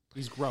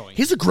 He's growing.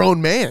 He's a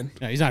grown man.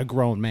 No, he's not a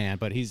grown man,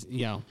 but he's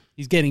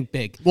he's getting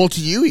big. Well,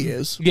 to you, he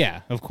is.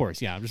 Yeah, of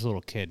course. Yeah, I'm just a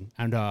little kid,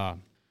 and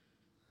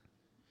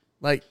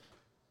like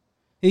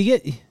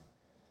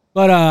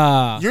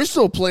But you're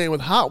still playing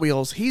with Hot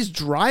Wheels. He's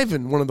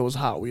driving one of those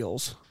Hot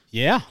Wheels.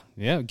 Yeah,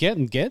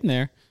 getting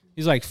there.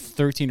 He's like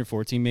 13 or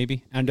 14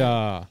 maybe. And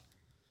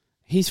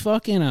he's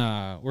fucking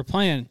we're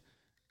playing.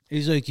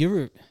 He's like,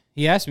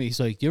 he asked me,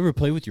 he's like, "You ever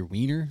play with your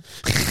wiener?"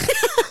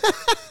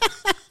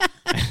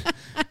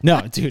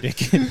 No, dude,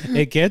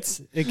 it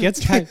gets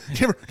kind of,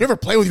 you ever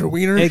play with your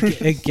wiener?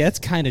 It gets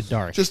kind of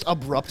dark. Just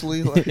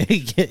abruptly.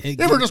 Like, you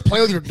ever just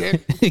play with your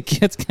dick? It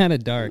gets kind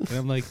of dark. And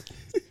I'm like,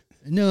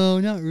 "No,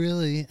 not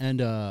really." And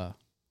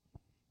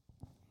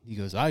he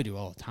goes, "I do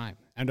all the time."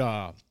 And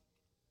I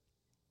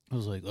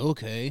was like,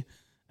 "Okay."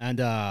 And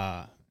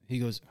he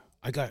goes,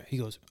 I got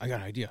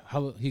an idea.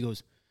 How he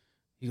goes,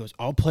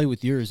 "I'll play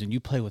with yours and you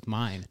play with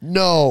mine."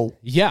 No.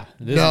 Yeah.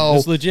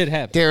 This legit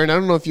happened. Darren, I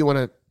don't know if you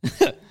want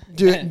to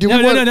do no,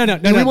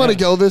 we want to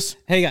go this?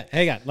 Hang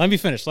on. Let me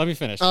finish.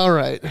 All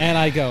right. And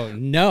I go,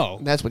 "No."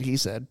 That's what he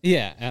said.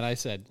 Yeah, and I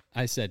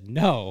said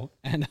no,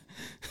 and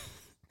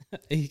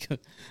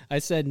I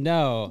said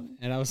no,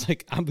 and I was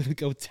like, "I'm gonna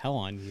go tell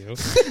on you."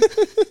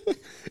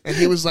 And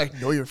he was like,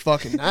 "No, you're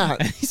fucking not."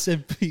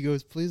 And he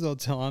goes, "Please don't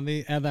tell on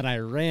me." And then I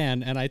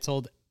ran and I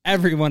told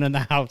everyone in the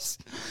house.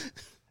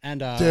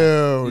 And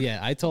dude, yeah,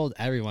 I told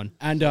everyone.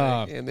 And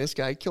this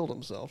guy killed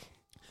himself.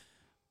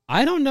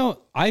 I don't know.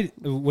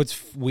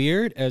 What's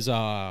weird is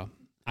I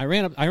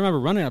remember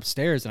running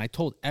upstairs and I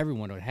told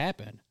everyone what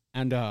happened,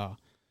 and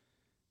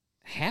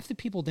half the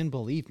people didn't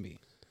believe me.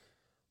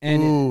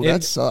 And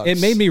that sucks. It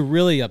made me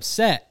really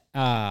upset.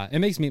 It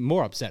makes me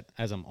more upset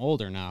as I'm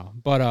older now.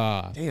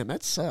 But damn,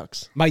 that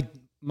sucks.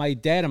 My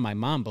dad and my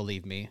mom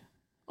believe me.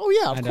 Oh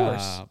yeah, of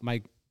course.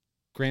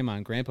 grandma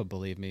and grandpa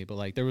believed me, but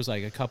like there was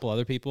like a couple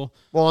other people.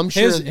 Well, I'm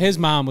sure his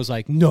mom was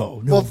like,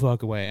 no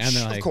fuck away, and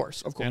then like, of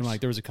course, and like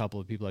there was a couple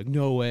of people like,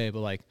 no way, but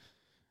like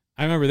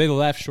I remember they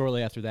left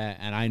shortly after that,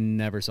 and I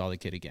never saw the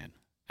kid again.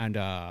 And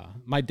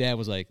my dad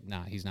was like,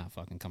 nah, he's not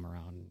fucking come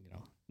around, you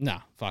know, nah,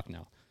 fuck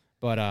no.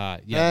 But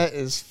yeah, that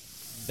is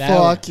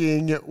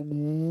fucking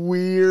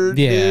weird,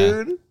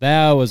 dude.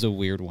 That was a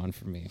weird one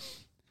for me.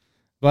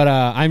 But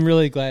I'm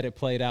really glad it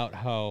played out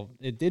how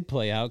it did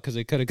play out, because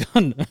it could have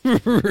gone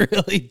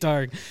really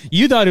dark.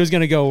 You thought it was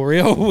going to go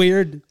real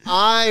weird.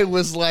 I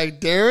was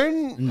like,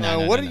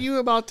 Darren, what are you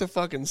about to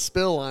fucking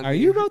spill on me? Are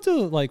you about to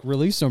like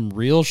release some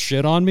real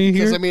shit on me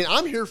here? Because, I mean,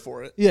 I'm here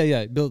for it.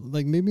 Yeah, but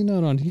like maybe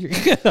not on here.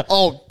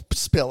 Oh,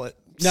 spill it.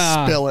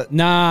 Nah, spill it.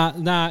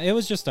 Nah. It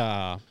was just,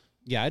 I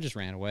just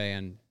ran away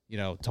and, you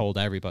know, told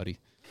everybody.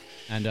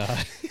 And,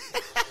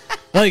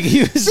 like, he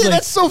was See, like,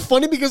 that's so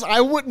funny because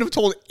I wouldn't have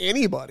told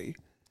anybody.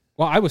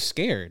 Well, I was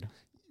scared.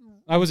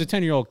 I was a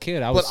 10-year-old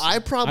kid. But I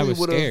probably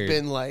would have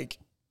been like,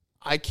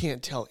 I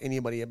can't tell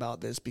anybody about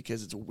this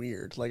because it's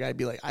weird. Like, I'd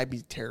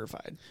be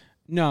terrified.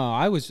 No,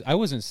 I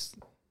wasn't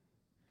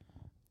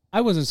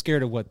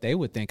scared of what they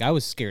would think. I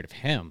was scared of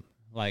him.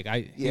 Like,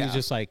 he was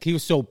just like, he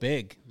was so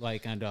big.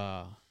 Like, and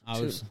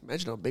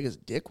imagine how big his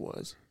dick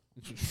was.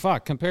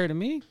 Fuck, compared to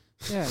me?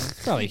 Yeah,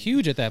 it's probably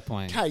huge at that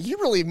point. God, you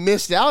really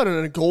missed out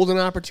on a golden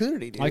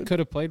opportunity, dude. I could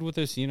have played with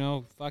this, you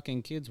know,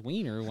 fucking kid's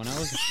wiener when I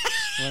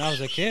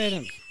was a kid.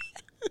 And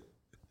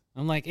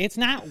I'm like, it's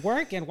not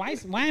working. Why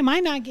am I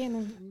not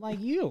getting like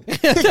you?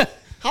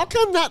 How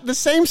come not the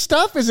same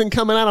stuff isn't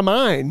coming out of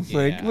mine? Yeah,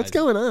 like, what's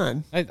going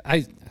on?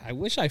 I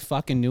wish I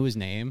fucking knew his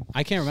name.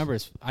 I can't remember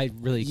his. I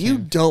really can't. You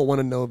don't want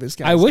to know this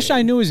guy. I wish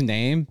I knew his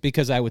name,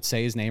 because I would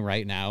say his name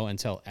right now and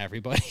tell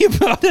everybody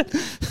about it.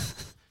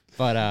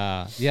 But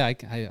I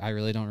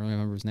really don't really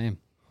remember his name.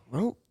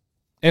 Well,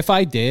 if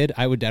I did,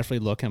 I would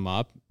definitely look him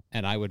up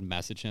and I would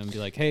message him and be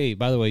like, "Hey,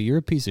 by the way, you're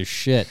a piece of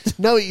shit."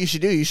 No, what you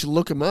should do, you should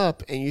look him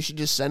up and you should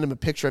just send him a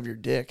picture of your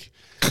dick.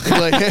 Be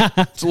like, hey,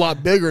 it's a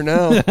lot bigger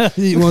now.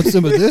 You want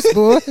some of this,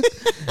 boy?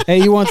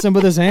 Hey, you want some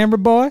of this hammer,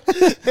 boy?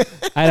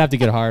 I'd have to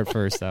get hard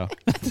first, though.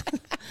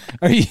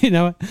 Or you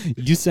know what?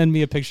 You send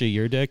me a picture of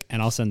your dick,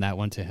 and I'll send that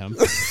one to him.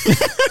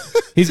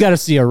 He's got to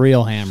see a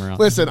real hammer.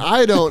 Listen,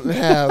 I don't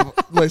have.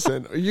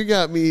 Listen, you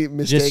got me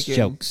mistaken. Just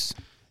jokes.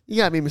 You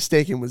got me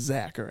mistaken with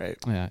Zach. All right.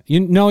 Yeah. You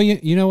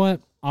know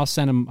what? I'll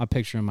send him a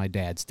picture of my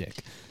dad's dick.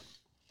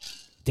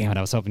 Damn it!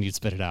 I was hoping you'd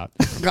spit it out.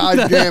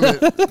 God damn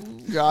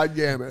it! God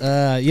damn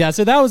it! Yeah.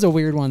 So that was a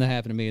weird one that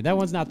happened to me. That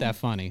one's not that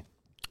funny.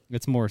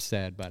 It's more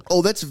sad, but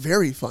oh, that's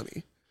very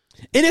funny.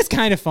 It is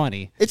kind of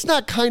funny. It's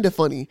not kind of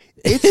funny.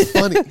 It's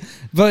funny.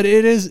 But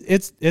it is.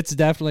 It's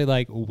definitely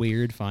like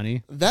weird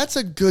funny. That's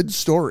a good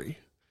story.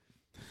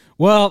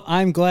 Well,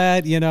 I'm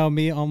glad,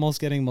 me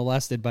almost getting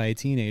molested by a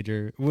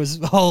teenager was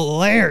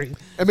hilarious.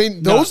 I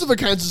mean, those are the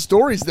kinds of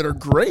stories that are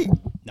great.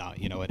 No,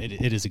 you know what?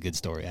 It is a good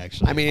story,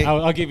 actually. I mean,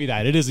 I'll give you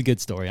that. It is a good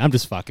story. I'm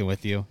just fucking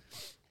with you.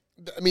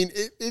 I mean,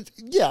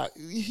 yeah,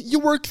 you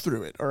work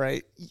through it, all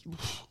right?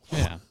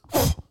 Yeah.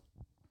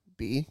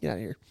 B, get out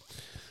of here.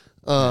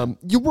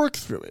 You work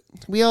through it.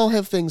 We all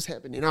have things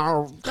happen in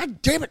our,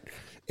 God damn it,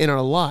 in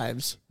our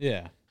lives.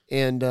 Yeah.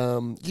 And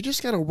you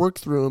just got to work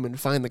through them and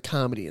find the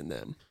comedy in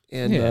them.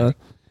 And, yeah.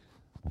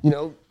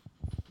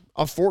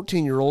 A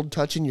 14-year-old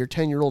touching your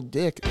 10-year-old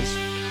dick is...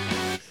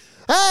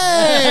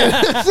 Hey!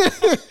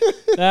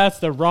 That's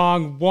the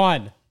wrong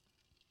one.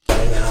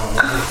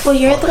 Well,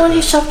 you're the one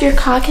who shoved your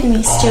cock in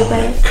me,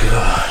 stupid.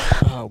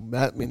 Oh,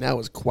 that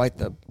was quite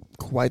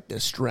the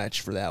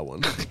stretch for that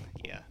one.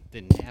 Yeah,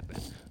 didn't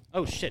happen.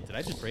 Oh, shit, did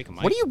I just break a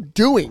mic? What are you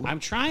doing? I'm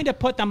trying to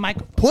put the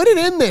microphone... Put it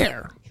in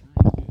there.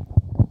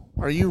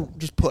 Are you...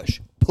 Just push.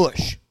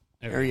 Push.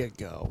 There you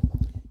go.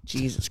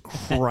 Jesus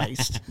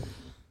Christ.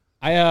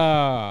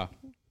 I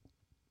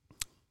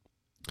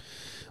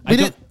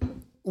didn't...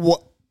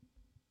 What?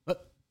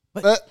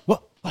 What?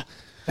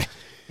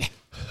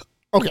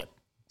 Okay.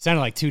 Sounded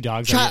like two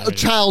dogs.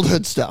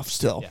 Childhood stuff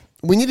still. Yeah.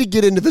 We need to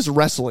get into this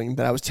wrestling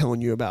that I was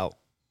telling you about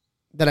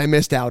that I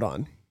missed out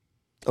on.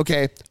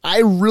 Okay? I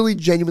really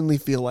genuinely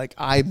feel like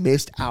I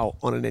missed out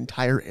on an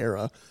entire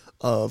era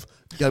of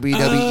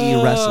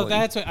WWE wrestling.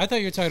 That's what, I thought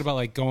you were talking about,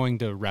 like going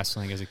to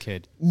wrestling as a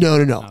kid.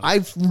 No.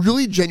 I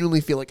really genuinely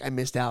feel like I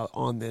missed out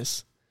on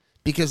this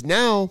because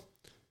now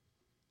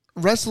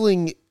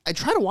wrestling, I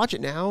try to watch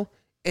it now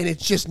and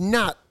it's just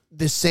not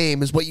the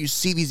same as what you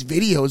see these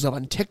videos of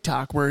on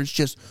TikTok where it's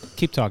just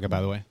keep talking, by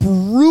the way,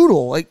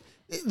 brutal. Like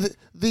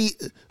the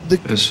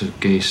that's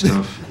gay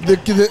stuff.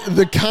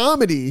 The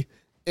comedy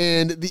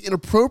and the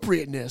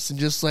inappropriateness and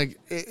just like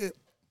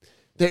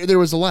there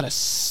was a lot of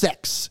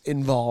sex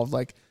involved.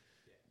 Like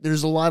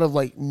there's a lot of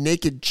like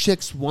naked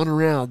chicks one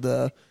around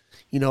the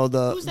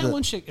who's that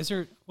one chick?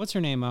 What's her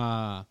name?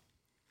 I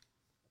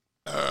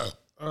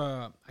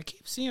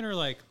keep seeing her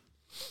like.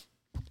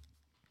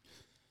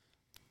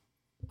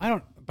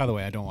 By the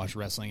way, I don't watch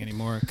wrestling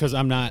anymore because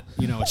I'm not,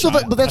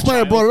 but that's why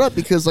I brought it up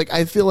because, like,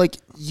 I feel like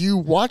you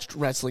watched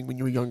wrestling when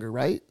you were younger,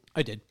 right?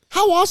 I did.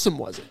 How awesome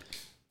was it?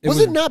 Was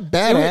it not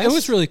badass? It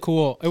was really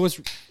cool. It was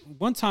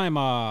one time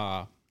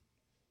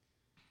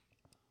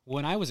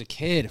when I was a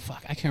kid.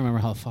 Fuck, I can't remember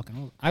how fucking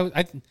old.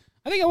 I think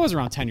I was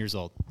around 10 years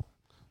old.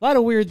 A lot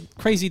of weird,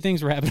 crazy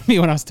things were happening to me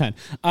when I was 10.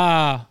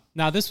 Now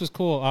this was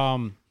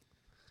cool.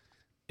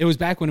 It was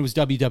back when it was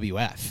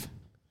WWF.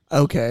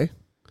 Okay.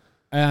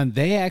 And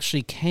they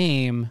actually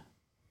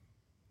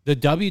the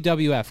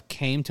WWF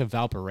came to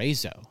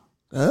Valparaiso.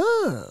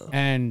 Oh.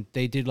 And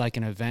they did like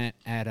an event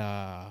at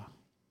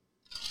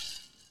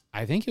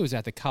I think it was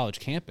at the college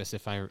campus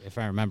if I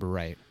remember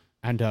right.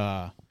 And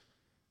I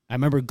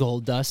remember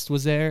Gold Dust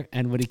was there,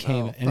 and when he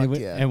came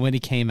and when he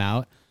came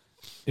out,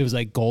 it was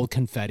like gold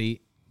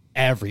confetti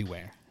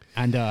everywhere.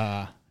 And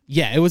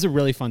yeah, it was a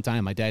really fun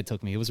time. My dad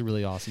took me. It was a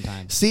really awesome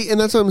time. See, and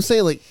that's what I'm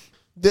saying. Like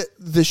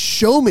the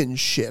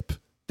showmanship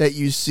that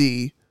you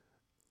see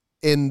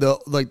in the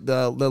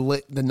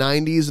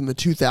 90s and the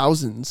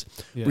 2000s,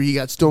 where you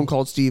got Stone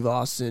Cold Steve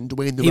Austin,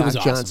 Dwayne The Rock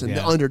Johnson,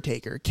 The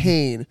Undertaker,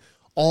 Kane,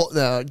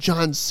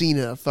 John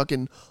Cena,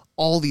 fucking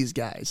all these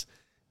guys,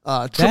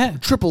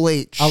 Triple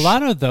H. A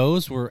lot of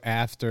those were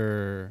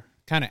after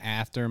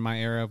my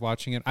era of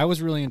watching it. I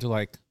was really into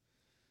like.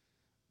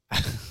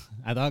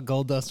 I thought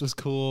Goldust was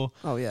cool.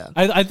 Oh yeah,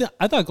 I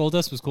thought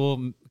Goldust was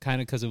cool,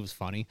 kind of because it was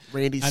funny.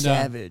 Randy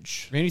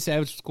Savage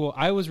was cool.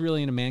 I was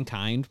really into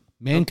Mankind.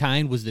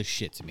 Mankind was the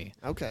shit to me.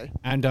 Okay,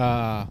 and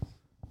I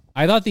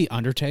thought the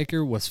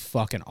Undertaker was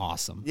fucking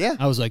awesome. Yeah,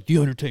 I was like, the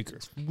Undertaker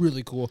is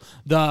really cool.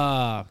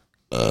 The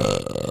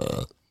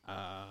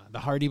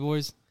Hardy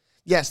Boys.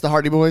 Yes, the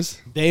Hardy Boys.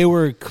 They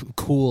were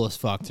cool as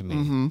fuck to me.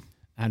 Mm-hmm.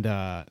 And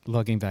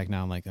looking back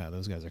now, I'm like, oh,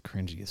 those guys are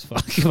cringy as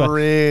fuck.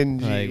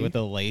 Cringy. Like with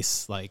the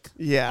lace,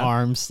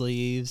 arm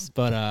sleeves.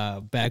 But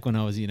back when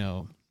I was,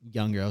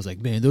 younger, I was like,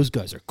 man, those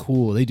guys are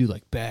cool. They do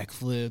like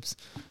backflips,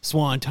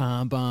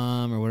 swanton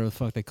bomb, or whatever the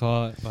fuck they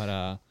call it.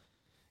 But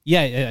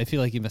yeah, I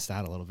feel like you missed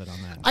out a little bit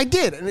on that. I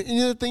did. And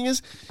the thing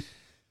is,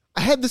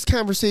 I had this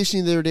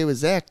conversation the other day with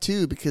Zach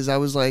too, because I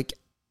was like,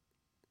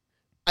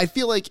 I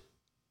feel like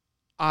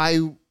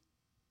I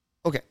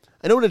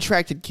know it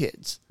attracted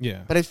kids.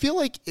 Yeah. But I feel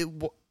like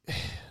the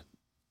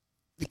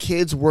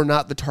kids were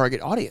not the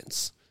target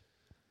audience.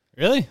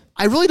 Really?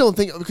 I really don't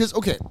think, because,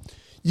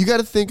 you got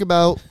to think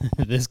about.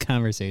 This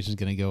conversation is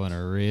going to go in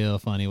a real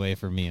funny way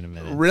for me in a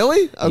minute.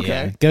 Really?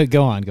 Okay. Yeah.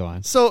 Go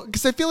on. So,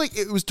 because I feel like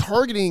it was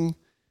targeting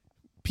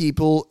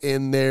people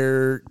in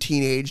their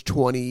teenage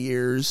 20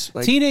 years.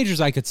 Like,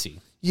 teenagers I could see.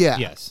 Yeah.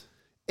 Yes.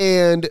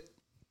 And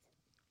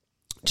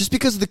just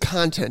because of the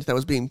content that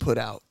was being put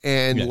out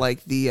and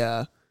like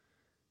the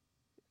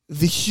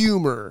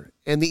humor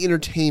and the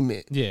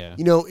entertainment. Yeah.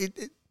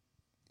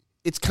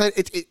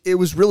 It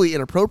was really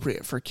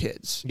inappropriate for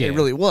kids. Yeah. It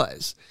really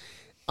was.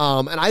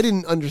 And I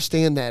didn't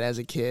understand that as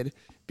a kid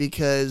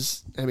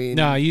because,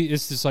 no,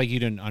 it's just like you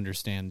didn't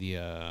understand the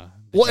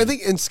well, I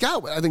think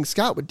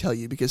Scott would tell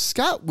you, because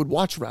Scott would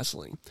watch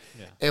wrestling.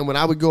 Yeah. And when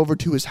I would go over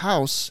to his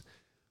house,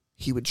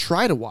 he would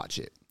try to watch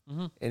it.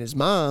 Mm-hmm. And his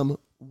mom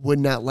would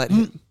not let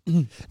him.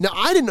 Now,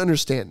 I didn't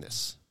understand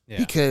this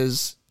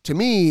because to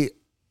me,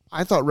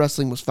 I thought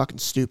wrestling was fucking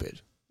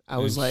stupid. I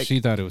was like, she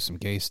thought it was some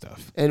gay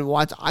stuff. And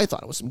I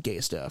thought it was some gay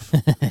stuff.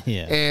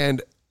 Yeah.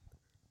 And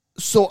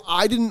so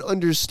I didn't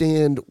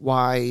understand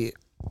why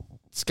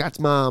Scott's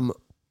mom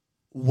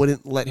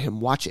wouldn't let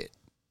him watch it.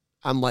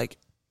 I'm like,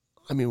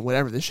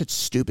 whatever, this shit's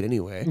stupid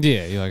anyway.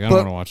 Yeah, you're like, I don't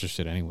want to watch this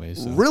shit anyway.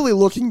 So. Really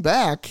looking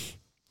back,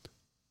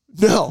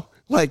 no,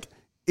 like,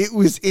 it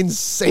was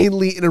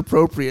insanely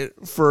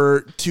inappropriate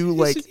for it's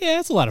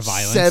a lot of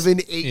violence.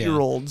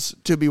 7-8-year-olds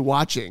to be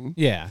watching.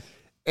 Yeah.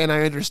 And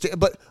I understand,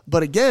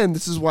 but again,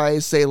 this is why I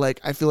say, like,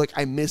 I feel like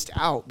I missed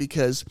out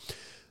because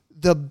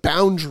the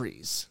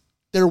boundaries,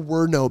 there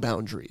were no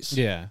boundaries.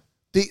 Yeah.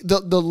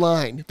 The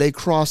line, they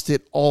crossed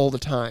it all the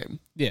time.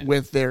 Yeah.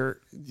 With their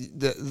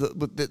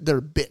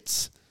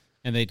bits.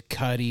 And they'd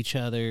cut each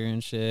other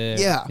and shit.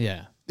 Yeah.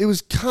 Yeah. It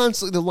was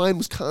constantly, the line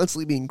was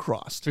constantly being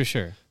crossed. For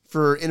sure.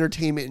 For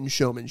entertainment and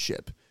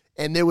showmanship.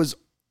 And there was,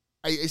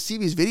 I see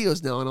these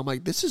videos now and I'm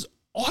like, this is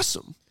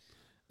awesome.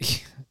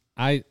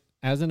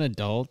 As an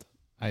adult,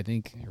 I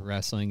think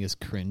wrestling is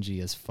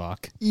cringy as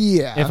fuck.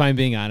 Yeah. If I'm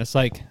being honest.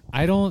 Like,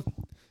 I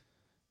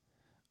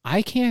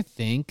can't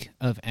think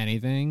of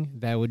anything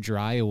that would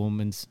dry a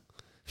woman's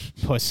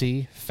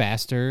pussy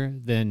faster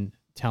than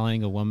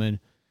telling a woman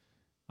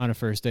on a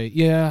first date,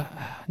 yeah,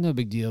 no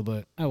big deal,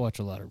 but I watch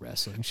a lot of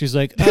wrestling. She's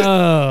like,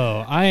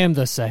 oh, I am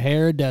the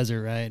Sahara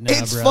Desert right now,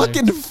 it's brother.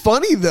 Fucking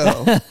funny,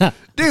 though.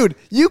 Dude,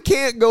 you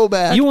can't go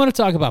back. You want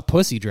to talk about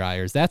pussy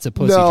dryers. That's a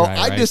pussy dryer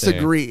I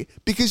disagree. There.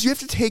 Because you have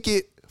to take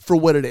it for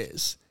what it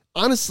is.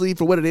 Honestly,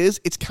 for what it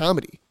is, it's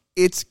comedy.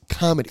 It's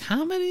comedy.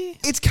 Comedy?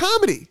 It's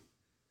comedy.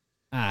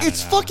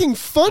 It's fucking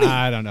funny.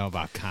 I don't know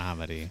about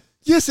comedy.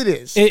 Yes, it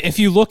is. If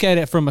you look at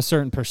it from a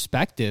certain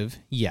perspective,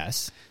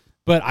 yes.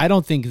 But I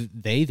don't think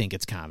they think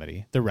it's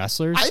comedy. The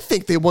wrestlers? I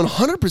think they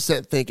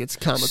 100% think it's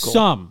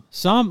comical.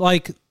 Some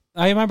like,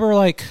 I remember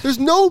like... There's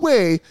no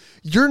way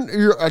you're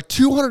a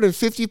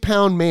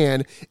 250-pound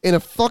man in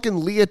a fucking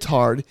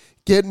leotard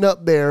getting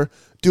up there,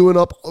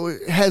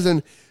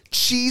 having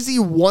cheesy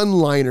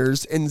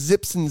one-liners and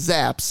zips and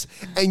zaps,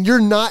 and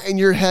you're not in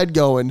your head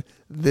going,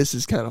 this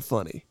is kind of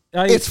funny.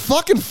 It's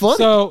fucking funny.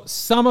 So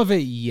some of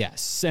it,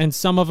 yes. And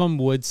some of them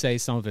would say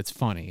some of it's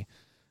funny.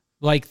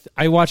 Like,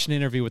 I watched an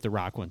interview with The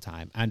Rock one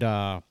time, and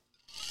I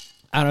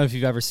don't know if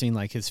you've ever seen,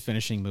 like, his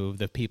finishing move,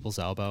 the people's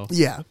elbow.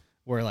 Yeah.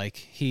 Where, like,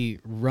 he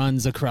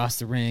runs across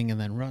the ring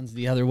and then runs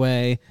the other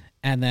way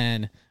and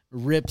then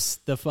rips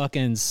the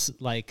fucking,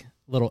 like,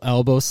 little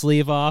elbow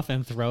sleeve off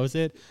and throws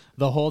it.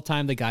 The whole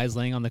time the guy's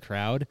laying on the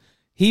crowd.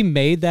 He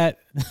made that,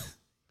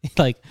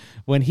 like,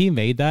 when he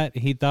made that,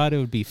 he thought it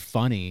would be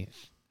funny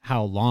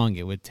how long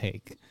it would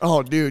take.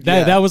 Oh, dude,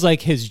 that was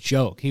like his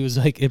joke. He was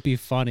like, it'd be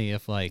funny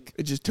if like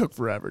it just took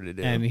forever to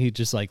do. And he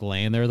just like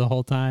laying there the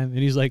whole time. And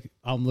he's like,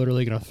 I'm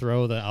literally gonna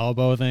throw the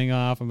elbow thing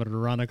off. I'm gonna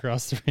run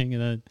across the ring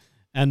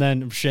and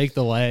then shake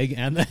the leg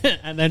and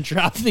then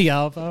drop the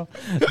elbow.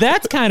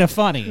 That's kind of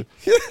funny.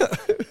 Yeah.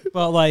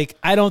 But like,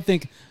 I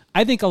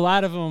think a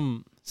lot of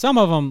them, some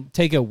of them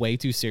take it way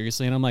too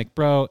seriously. And I'm like,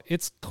 bro,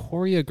 it's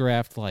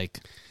choreographed. Like,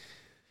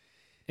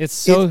 it's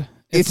so.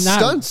 It's not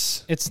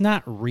stunts. It's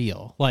not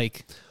real.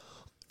 Like,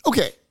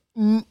 okay,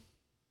 I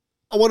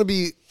want to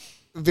be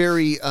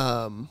very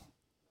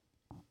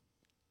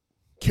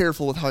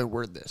careful with how I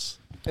word this,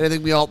 and I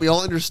think we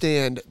all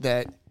understand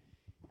that.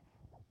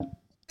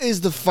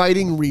 Is the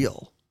fighting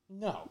real?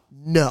 No.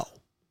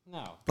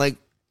 Like,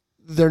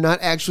 they're not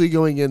actually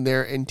going in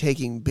there and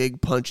taking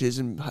big punches,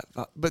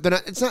 but they're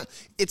not.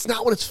 It's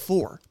not what it's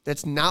for.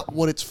 That's not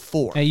what it's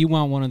for. Hey, you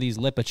want one of these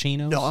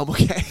lippuccinos? No, I'm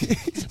okay.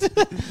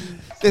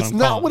 That's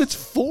not what it's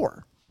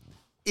for.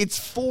 It's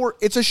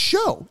a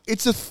show.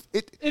 It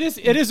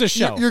is a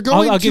show. You're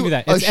going I'll give you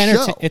that. It's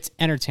show. It's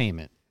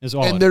entertainment. Is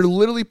all. And they're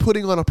literally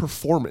putting on a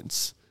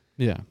performance.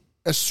 Yeah.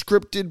 A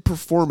scripted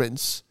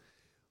performance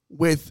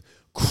with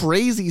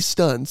crazy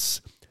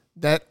stunts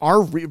that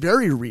are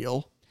very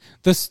real.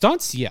 The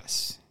stunts,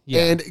 yes.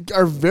 Yeah. And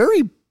are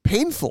very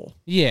painful.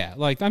 Yeah,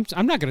 like I'm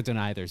not gonna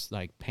deny there's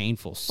like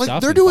painful stuff.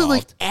 Like they're involved. doing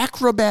like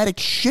acrobatic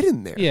shit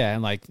in there. Yeah,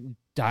 and like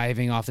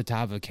diving off the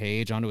top of a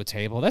cage onto a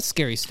table. That's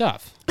scary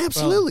stuff.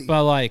 Absolutely.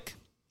 But like,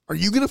 are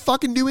you gonna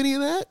fucking do any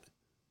of that?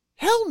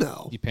 Hell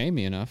no. You pay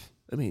me enough.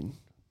 I mean,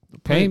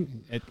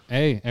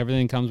 hey,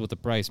 everything comes with a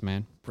price,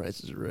 man. Price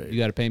is right. You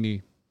gotta pay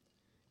me.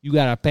 You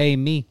gotta pay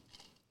me.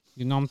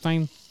 You know what I'm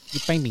saying? You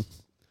pay me.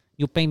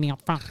 You pay me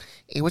up front.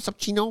 Hey, what's up,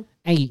 Chino?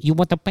 Hey, you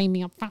want to pay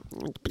me up front?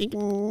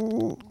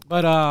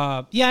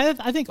 But, yeah,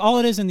 I think all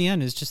it is in the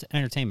end is just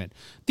entertainment.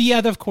 Yeah,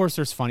 of course,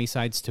 there's funny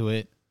sides to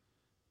it,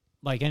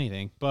 like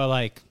anything. But,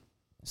 like,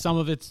 some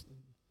of it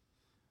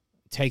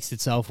takes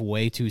itself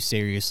way too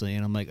seriously.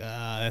 And I'm like,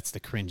 that's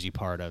the cringy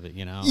part of it,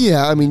 you know?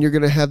 Yeah, I mean, you're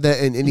going to have that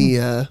in any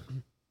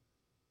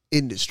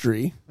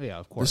industry. Yeah,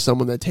 of course. There's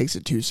someone that takes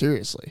it too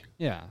seriously.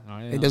 Yeah.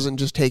 It doesn't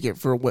just take it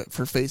for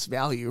face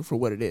value for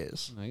what it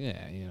is. Like,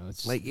 yeah, you know,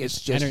 it's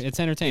just it's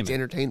entertainment. It's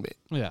entertainment.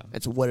 Yeah.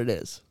 That's what it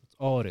is. That's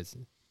all it is.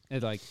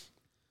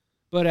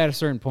 But at a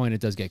certain point, it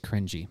does get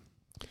cringy.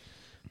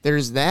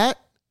 There's that.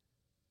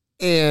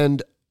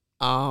 And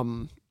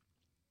do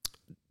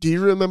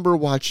you remember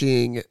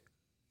watching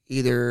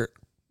either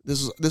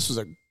this was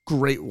a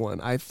great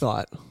one, I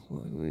thought.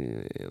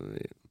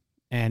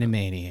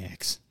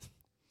 Animaniacs.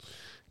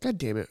 God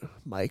damn it,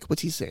 Mike.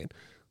 What's he saying?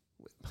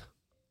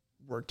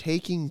 We're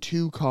taking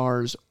 2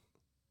 cars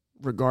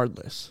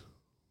regardless.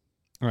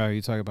 Oh, are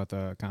you talking about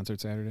the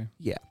concert Saturday?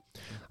 Yeah.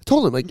 I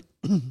told him,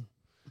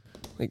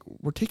 like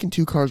we're taking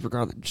 2 cars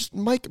regardless. Just,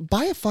 Mike,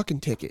 buy a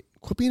fucking ticket.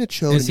 Quit being a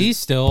chode. Is he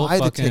still buy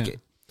fucking... the ticket?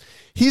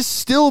 He's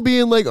still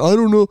being like, I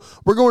don't know.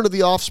 We're going to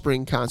the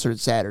Offspring concert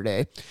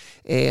Saturday,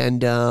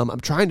 and I'm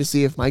trying to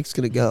see if Mike's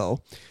going to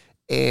go.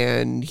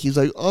 And he's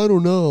like, I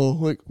don't know.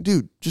 Like,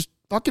 dude, just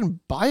fucking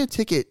buy a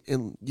ticket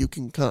and you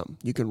can come.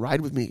 You can ride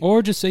with me.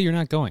 Or just say you're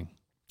not going.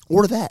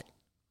 Or that.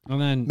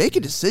 And then make a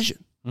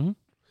decision.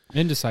 Mm-hmm.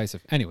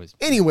 Indecisive. Anyways,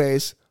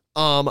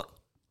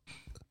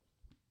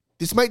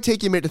 this might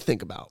take you a minute to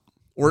think about,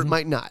 or it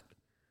might not.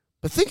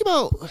 But think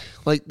about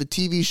like the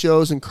TV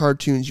shows and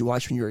cartoons you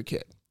watched when you were a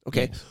kid.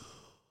 Okay. Yes.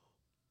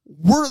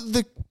 Were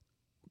the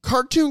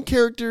cartoon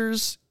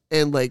characters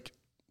and like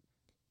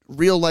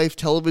real life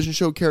television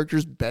show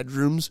characters'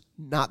 bedrooms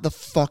not the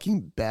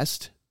fucking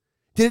best?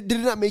 Did it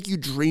not make you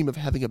dream of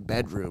having a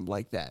bedroom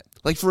like that?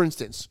 Like, for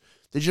instance,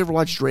 did you ever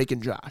watch Drake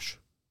and Josh?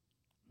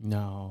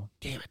 No.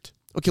 Damn it.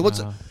 Okay,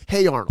 what's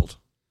Hey Arnold?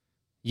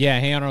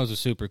 Yeah, Hey Arnold was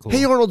super cool.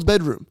 Hey Arnold's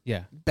bedroom.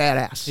 Yeah.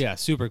 Badass. Yeah,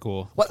 super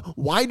cool.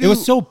 Why it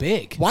was so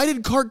big. Why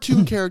did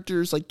cartoon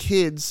characters, like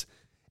kids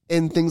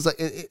and things like...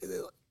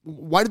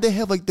 why did they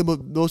have, like, the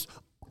most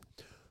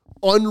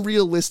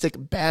unrealistic,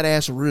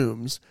 badass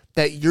rooms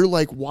that you're,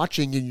 like,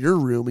 watching in your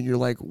room and you're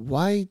like,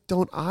 why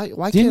can't I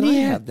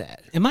have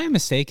that? Am I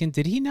mistaken?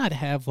 Did he not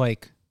have,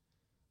 like,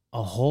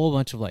 a whole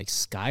bunch of, like,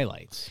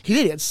 skylights? He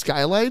did. He had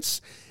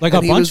skylights. Like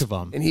a bunch of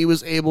them. And he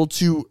was able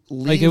to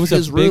leave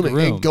his room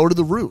and go to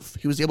the roof.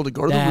 He was able to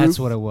go to the roof. That's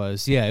what it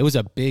was. Yeah, it was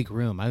a big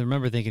room. I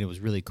remember thinking it was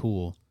really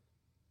cool.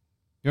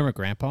 You remember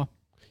Grandpa?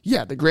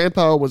 Yeah, the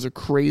grandpa was a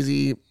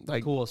crazy,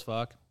 like... Cool as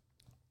fuck.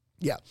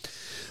 Yeah.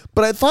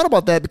 But I thought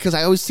about that because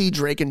I always see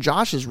Drake and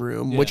Josh's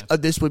room, which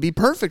this would be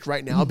perfect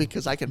right now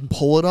because I can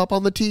pull it up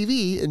on the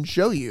TV and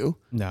show you.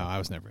 No, I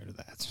was never into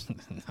that.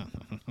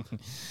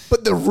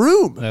 But the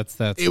room,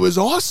 it was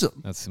awesome.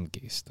 That's some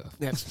gay stuff.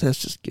 That's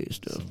just gay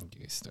stuff. Some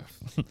gay stuff.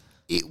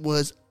 It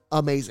was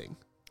amazing.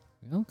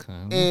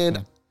 Okay.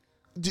 And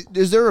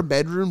is there a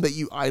bedroom that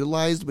you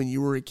idolized when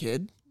you were a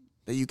kid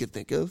that you could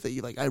think of that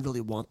you like? I really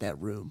want that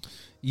room.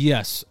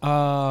 Yes.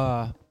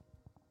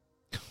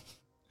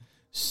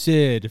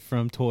 Sid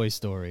from Toy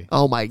Story.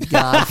 Oh my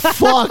God!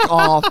 Fuck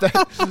off!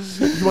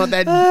 You want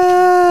that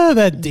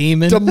that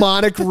demon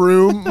demonic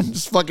room?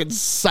 Just fucking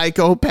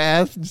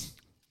psychopath.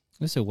 I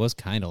guess it was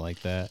kind of like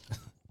that.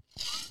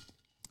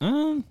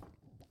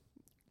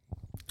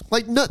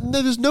 Like no,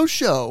 there's no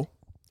show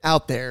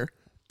out there,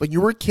 but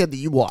you were a kid that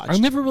you watched. I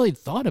never really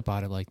thought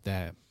about it like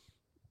that.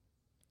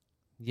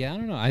 Yeah, I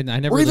don't know. I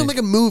never. Or even really... like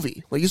a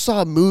movie. Like you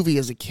saw a movie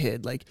as a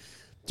kid, like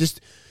just.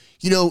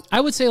 You know, I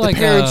would say the like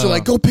parents are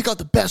like, go pick out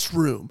the best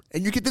room,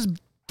 and you get this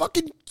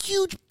fucking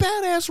huge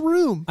badass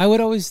room. I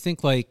would always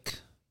think like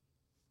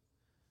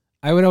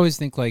any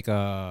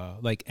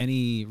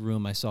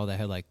room I saw that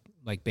had like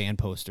band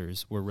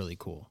posters were really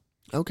cool.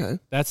 Okay,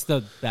 that's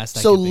the best.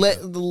 So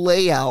the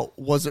layout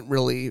wasn't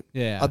really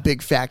a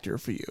big factor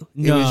for you.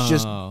 No. It was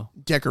just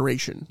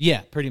decoration.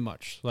 Yeah, pretty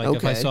much. Like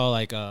if I saw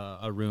like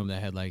a room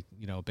that had like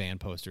band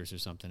posters or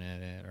something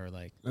in it, or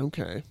like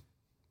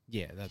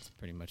Yeah, that's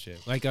pretty much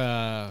it. Like,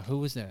 who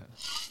was that?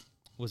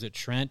 Was it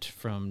Trent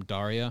from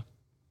Daria?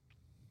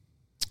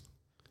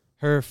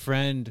 Her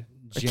friend...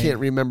 I can't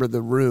remember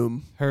the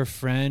room. Her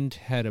friend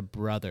had a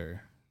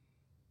brother.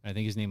 I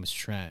think his name was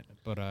Trent.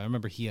 But I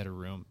remember he had a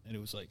room, and it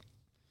was, like,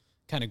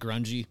 kind of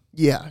grungy.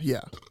 Yeah.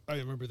 I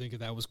remember thinking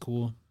that was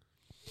cool.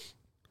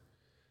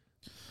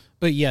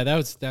 But, yeah,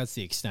 that's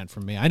the extent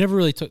for me. I never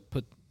really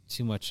put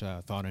too much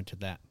thought into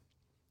that.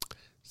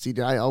 See,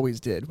 I always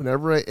did.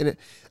 Whenever and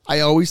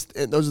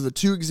those are the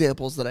two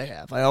examples that I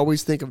have. I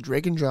always think of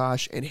Drake and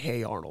Josh and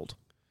Hey Arnold.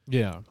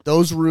 Yeah.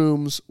 Those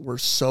rooms were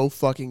so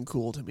fucking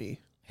cool to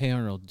me. Hey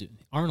Arnold.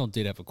 Arnold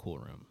did have a cool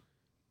room.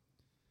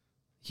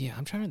 Yeah,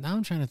 I'm trying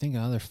to think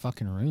of other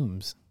fucking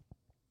rooms.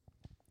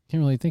 Can't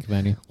really think of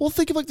any. Well,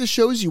 think of like the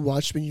shows you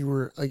watched when you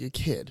were like a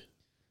kid.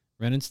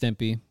 Ren and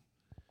Stimpy.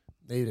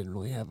 They didn't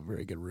really have a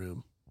very good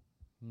room.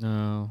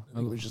 No. I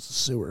think it was just a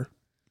sewer.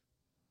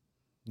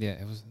 Yeah,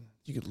 it was...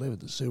 You could live in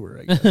the sewer,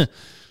 I guess.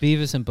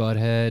 Beavis and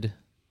Butthead.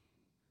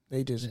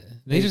 They just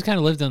kind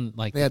of lived on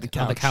like they had the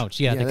couch. On the couch.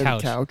 Yeah, the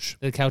couch. Couch.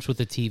 The couch with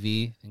the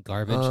TV and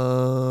garbage.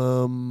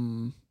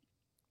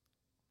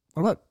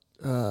 What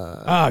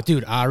about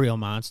dude, Ariel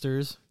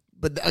Monsters.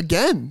 But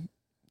again,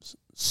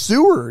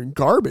 sewer and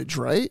garbage,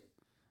 right?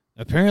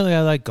 Apparently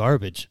I like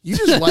garbage. You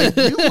just like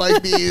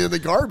being in the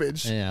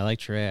garbage. Yeah, I like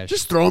trash.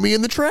 Just throw me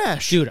in the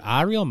trash. Dude,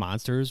 Ariel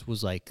Monsters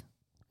was like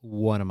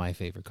one of my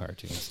favorite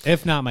cartoons,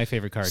 if not my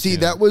favorite cartoon. See,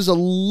 that was a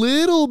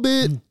little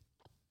bit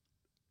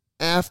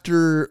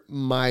after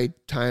my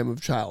time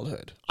of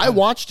childhood. I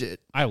watched it.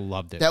 I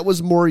loved it. That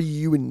was more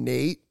you and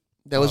Nate.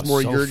 That was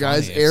more so your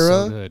guys' funny. era.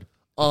 So good.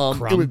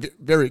 It was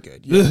very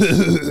good.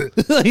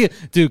 Yeah.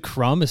 Dude,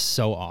 Crumb is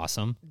so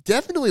awesome.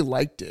 Definitely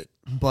liked it,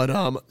 but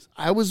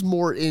I was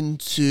more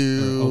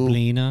into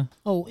Oblina.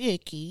 Oh,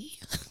 icky.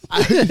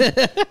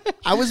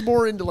 I was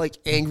more into like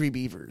Angry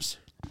Beavers.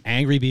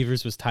 Angry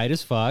Beavers was tight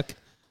as fuck.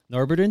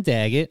 Norbert and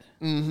Daggett.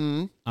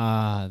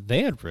 Mm-hmm.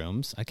 They had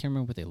rooms. I can't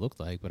remember what they looked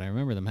like, but I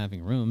remember them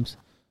having rooms.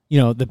 You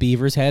know, the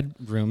Beavers had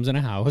rooms in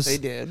a house. They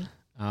did.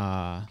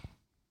 What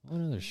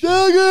other shit?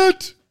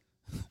 Daggett!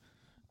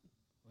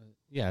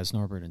 Yeah, it's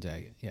Norbert and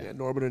Daggett. Yeah,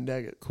 Norbert and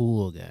Daggett.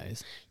 Cool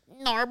guys.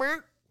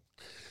 Norbert.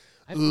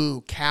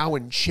 Ooh, Cow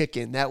and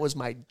Chicken. That was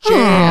my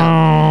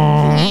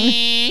jam.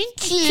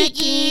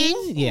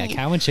 Chicken. Yeah,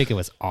 Cow and Chicken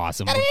was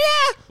awesome.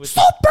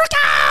 Super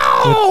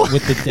Cow!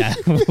 With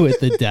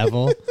the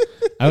devil.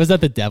 I always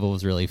thought the devil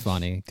was really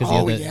funny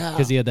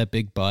because he had that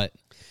big butt.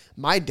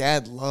 My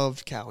dad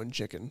loved Cow and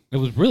Chicken. It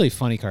was really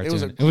funny cartoon.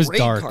 It was a great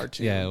dark.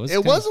 Cartoon. Yeah,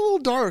 it was a little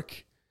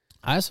dark.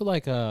 I also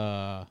like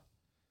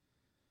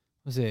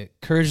was it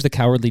Courage the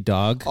Cowardly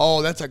Dog?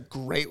 Oh, that's a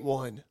great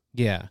one.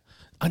 Yeah.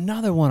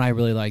 Another one I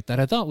really liked that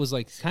I thought was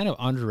like kind of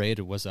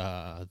underrated was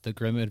The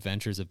Grim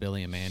Adventures of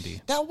Billy and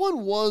Mandy. That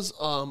one was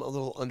a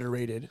little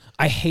underrated.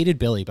 I hated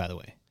Billy, by the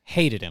way.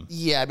 Hated him.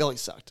 Yeah, Billy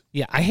sucked.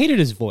 Yeah, I hated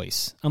his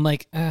voice. I'm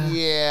like,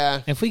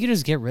 yeah. If we could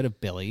just get rid of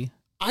Billy.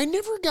 I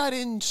never got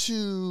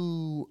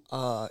into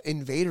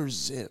Invader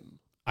Zim.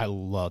 I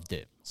loved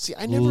it. See,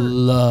 I never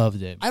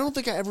loved it. I don't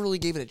think I ever really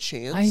gave it a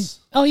chance.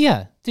 Oh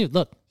yeah, dude,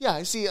 look. Yeah,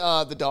 I see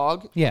the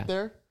dog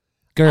there.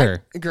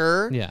 Gurr.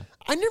 Yeah.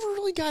 I never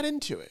really got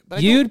into it.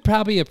 But you'd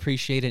probably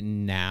appreciate it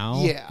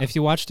now if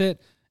you watched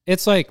it.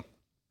 It's like,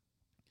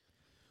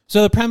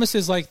 so the premise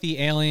is like the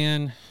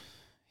alien,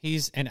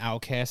 he's an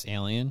outcast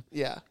alien.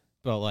 Yeah.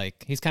 But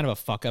like, he's kind of a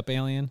fuck up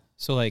alien.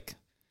 So like,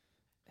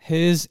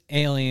 his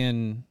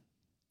alien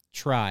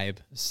tribe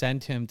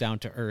sent him down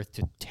to Earth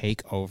to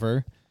take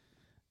over.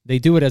 They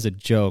do it as a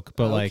joke,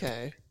 but like,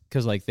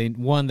 because like they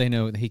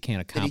know that he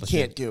can't That he accomplish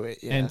can't it, do it.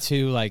 Yeah. and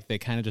two, like they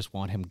kind of just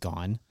want him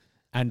gone.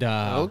 And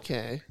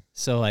Okay.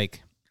 so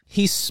like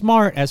he's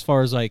smart as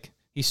far as like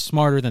he's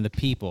smarter than the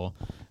people,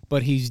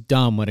 but he's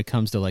dumb when it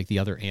comes to like the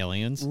other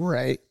aliens.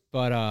 Right.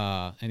 But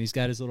and he's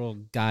got his little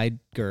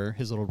guider,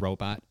 his little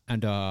robot,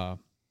 and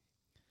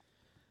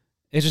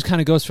it just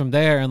kind of goes from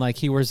there. And like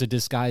he wears a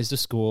disguise to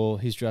school.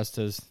 He's dressed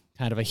as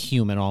kind of a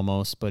human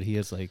almost, but he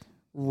has like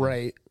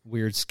Right.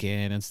 weird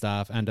skin and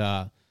stuff.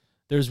 And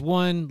there's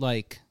one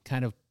like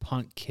kind of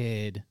punk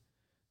kid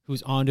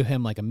who's onto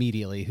him like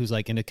immediately, who's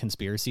like into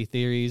conspiracy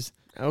theories.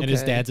 Okay. And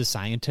his dad's a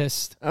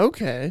scientist,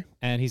 Okay.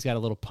 and he's got a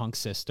little punk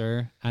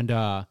sister. And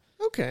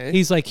Okay.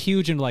 he's like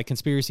huge into like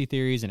conspiracy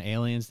theories and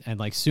aliens. And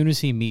like soon as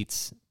he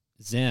meets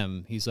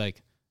Zim, he's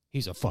like,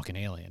 he's a fucking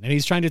alien. And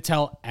he's trying to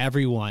tell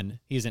everyone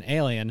he's an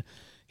alien.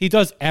 He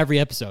does every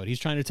episode. He's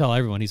trying to tell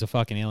everyone he's a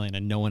fucking alien,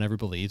 and no one ever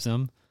believes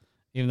him.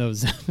 Even though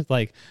Zim,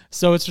 like,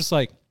 so it's just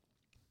like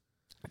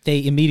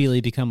they immediately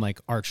become like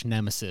arch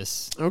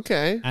nemesis.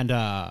 Okay. And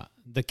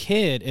the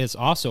kid is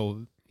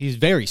also, he's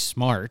very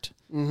smart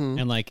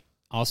and like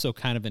also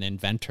kind of an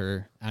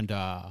inventor. And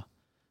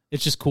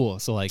it's just cool.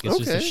 So like it's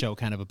just a Okay. show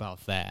kind of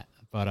about that.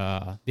 But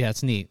yeah,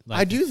 it's neat. Like,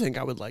 I do think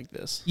I would like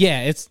this.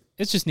 Yeah, it's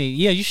just neat.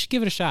 Yeah, you should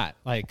give it a shot.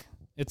 Like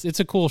it's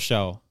a cool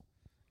show.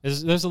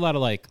 There's a lot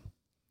of like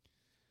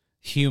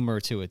humor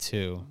to it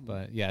too.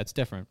 But yeah, it's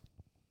different.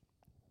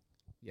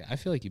 Yeah, I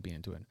feel like you'd be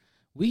into it.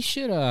 We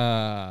should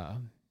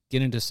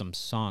get into some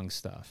song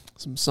stuff.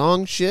 Some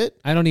song shit.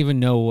 I don't even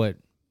know what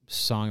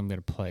song I'm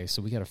gonna play,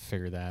 so we got to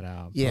figure that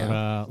out. Yeah.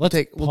 But, We'll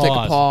take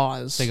a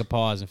pause. Take a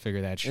pause and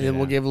figure that shit and then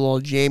we'll out. give a little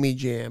jammy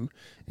jam.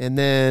 And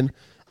then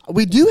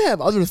we do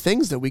have other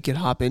things that we could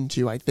hop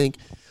into, I think.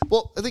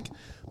 Well, I think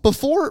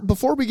before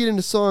we get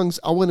into songs,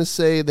 I want to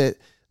say that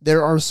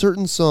there are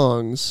certain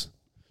songs,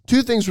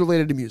 two things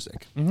related to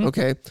music. Mm-hmm.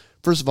 Okay.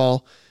 First of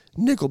all,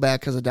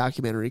 Nickelback has a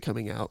documentary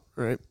coming out,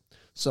 right?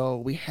 So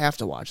we have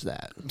to watch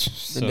that. The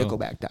So,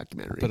 Nickelback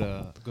documentary.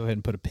 go ahead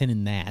and put a pin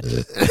in that.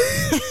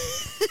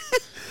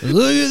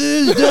 Look at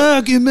this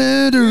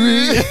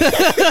documentary.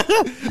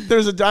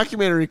 There's a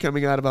documentary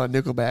coming out about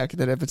Nickelback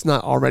that, if it's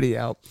not already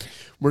out,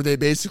 where they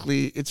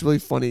basically, it's really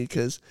funny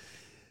because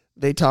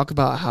they talk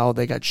about how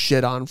they got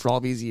shit on for all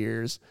these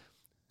years.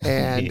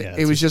 And Yeah,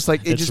 it was just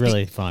like, It's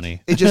really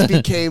funny. it just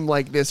became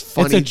like this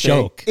funny It's a thing.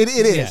 joke. It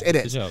is. Yeah, it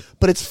it's is. a joke.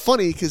 But it's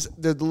funny because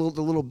the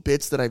little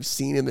bits that I've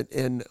seen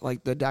in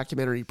like the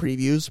documentary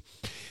previews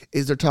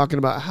is they're talking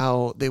about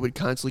how they would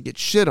constantly get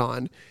shit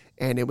on,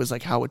 and it was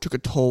like how it took a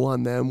toll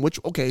on them, which,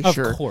 okay, Of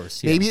sure.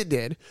 course, yeah. Maybe it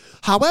did.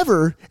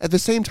 However, at the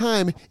same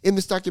time, in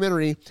this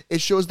documentary,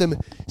 it shows them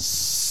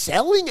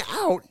selling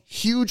out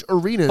huge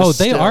arenas. Oh,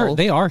 still.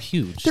 they are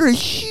huge. They're a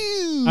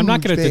huge I'm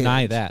not going to band.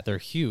 deny that. They're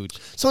huge.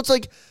 So it's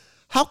like,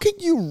 how can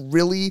you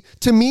really,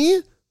 to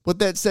me, what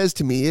that says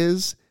to me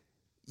is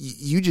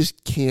you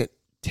just can't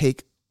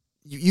take,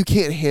 you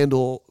can't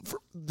handle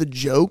the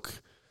joke.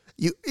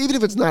 Even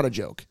if it's not a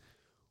joke,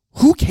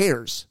 who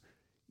cares?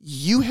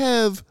 You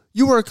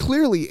are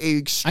clearly a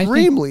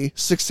extremely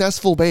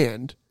successful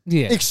band.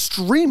 Yeah.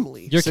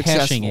 Extremely You're successful.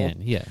 cashing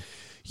in. Yeah.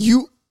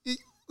 You,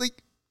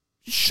 like,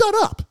 shut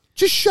up.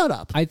 Just shut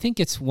up. I think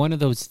it's one of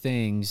those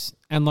things,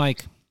 and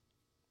like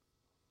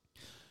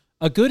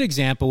a good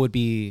example would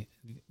be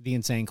the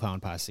Insane Clown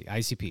Posse,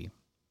 ICP.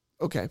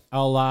 Okay.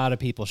 A lot of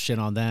people shit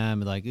on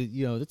them, like,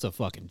 it's a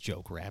fucking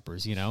joke,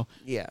 rappers,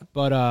 Yeah.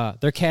 But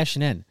they're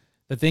cashing in.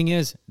 The thing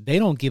is, they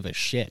don't give a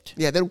shit,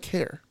 Yeah, they don't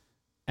care.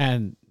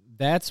 and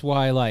that's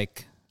why,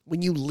 like,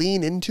 When you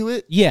lean into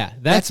it, yeah,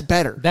 that's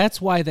better. That's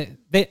why they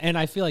and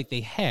I feel like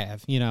they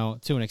have,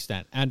 to an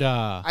extent, and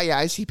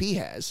ICP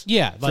has.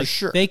 yeah, like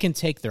sure. they can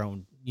take their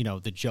own,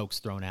 the jokes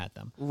thrown at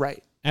them,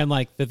 Right. and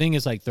like the thing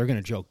is, like, they're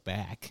gonna joke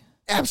back.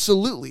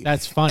 Absolutely.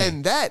 That's funny.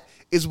 And that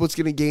is what's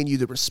going to gain you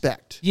the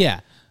respect.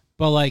 Yeah.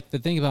 But like the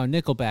thing about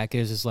Nickelback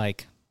is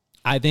like,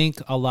 I think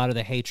a lot of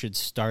the hatred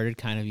started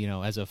kind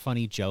of, as a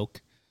funny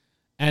joke,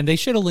 and they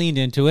should have leaned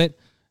into it.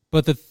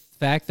 But the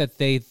fact that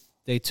they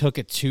took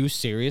it too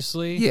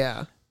seriously,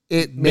 Yeah.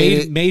 It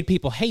made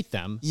people hate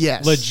them.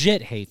 Yes.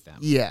 Legit hate them.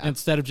 Yeah.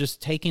 Instead of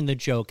just taking the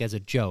joke as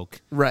a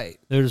joke, right.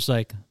 they're just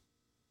like,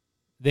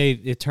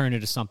 it turned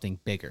into something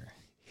bigger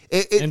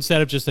It,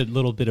 instead of just a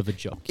little bit of a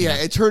joke. yeah,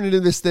 it turned into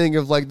this thing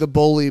of like the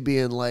bully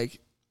being like,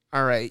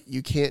 all right,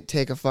 you can't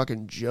take a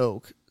fucking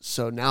joke,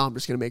 so now I'm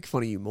just going to make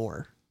fun of you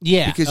more.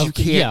 Yeah. Because you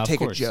can't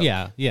take a joke.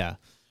 Yeah. Yeah.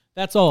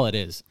 That's all it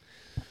is.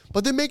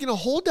 But they're making a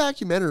whole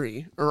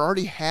documentary, or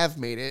already have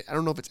made it. I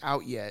don't know if it's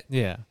out yet.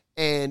 Yeah.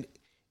 And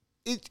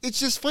it's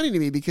just funny to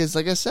me because,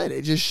 like I said,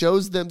 it just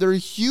shows them they're a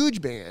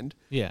huge band.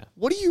 Yeah.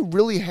 What do you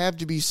really have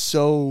to be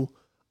so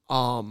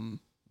Shitty.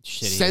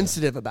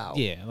 sensitive about?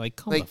 Yeah, like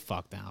calm Like- the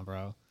fuck down,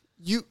 bro.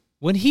 You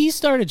When he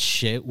started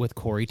shit with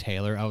Corey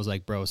Taylor, I was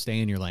like, bro, stay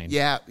in your lane.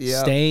 yeah.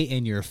 Stay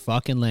in your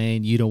fucking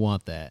lane. You don't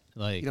want that.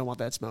 Like, You don't want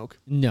that smoke.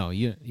 no,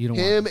 you don't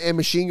Him want and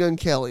Machine Gun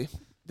Kelly,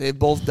 they've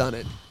both done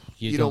it.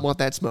 You don't want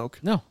that smoke.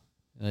 No.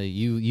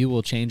 You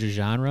will change a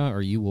genre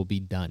or you will be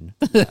done.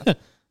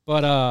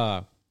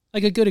 But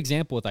like a good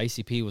example with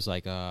ICP was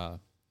like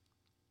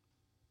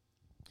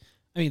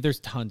I mean, there's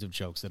tons of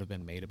jokes that have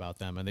been made about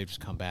them, and they just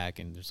come back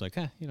and just like,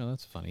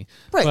 that's funny.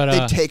 Right. But,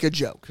 they take a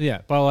joke.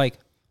 Yeah, but like,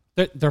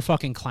 they're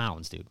fucking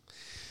clowns, dude.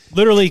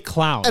 Literally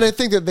clowns. And I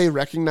think that they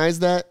recognize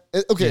that.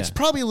 Okay, Yeah. it's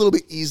probably a little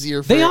bit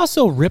easier for... They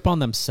also rip on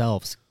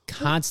themselves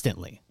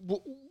constantly.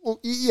 Well,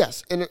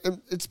 yes, and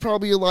it's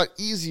probably a lot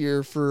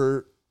easier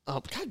for...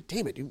 God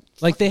damn it, dude.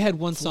 Like, they had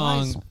one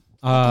Flies.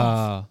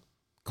 song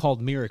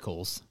called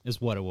Miracles, is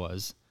what it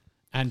was.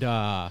 And,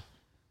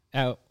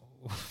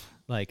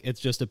 like, it's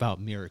just about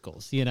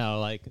miracles,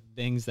 like,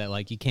 things that,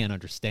 like, you can't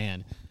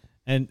understand.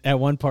 And at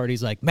one part,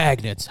 he's like,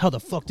 magnets, how the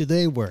fuck do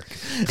they work?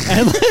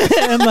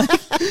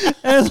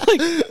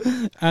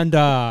 And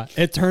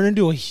it turned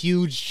into a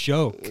huge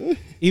joke.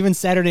 Even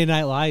Saturday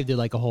Night Live did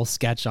like a whole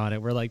sketch on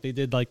it where like they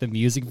did like the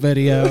music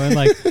video and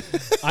like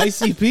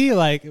ICP,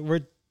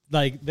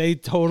 like they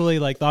totally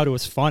like thought it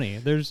was funny.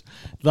 There's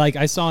like,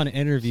 I saw an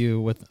interview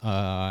with,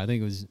 I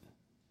think it was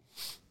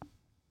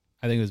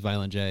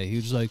Violent J. He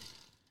was just like,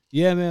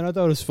 yeah, man, I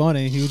thought it was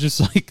funny. He was just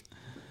like,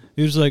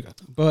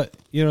 but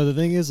the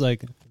thing is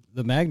like,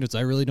 the magnets,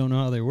 I really don't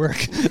know how they work.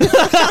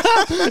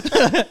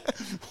 It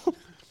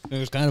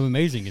was kind of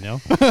amazing, And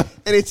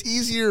it's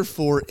easier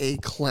for a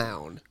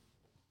clown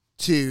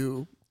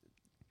to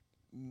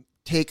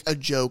take a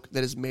joke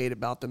that is made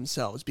about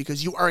themselves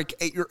because you're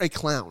a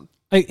clown.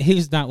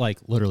 He's not like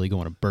literally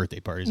going to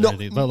birthday parties or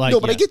anything, but like,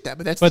 I get that.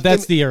 But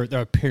that's the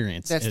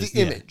appearance. That's the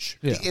image.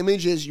 Yeah. The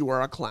image is you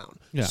are a clown.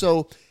 Yeah.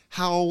 So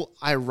how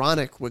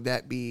ironic would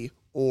that be,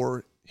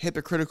 or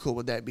hypocritical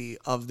would that be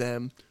of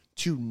them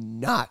to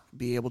not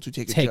be able to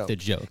take joke? The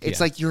joke. It's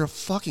like you're a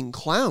fucking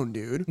clown,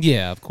 dude.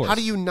 Yeah, of course. How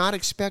do you not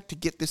expect to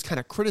get this kind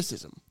of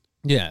criticism?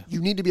 Yeah. You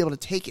need to be able to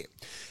take it.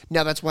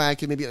 Now, that's why I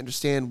can maybe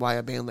understand why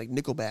a band like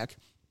Nickelback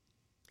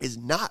is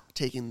not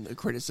taking the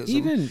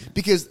criticism,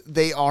 because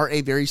they are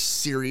a very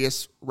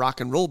serious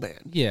rock and roll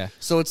band. Yeah.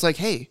 So it's like,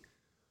 hey,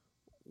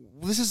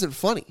 this isn't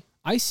funny.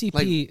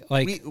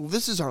 ICP,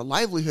 this is our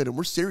livelihood and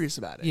we're serious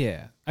about it.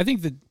 Yeah. I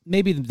think that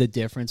maybe the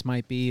difference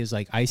might be is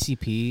like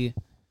ICP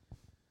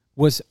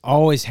was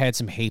always had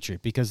some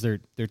hatred because they're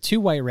two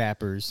white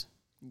rappers.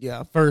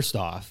 Yeah. First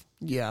off.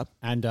 Yeah.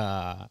 And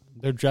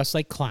they're dressed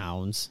like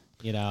clowns,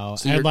 So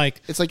and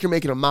like it's like you're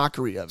making a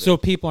mockery of it. So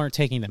people aren't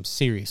taking them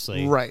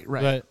seriously. Right.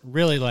 But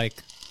really like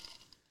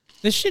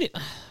the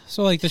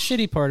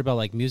shitty part about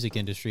like music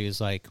industry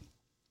is like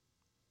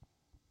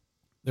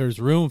there's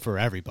room for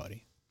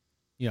everybody.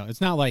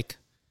 It's not like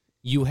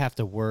you have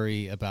to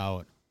worry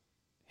about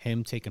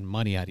him taking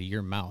money out of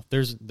your mouth.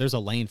 There's a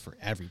lane for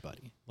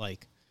everybody.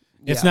 Like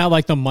it's not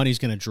like the money's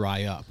going to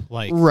dry up.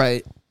 Like,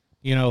 right.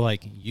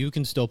 Like you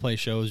can still play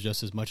shows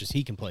just as much as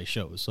he can play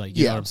shows. Like,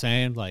 you know what I'm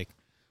saying? Like,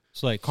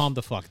 it's like, calm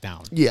the fuck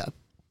down. Yeah.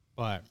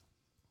 But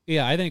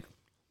yeah,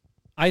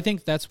 I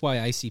think that's why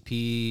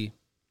ICP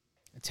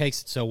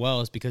takes it so well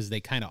is because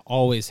they kind of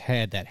always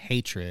had that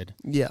hatred.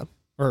 Yeah.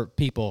 Or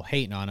people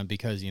hating on them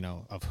because,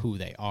 of who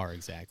they are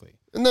exactly.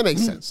 And that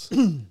makes sense.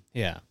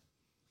 Yeah.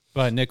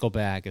 But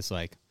Nickelback is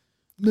like,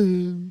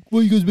 man, why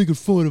are you guys making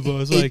fun of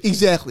us? Like,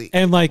 exactly.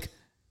 And like,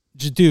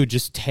 dude,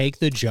 just take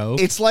the joke.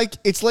 It's like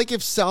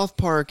if South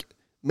Park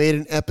made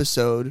an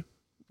episode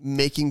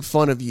making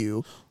fun of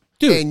you,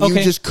 dude, and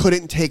you just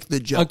couldn't take the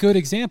joke. A good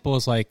example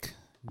is like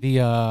the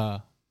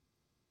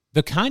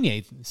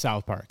Kanye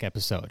South Park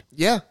episode.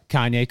 Yeah.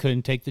 Kanye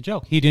couldn't take the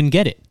joke. He didn't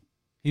get it.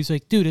 He's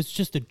like, dude, it's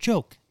just a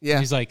joke. Yeah.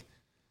 And he's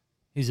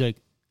like,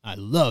 I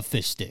love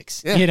fish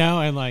sticks. Yeah.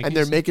 And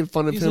they're making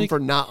fun of him for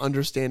not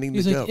understanding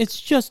the joke.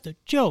 It's just a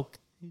joke.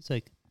 He's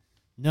like,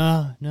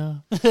 no.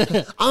 I'm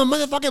a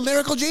motherfucking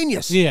lyrical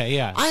genius. Yeah,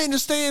 yeah. I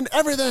understand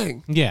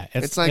everything. Yeah.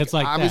 It's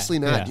like obviously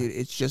that. not, Yeah. dude.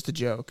 It's just a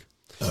joke.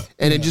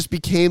 And it just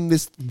became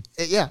this.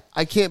 Yeah.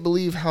 I can't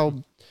believe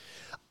how.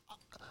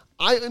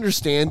 I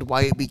understand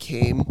why it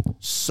became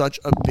such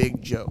a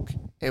big joke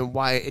and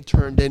why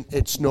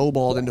it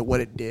snowballed into what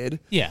it did.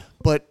 Yeah.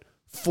 But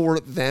for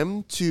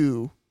them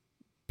to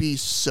be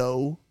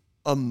so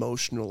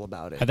emotional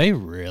about it. Are they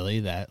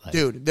really that? Like,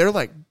 dude, they're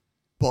like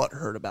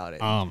butthurt about it.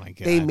 Oh my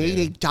God. They made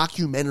a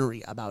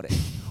documentary about it.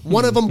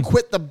 One of them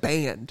quit the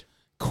band.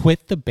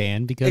 Quit the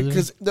band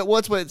because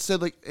that's what it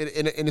said, like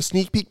in a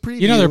sneak peek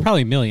preview. They're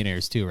probably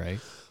millionaires too, right?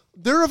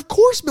 They're of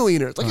course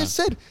millionaires. Like I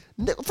said,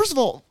 first of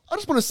all, I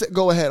just want to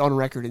go ahead on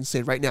record and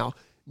say right now,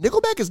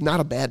 Nickelback is not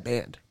a bad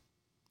band.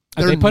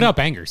 They put out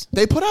bangers.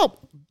 They put out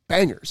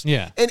bangers.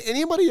 Yeah. And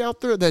anybody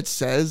out there that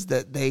says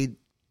that they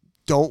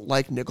don't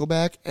like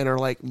Nickelback and are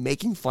like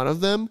making fun of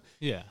them,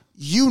 yeah,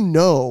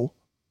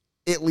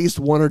 at least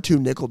one or two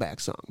Nickelback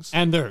songs,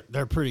 and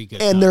they're pretty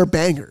good, and they're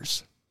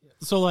bangers.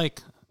 So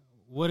like,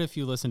 what if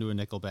you listen to a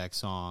Nickelback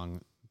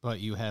song, but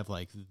you have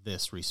like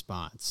this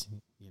response?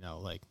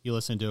 Like you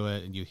listen to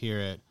it and you hear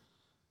it.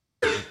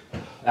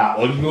 That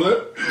was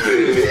good.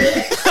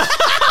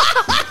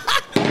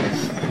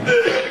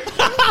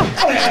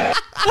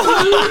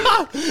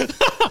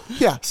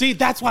 Yeah. See,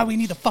 that's why we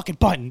need the fucking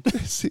button.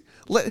 See,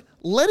 let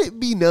it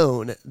be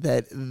known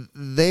that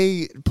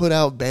they put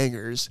out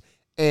bangers,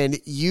 and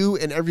you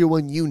and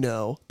everyone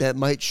that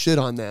might shit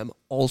on them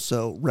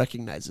also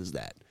recognizes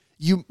that.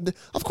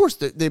 Of course,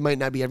 they might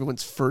not be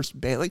everyone's first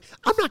band. Like,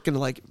 I'm not gonna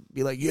like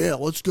be like, yeah,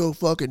 let's go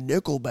fucking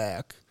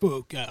Nickelback.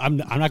 I'm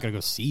not gonna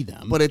go see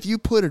them. But if you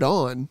put it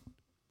on,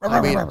 I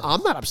mean,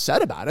 I'm not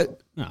upset about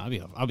it. No,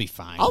 I'll be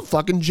fine. I'll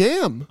fucking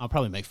jam. I'll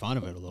probably make fun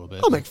of it a little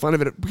bit. I'll make fun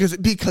of it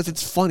because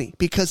it's funny.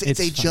 Because it's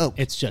a fun. joke.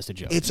 It's just a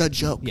joke. It's a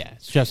joke. Yeah,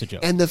 it's just a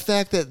joke. And the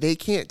fact that they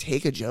can't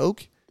take a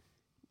joke,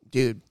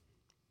 dude,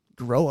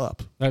 grow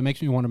up. That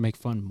makes me want to make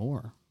fun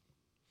more.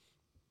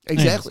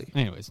 Exactly.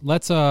 Anyways,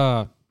 let's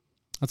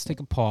take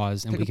a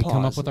pause and we can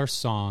come up with our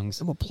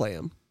songs. I'm gonna play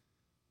them.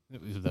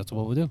 That's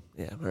what we'll do.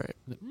 Yeah. All right.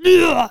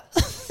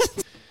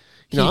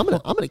 I'm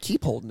gonna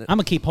keep holding it. I'm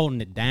gonna keep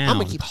holding it down. I'm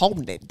gonna keep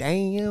holding it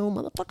down,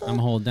 motherfucker. I'm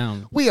gonna hold it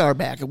down. We are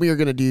back, and we are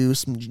gonna do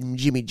some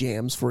Jimmy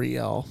Jams for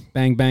y'all.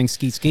 Bang bang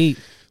skeet skeet.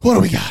 What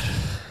do we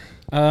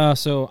got?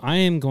 So I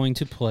am going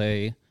to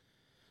play.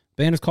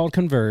 Band is called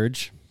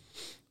Converge.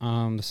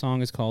 The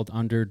song is called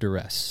Under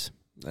Duress.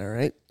 All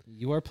right.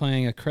 You are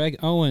playing a Craig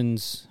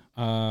Owens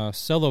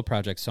solo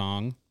project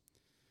song,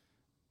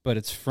 but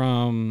it's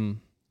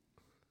from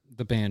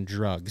the band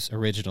Drugs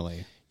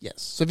originally.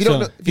 Yes. So if you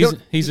don't know,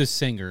 he's a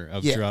singer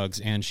of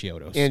Drugs and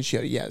Chiodos. And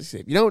Chiodos, yes.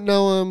 If you don't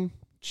know him,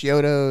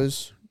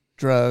 Chiodos,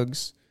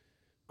 Drugs,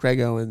 Craig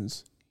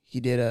Owens. He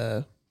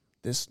did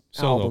this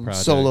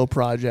solo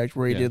project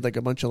where he did like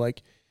a bunch of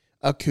like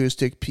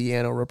acoustic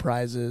piano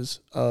reprises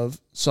of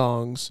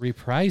songs.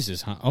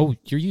 Reprises, huh? Oh,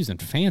 you're using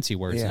fancy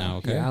words now.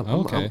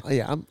 Okay.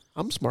 Yeah,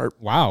 I'm smart.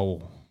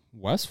 Wow.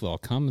 Westville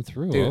coming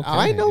through. Dude, okay.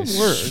 I know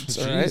words.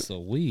 All right. Jeez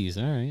Louise.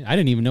 All right. I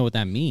didn't even know what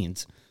that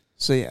means.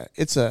 So yeah,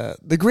 it's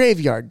the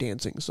Graveyard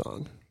Dancing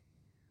song.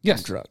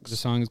 Yes. Drugs. The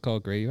song is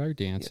called Graveyard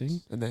Dancing.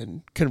 Yes. And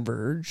then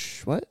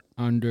Converge. What?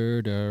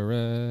 Under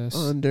Duress.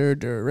 Under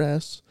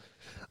Duress.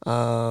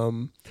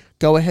 Go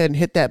ahead and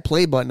hit that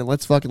play button and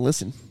let's fucking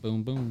listen.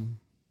 Boom, boom.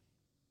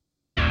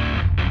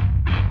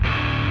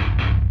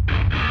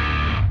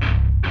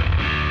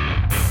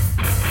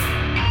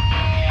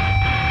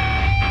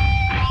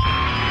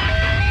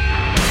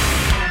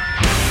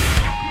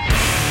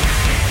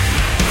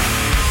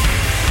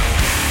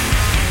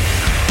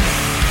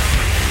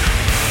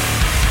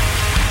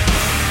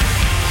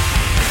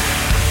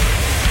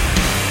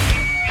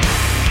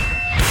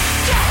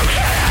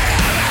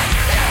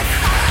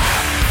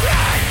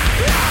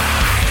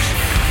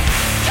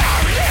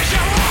 Don't you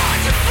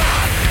want to fight?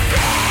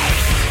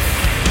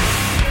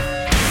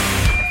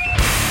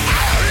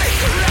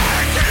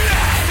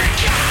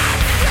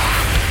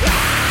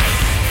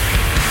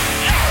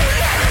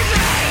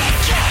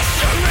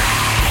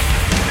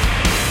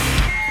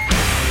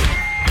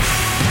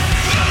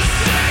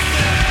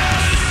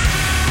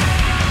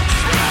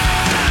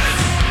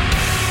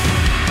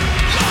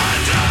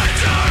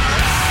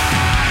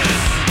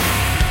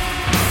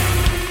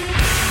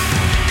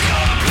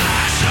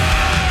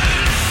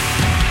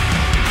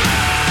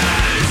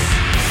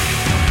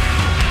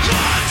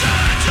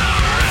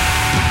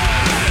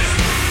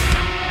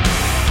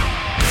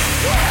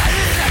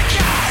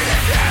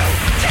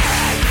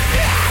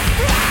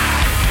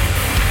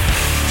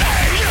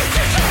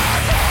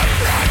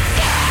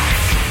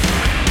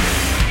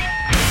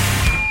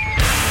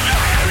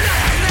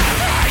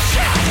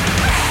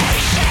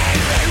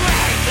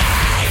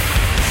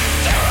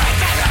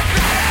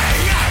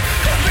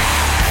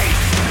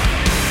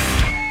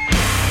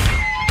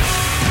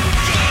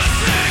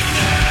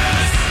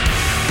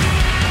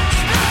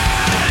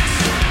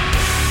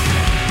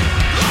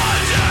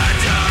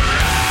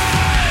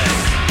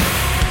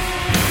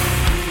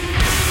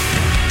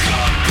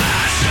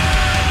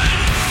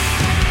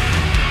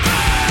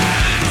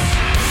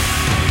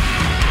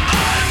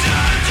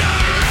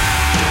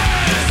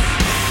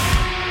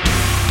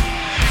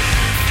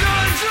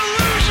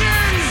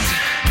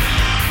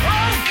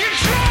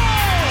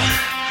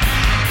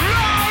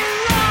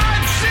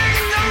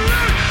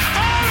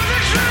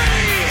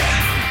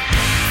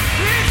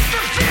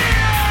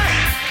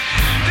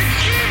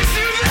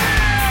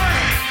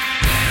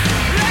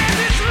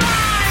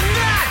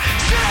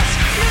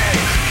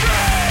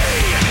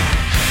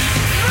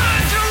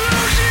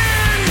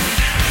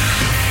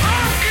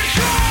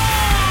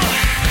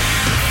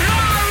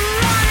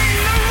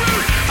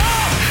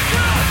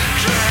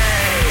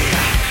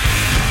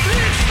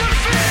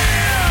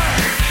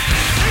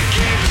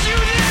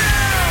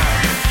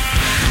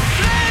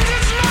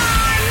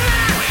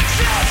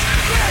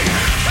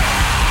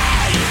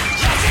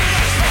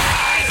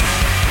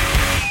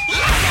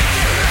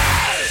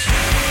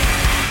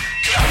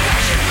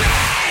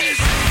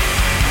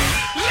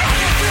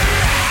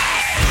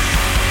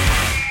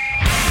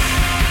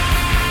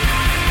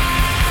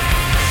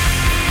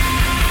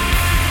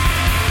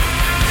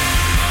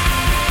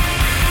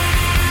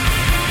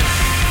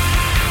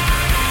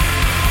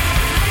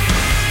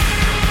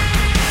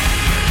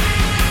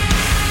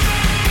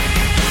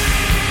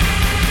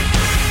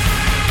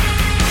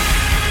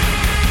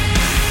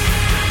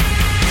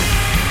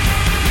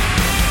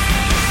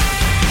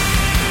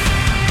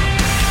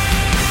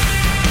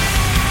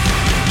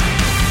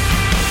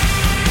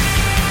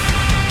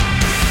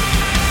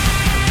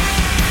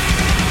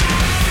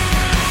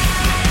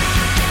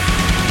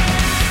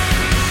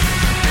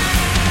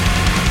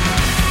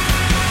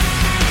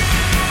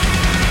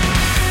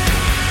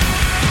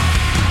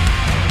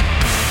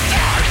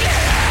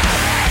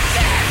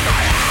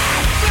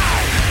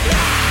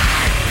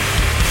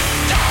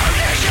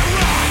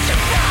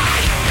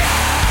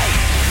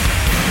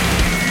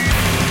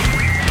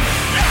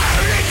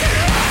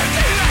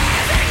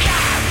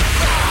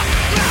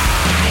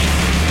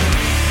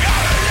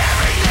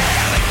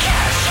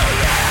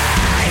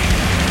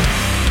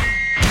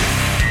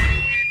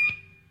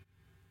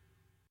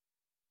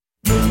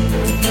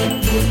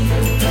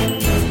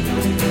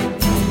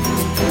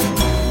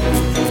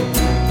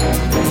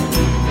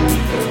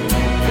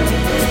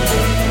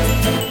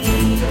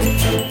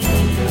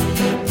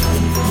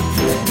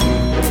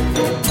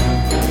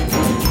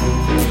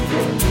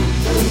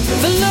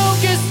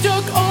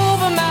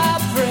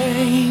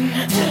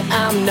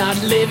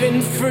 not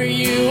living for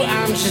you,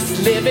 I'm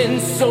just living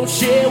so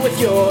chill with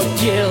your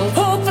guilt.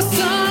 Hope for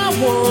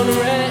someone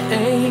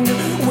rain.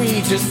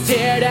 We just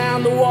tear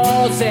down the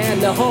walls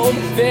and the hope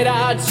that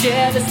our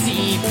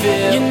jealousy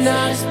builds. You're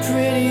not as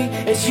pretty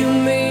as you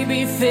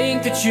maybe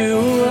think that you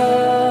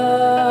are.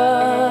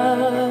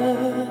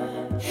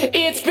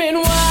 It's been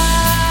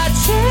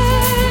watching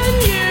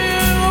you,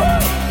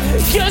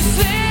 your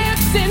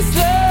slips and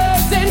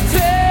slurs and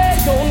play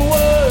on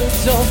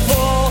words all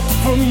fall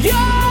from your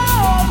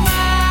mouth.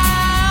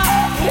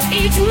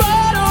 Each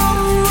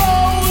muddle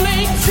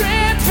rolling,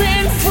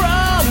 dripping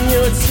from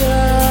your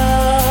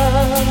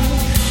tongue.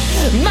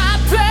 My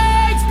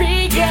plague's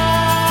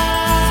begun.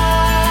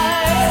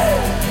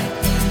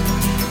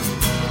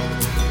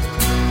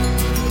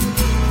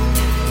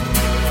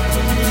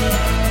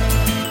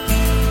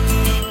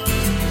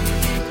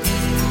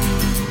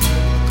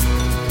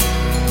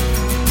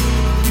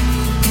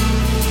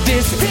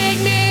 This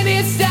pigment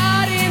is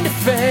starting to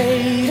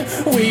fade.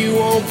 We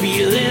won't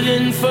be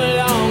living for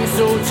long,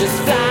 so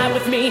just fly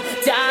with me,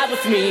 die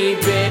with me,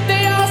 babe.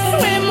 They all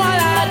swim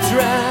while I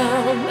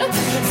drown.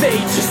 They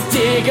just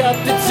dig up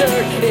the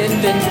dirt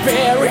and then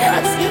bury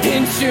us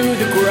into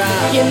the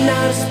ground. You're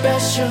not as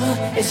special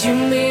as you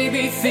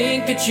maybe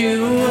think that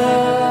you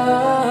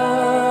are.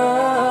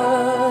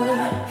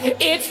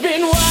 It's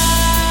been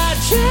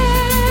watching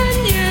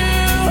you,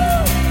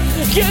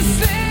 your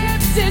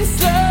slips and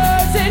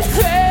slurs and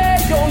play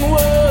on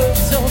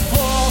words all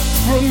fall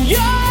from your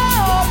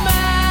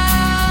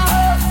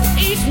mouth.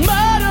 Each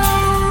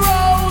muddle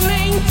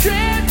rolling,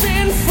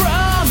 dripping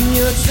from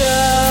your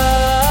tongue.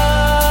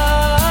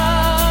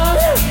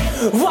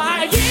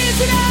 Why is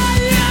it I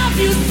love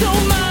you so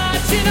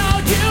much and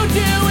all you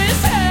do is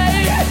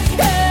hate,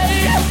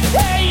 hate,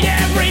 hate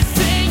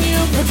everything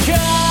you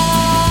become?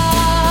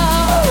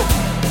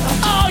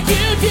 All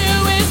you do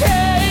is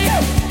hate,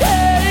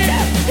 hate,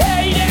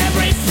 hate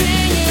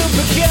everything you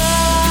become.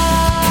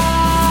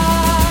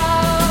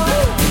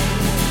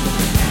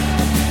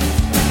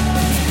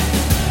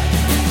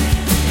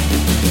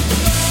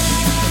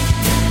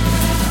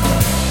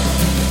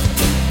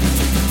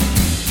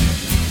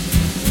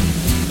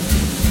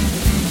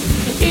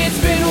 It's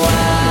been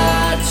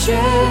watching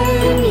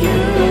you,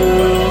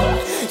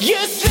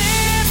 your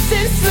slips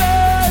and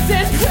slurs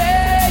and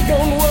play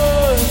on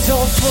words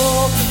all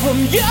fall from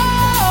your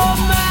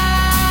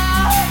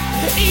mouth.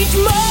 Each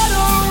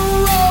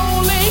muddle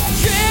rolling,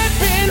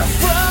 dripping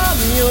from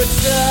your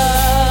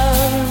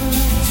tongue.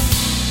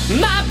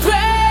 My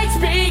plague's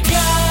begun.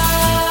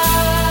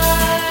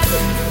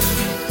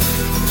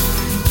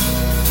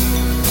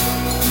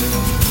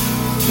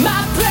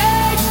 My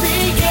plague's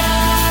begun.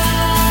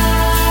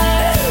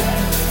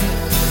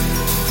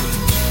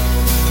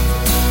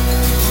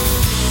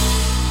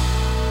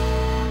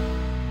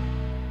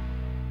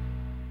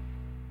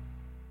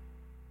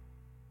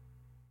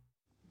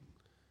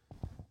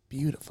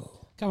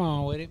 Beautiful. Come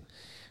on with it.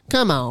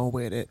 Come on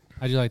with it.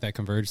 How'd you like that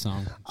Converge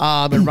song?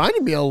 It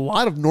reminded me a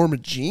lot of Norma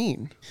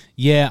Jean.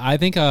 Yeah, I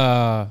think what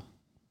I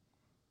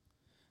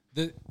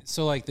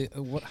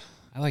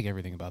like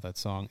everything about that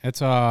song. It's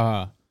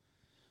the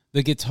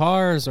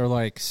guitars are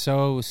like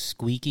so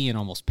squeaky and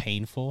almost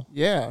painful.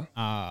 Yeah.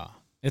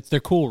 They're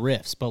cool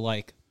riffs, but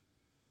like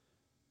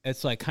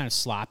it's like kind of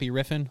sloppy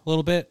riffing a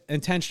little bit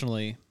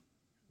intentionally,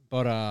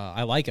 but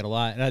I like it a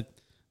lot. And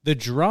the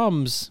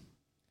drums,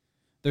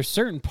 there's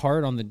certain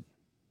part on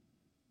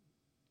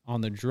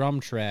the drum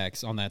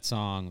tracks on that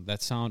song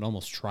that sound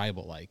almost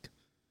tribal like.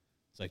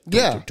 It's like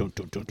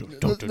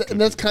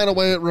And that's kind of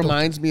why it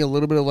reminds me a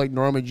little bit of like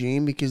Norma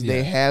Jean, because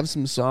they have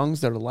some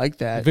songs that are like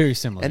that. Very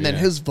similar. And then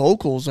his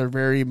vocals are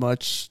very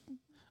much.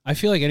 I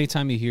feel like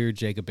anytime you hear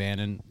Jacob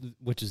Bannon,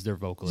 which is their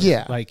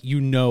vocalist, like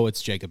you know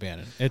it's Jacob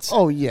Bannon. It's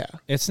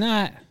It's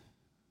not.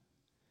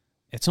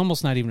 It's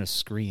almost not even a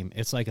scream.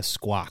 It's like a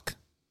squawk.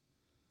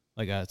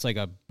 It's like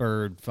a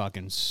bird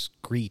fucking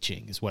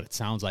screeching is what it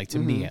sounds like to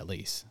me, at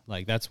least.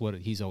 Like that's what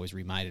he's always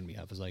reminded me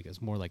of. Is like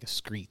it's more like a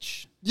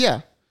screech.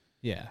 Yeah.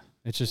 Yeah.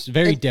 It's just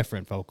very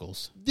different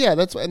vocals. Yeah,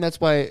 that's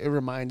why it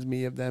reminds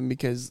me of them,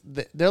 because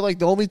they're like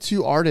the only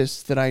two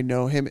artists that I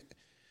know, him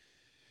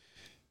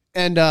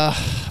and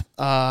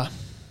God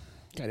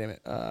damn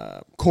it,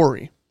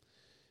 Corey.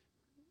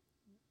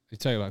 You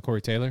tell you about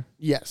Corey Taylor?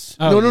 Yes.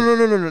 Oh,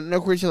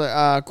 No, Corey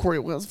Taylor. Corey,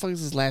 what the fuck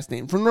is his last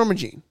name? From Norma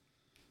Jean.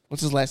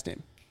 What's his last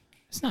name?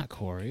 It's not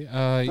Corey.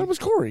 That was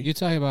Corey. You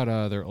talking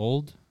about their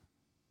old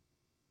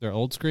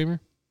screamer?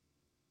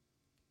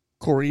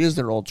 Corey is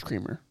their old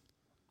screamer.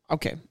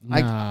 Okay.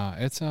 Nah,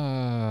 it's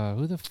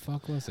who the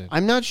fuck was it?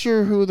 I'm not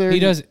sure who they're. He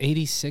does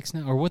 86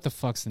 now, or what the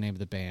fuck's the name of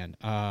the band?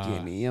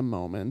 Give me a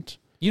moment.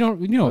 You know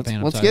what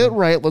band? Let's get it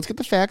right. Let's get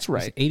the facts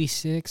right.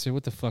 86, or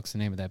what the fuck's the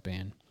name of that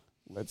band?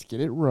 Let's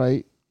get it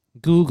right.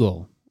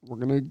 Google. We're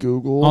gonna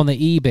Google on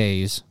the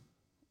eBays.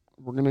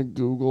 We're gonna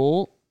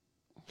Google.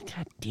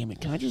 God damn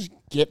it! Can I just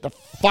get the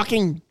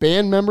fucking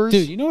band members?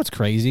 Dude, you know what's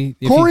crazy?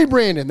 Corey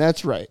Brandon.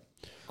 That's right.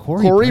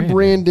 Corey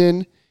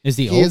Brandon Is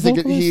the old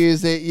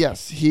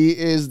vocalist? He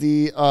is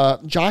the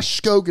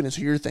Josh Scogan is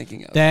who you're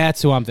thinking of.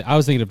 That's who I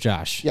was thinking of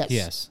Josh.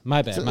 Yes.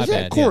 My bad. My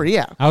bad. Corey,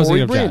 yeah. I was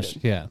Corey thinking Brandon. of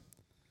Josh. Yeah.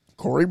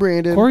 Corey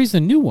Brandon. Corey's the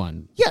new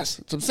one. Yes,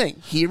 that's what I'm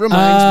saying. He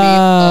reminds me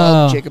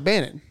of Jacob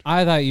Bannon.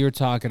 I thought you were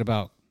talking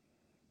about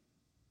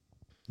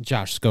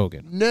Josh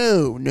Scogan.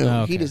 No.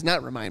 Okay. He does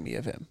not remind me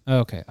of him.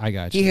 Okay, I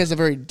got you. He has a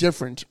very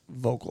different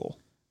vocal.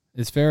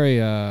 It's very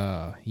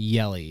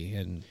yelly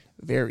and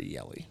very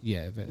yelly.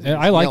 Yeah,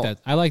 I like that.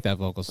 I like that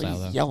vocal style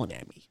though. He's yelling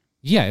at me.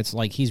 Yeah, it's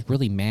like he's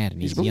really mad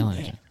and he's really yelling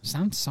mad. at you.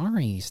 I'm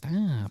sorry.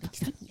 Stop.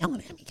 Stop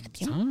yelling at me.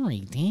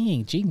 Sorry.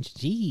 Dang.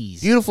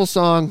 Jeez. Beautiful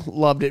song.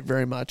 Loved it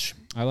very much.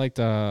 I liked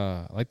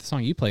the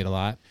song you played a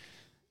lot.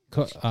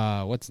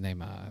 What's his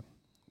name?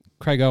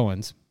 Craig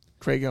Owens.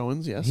 Craig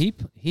Owens, yes. He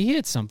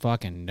hit some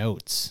fucking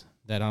notes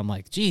that I'm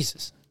like,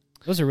 Jesus,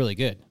 those are really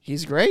good.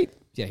 He's great.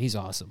 Yeah, he's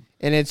awesome.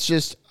 And it's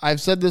just,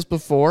 I've said this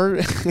before.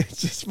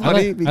 It's just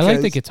funny because I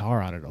like the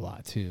guitar on it a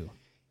lot too.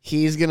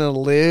 He's gonna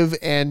live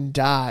and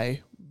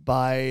die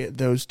by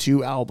those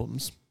two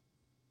albums.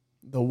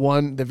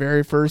 The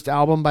very first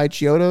album by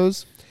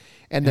Chiodos,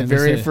 and the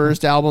very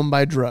first album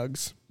by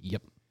Drugs.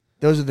 Yep.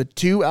 Those are the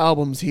two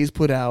albums he's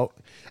put out.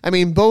 I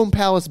mean, Bone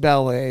Palace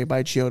Ballet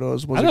by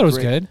Chiodos was. I thought it was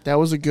good. That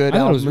was a good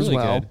album album really as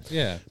well. Good.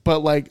 Yeah. But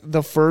like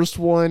the first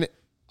one,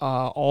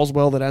 All's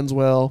Well That Ends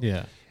Well.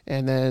 Yeah.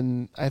 And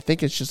then I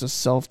think it's just a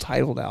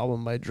self-titled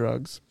album by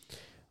Drugs.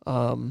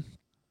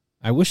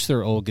 I wish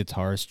their old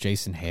guitarist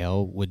Jason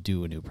Hale would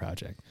do a new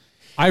project.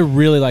 I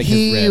really like his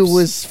riffs. He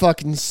was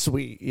fucking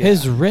sweet. Yeah.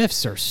 His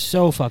riffs are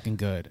so fucking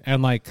good.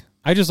 And like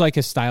I just like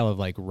his style of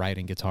like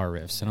writing guitar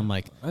riffs. And I'm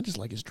like, I just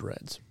like his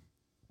dreads.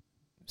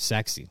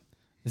 Sexy.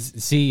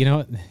 See, you know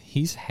what?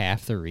 He's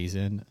half the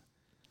reason.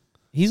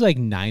 He's like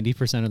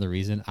 90% of the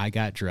reason I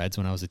got dreads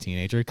when I was a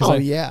teenager.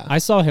 I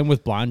saw him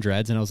with blonde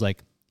dreads and I was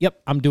like,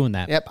 yep, I'm doing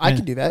that. Yep, I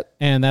can do that.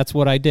 And that's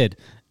what I did.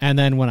 And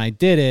then when I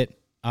did it,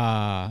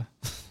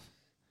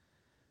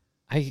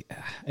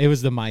 it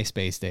was the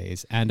MySpace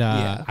days. And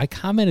I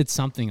commented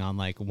something on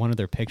like one of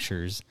their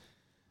pictures.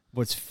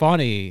 What's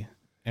funny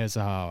is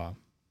so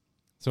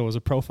it was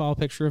a profile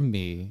picture of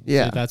me.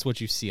 Yeah. So that's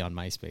what you see on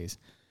MySpace.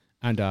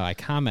 And I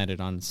commented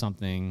on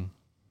something,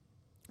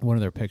 one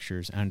of their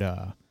pictures, and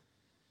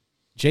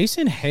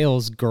Jason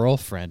Hale's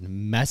girlfriend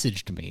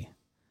messaged me.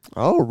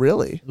 Oh,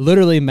 really?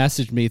 Literally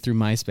messaged me through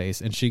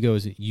MySpace, and she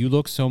goes, "You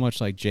look so much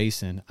like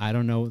Jason. I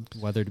don't know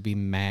whether to be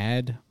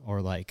mad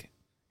or like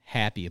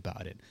happy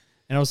about it."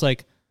 And I was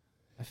like,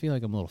 I feel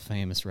like I'm a little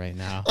famous right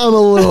now. I'm a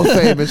little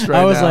famous right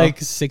now. I was like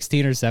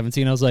 16 or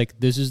 17. I was like,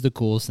 this is the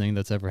coolest thing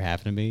that's ever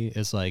happened to me.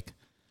 It's like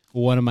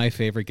one of my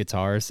favorite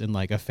guitarists in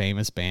like a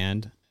famous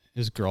band.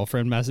 His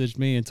girlfriend messaged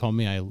me and told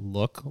me I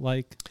look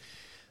like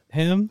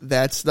him.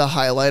 That's the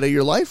highlight of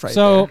your life right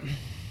there. So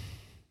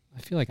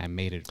I feel like I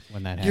made it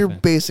when that happened. You're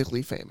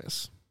basically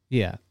famous.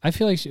 Yeah. I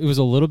feel like it was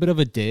a little bit of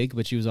a dig,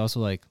 but she was also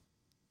like,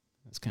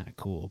 that's kind of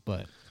cool,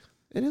 but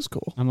it is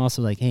cool. I'm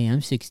also like, hey,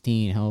 I'm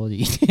 16. How old are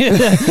you?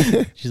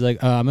 She's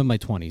like, I'm in my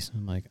 20s.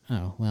 I'm like,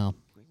 oh, well,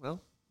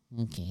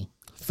 okay.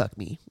 Fuck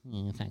me.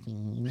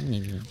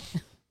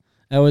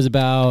 That was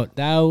about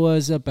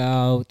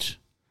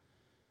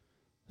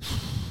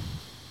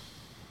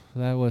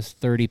that was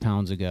 30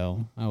 pounds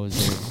ago. I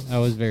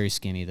was very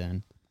skinny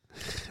then.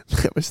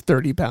 That was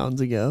 30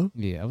 pounds ago.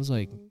 Yeah, I was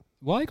like,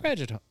 well, I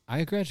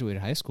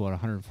graduated high school at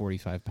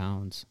 145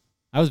 pounds.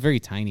 I was very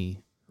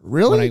tiny.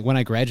 Really? When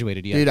I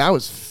graduated, yeah. Dude, I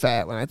was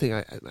fat when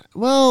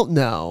well,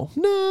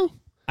 no.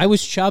 I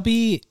was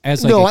chubby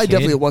as like no, a I kid.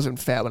 definitely wasn't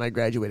fat when I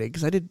graduated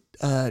because I did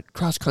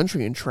cross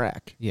country and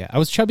track. Yeah, I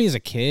was chubby as a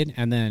kid,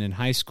 and then in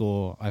high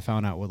school, I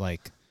found out what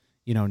like,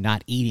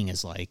 not eating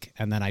is like,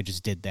 and then I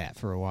just did that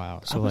for a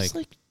while. So like,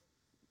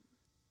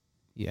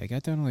 yeah, I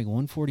got down to like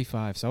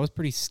 145, so I was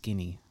pretty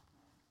skinny.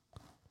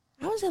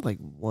 I was at like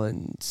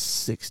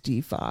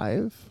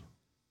 165,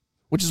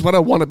 which is what I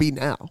want to be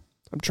now.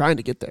 I'm trying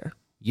to get there.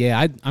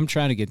 Yeah, I'm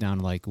trying to get down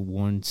to like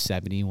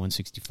 170,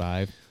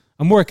 165.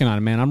 I'm working on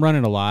it, man. I'm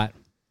running a lot.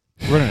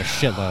 We're running a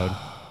shitload.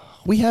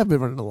 We have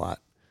been running a lot,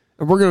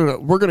 and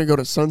we're gonna go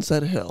to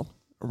Sunset Hill,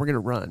 and we're gonna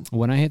run.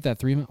 When I hit that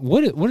 3,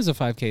 what is a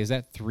 5K? Is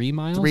that 3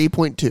 miles?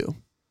 3.2.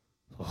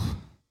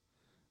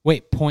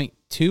 Wait,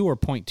 0.2 or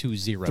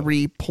 0.20?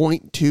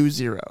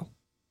 3.20.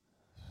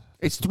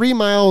 It's 3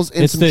 miles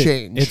and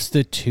change. It's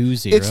the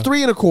 20. It's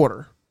 3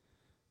 1/4.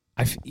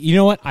 You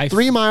know what?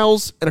 3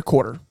 miles and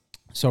 1/4.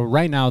 So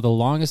right now, the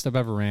longest I've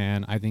ever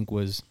ran, I think,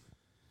 was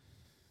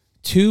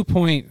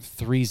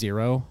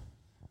 2.30.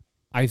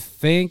 I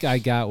think I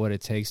got what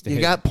it takes to hit.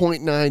 You got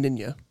 0.9 in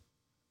you.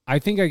 I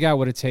think I got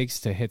what it takes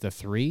to hit the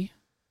 3.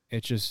 I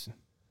just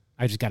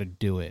got to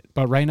do it.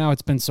 But right now,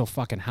 it's been so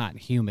fucking hot and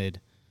humid.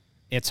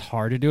 It's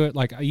hard to do it.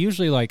 Like, I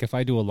usually, like, if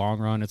I do a long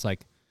run, it's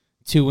like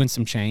 2 and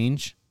some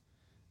change.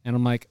 And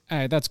I'm like, all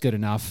right, that's good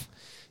enough.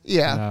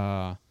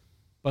 Yeah.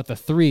 But the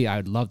 3, I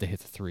would love to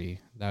hit the 3.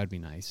 That would be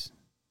nice.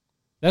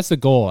 That's the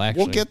goal,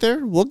 actually. We'll get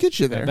there. We'll get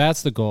you there.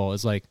 That's the goal.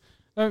 It's like,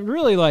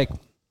 really, like,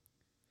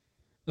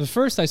 the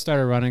first I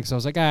started running because I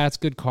was like, it's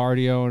good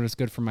cardio and it's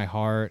good for my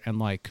heart. And,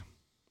 like,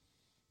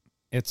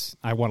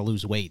 I want to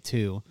lose weight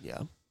too.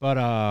 Yeah.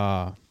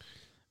 But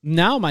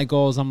now my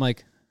goal is I'm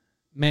like,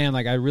 man,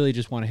 like I really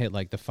just want to hit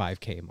like the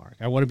 5K mark.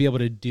 I want to be able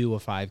to do a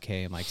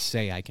 5K and like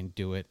say I can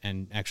do it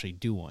and actually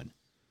do one,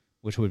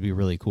 which would be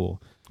really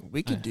cool.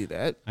 We could do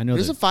that. I know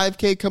there's a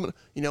 5K coming.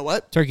 You know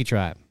what? Turkey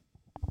trot.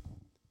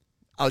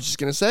 I was just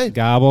gonna say.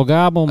 Gobble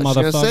gobble, I was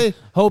gonna motherfucker. say,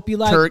 Hope you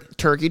like.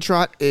 Turkey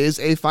trot is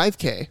a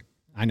 5K.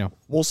 I know.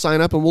 We'll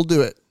sign up and we'll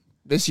do it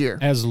this year.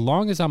 As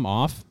long as I'm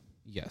off,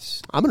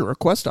 yes. I'm gonna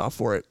request off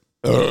for it,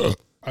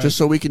 just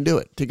so we can do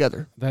it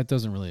together. That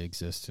doesn't really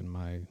exist in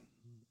my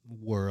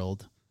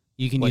world.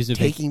 You can Like use it.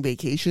 taking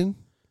vacation.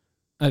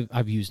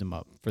 I've used them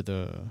up for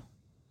the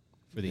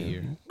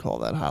year. Call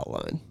that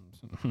hotline.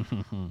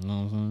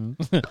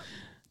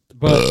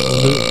 But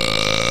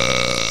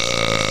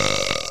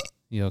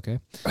you okay?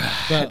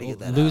 But to get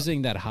that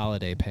losing that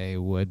holiday pay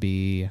would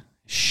be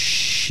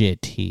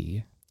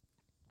shitty.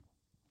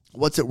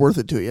 What's it worth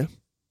it to you?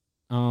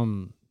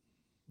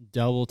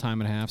 Double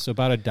time and a half, so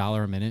about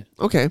 $1 a minute.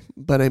 Okay,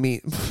 but I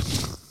mean,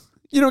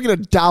 you don't get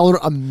 $1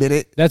 a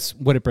minute. That's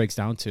what it breaks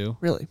down to.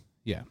 Really?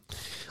 Yeah.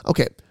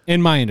 Okay.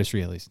 In my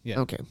industry, at least. Yeah.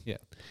 Okay. Yeah.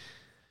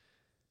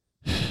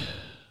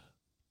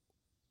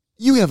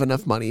 You have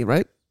enough money,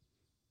 right?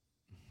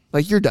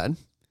 Like you're done.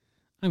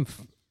 I'm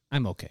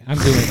okay. I'm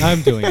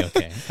doing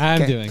okay.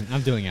 I'm Okay.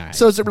 doing all right.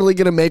 So is it really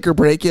going to make or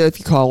break you if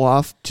you call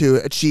off to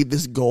achieve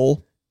this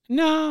goal?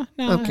 No.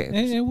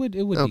 Okay. It would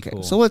be Okay.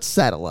 cool. So let's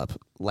saddle up,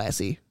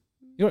 lassie.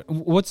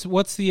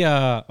 What's the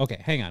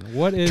okay, hang on.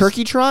 What is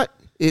Turkey trot?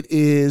 It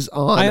is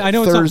on I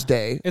know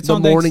Thursday, it's the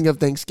on morning of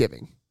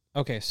Thanksgiving.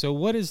 Okay, so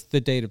what is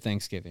the date of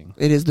Thanksgiving?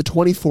 It is the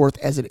 24th,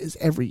 as it is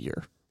every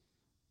year.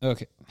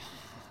 Okay.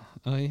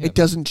 Oh, yeah. It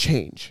doesn't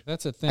change.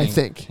 That's a thing. I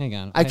think. Hang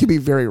on. I could be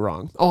very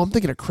wrong. Oh, I'm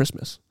thinking of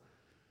Christmas.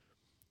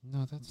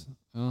 No, that's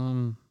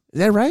Is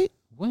that right?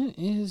 when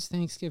is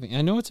Thanksgiving?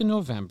 I know it's in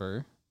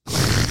November.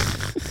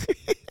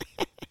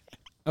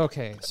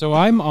 Okay, so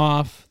I'm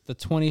off the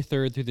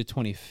 23rd through the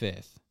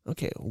 25th.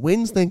 Okay,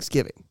 when's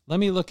Thanksgiving? Let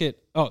me look at.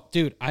 Oh,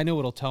 dude, I know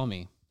what'll tell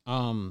me.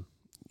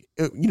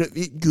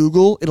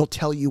 Google, it'll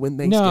tell you when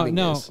Thanksgiving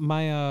no, is.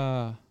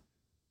 my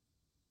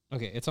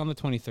okay, it's on the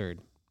 23rd.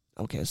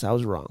 Okay, so I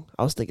was wrong.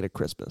 I was thinking of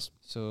Christmas.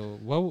 So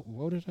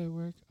what did I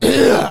work?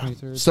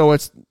 23rd. So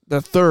it's the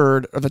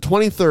 3rd or the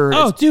 23rd.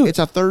 Oh, dude. It's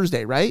a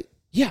Thursday, right?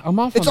 Yeah, I'm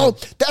off. It's all.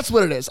 That's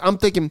what it is. I'm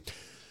thinking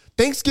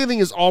Thanksgiving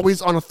is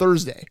always on a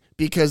Thursday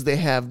because they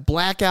have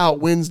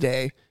Blackout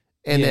Wednesday,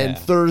 and then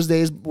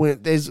Thursday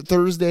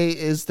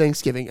is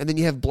Thanksgiving, and then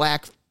you have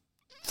Black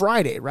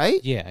Friday,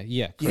 right? Yeah.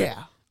 Correct.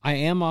 Yeah. I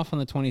am off on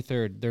the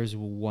 23rd. There's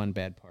one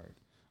bad part.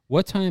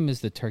 What time is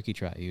the turkey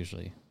trot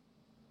usually?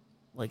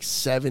 Like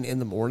 7 in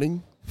the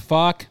morning.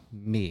 Fuck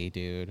me,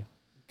 dude.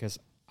 Because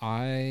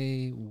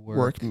I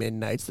Work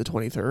midnights the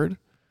 23rd.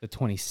 the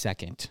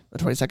 22nd. The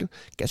 22nd.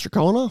 Guess you're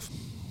calling off.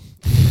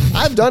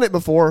 I've done it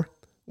before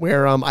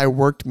where I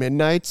worked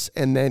midnights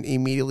and then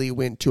immediately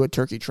went to a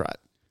turkey trot.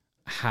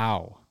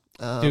 How?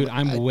 Dude,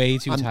 I'm way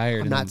too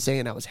tired. I'm not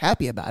saying I was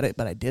happy about it,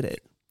 but I did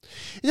it.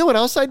 You know what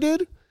else I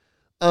did?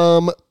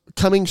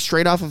 Coming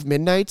straight off of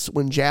midnights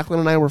when Jacqueline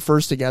and I were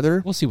first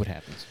together. We'll see what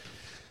happens.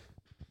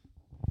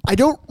 I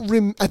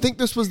think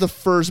this was the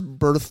first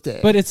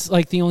birthday. But it's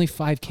like the only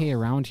 5K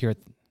around here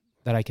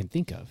that I can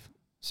think of.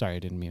 Sorry, I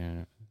didn't mean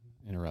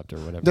to interrupt or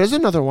whatever. There's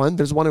another one.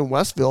 There's one in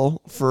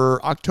Westville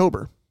for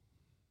October.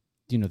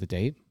 Do you know the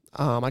date?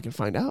 I can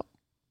find out.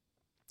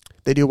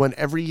 They do one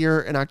every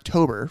year in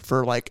October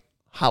for like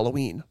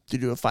Halloween to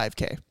do a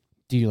 5K.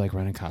 Do you like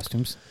running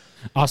costumes?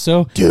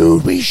 Also,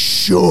 dude, we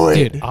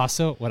should. Dude,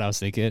 also, what I was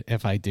thinking,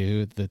 if I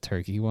do the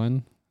turkey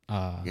one,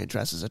 you're gonna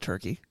dress as a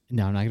turkey.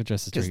 No, I'm not gonna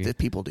dress as turkey. Because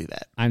people do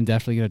that. I'm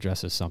definitely gonna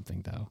dress as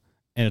something though,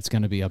 and it's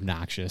gonna be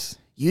obnoxious.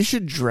 You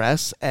should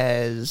dress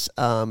as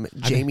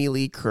Jamie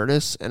Lee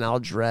Curtis, and I'll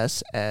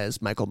dress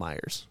as Michael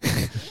Myers,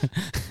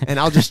 and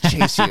I'll just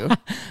chase you.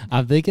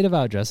 I'm thinking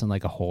about dressing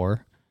like a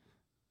whore.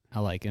 I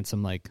like in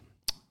some like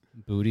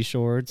booty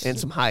shorts and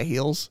some high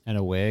heels and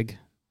a wig.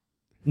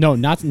 No,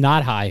 not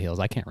high heels.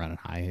 I can't run in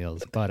high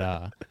heels,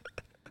 but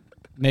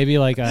maybe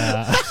like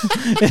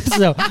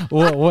so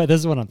what this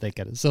is what I'm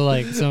thinking. So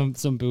like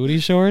some booty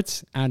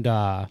shorts and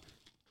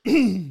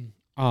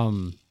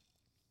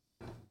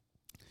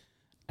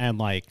and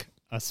like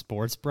a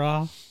sports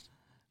bra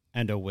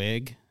and a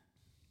wig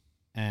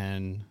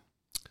and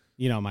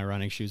my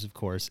running shoes, of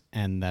course,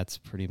 and that's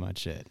pretty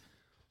much it.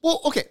 Well,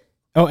 okay.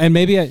 Oh, and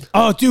maybe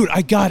dude,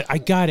 I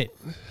got it.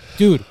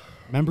 Dude,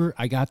 remember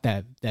I got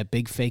that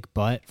big fake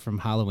butt from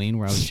Halloween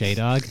where I was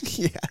J-Dog?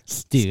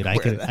 Yes. Dude, I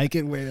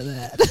could wear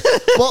that.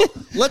 Well,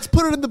 let's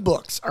put it in the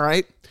books, all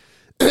right?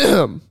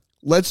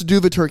 Let's do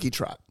the turkey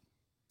trot.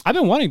 I've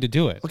been wanting to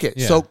do it. Okay,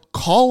 yeah. So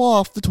call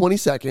off the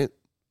 22nd.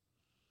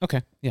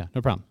 Okay, yeah,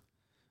 no problem.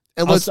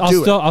 And let's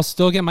do it. I'll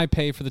still get my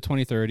pay for the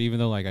 23rd, even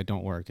though like I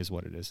don't work is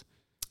what it is.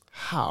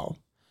 How?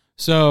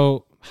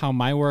 So how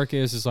my work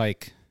is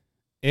like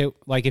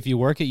if you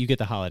work it, you get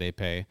the holiday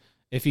pay.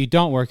 If you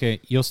don't work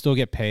it, you'll still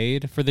get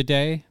paid for the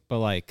day, but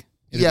like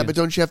Yeah, but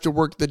don't you have to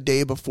work the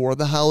day before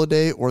the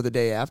holiday or the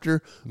day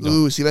after? Nope.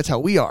 Ooh, see, that's how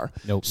we are.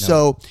 Nope.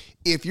 So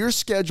if you're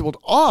scheduled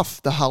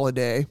off the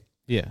holiday,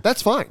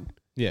 that's fine.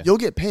 Yeah. You'll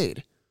get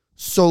paid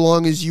so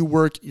long as you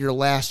work your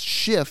last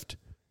shift.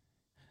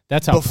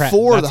 That's how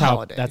before the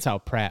holiday. That's how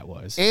Pratt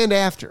was. And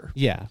after.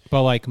 Yeah.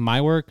 But like my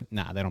work,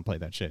 nah, they don't play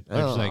that shit.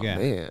 They're just like,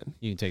 man.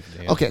 You can take the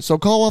day. Okay, so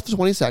call off the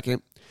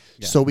 22nd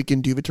so we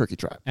can do the turkey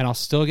trot. And I'll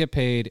still get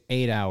paid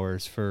 8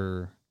 hours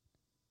for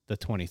the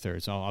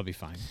 23rd, so I'll be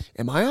fine.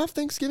 Am I off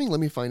Thanksgiving? Let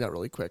me find out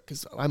really quick.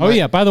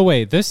 Yeah, by the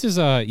way, this is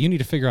you need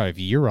to figure out if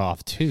you're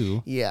off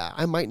too. Yeah,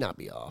 I might not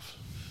be off.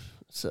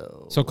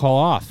 So call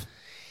off.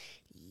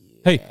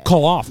 Hey,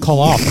 call off. No,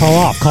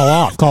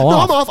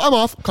 I'm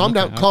off. Calm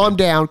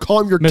down.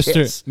 Calm your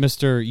tits.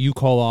 Mister, you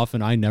call off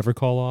and I never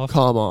call off.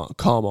 Calm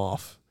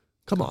off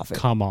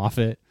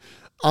it.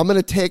 I'm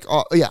gonna take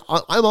off. Yeah,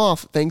 I'm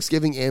off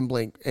Thanksgiving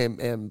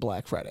and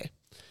Black Friday,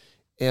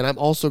 and I'm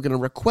also gonna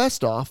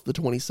request off the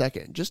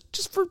 22nd, just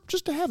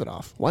to have it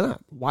off.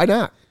 Why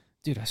not?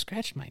 Dude, I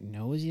scratched my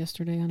nose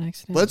yesterday on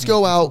accident. Let's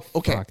go out.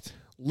 Okay,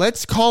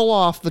 let's call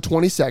off the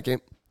 22nd.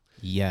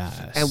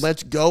 Yes. And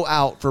let's go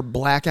out for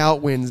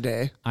Blackout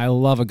Wednesday. I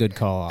love a good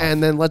call off.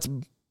 And then let's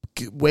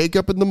wake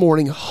up in the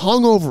morning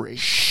hungover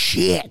as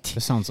shit.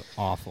 This sounds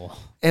awful.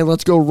 And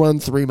let's go run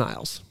 3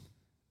 miles.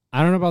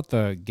 I don't know about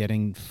the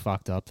getting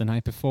fucked up the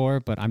night before,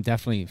 but I'm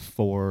definitely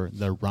for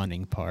the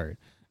running part.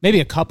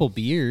 Maybe a couple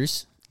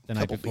beers the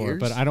night before,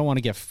 but I don't want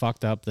to get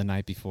fucked up the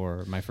night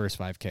before my first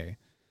 5K.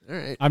 All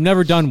right. I've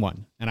never done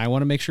one, and I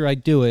want to make sure I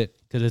do it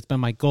because it's been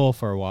my goal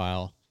for a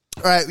while.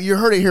 All right, you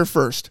heard it here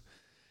first.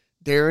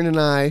 Darren and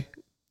I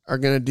are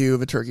going to do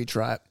the turkey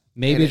trot.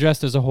 Maybe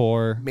dressed as a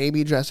whore.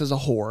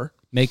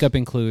 Makeup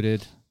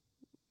included.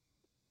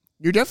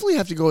 You definitely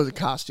have to go with a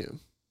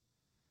costume.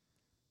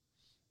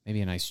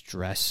 Maybe a nice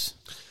dress.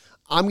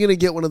 I'm going to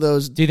get one of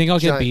those. Do you think I'll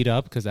get beat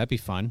up? Because that'd be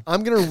fun.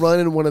 I'm going to run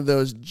in one of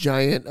those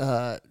giant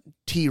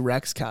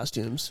T-Rex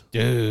costumes.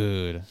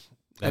 Dude.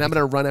 And I'm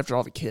going to run after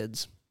all the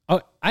kids.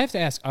 Oh, I have to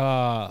ask.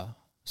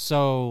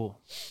 So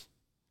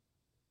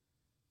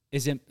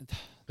is it...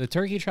 The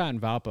turkey trot in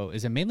Valpo,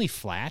 is it mainly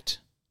flat?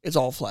 It's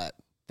all flat.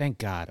 Thank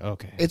God.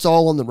 Okay. It's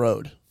all on the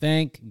road.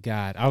 Thank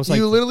God. I was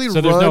like, literally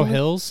so there's no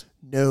hills?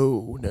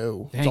 No.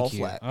 It's all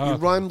flat. Oh, you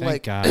run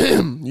thank God.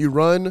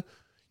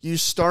 You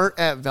start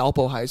at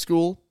Valpo High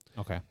School.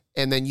 Okay.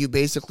 And then you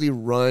basically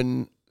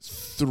run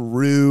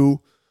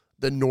through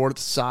the north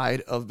side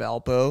of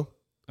Valpo.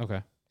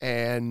 Okay.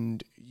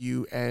 And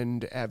you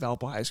end at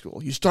Valpo High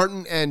School. You start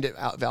and end at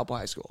Valpo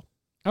High School.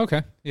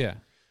 Okay. Yeah.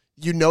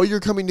 You know you're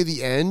coming to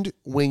the end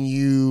when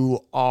you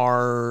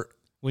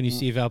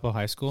see Valpo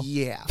High School.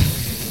 Yeah,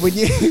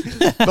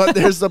 but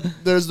there's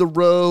the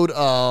road.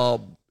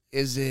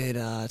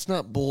 It's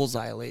not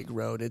Bullseye Lake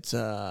Road. It's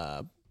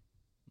Bullseye.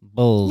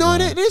 No,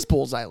 it is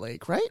Bullseye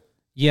Lake, right?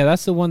 Yeah,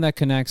 that's the one that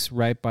connects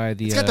right by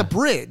the. It's got the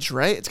bridge,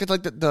 right? It's got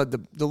like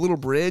the little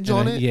bridge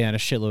on it. Yeah, and a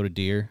shitload of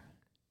deer.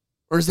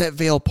 Or is that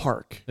Vale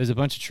Park? There's a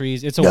bunch of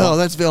trees. That's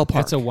Vale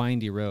Park. It's a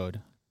windy road.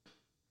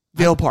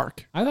 Vale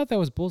Park. I thought that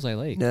was Bullseye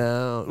Lake.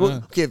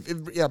 No. Okay,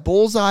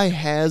 Bullseye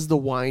has the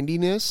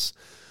windiness,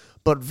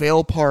 but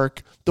Vale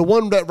Park, the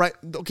one that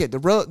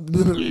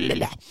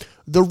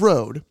the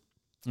road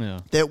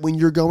that when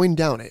you're going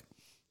down it,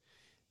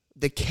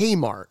 the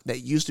Kmart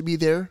that used to be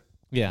there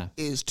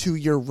is to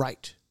your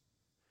right.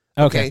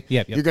 Okay.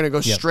 Yep. You're going to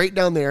go straight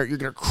down there. You're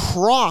going to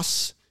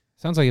cross.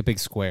 Sounds like a big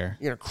square.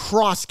 You're going to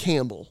cross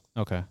Campbell.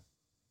 Okay.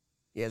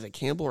 Yeah, is it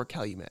Campbell or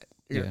Calumet?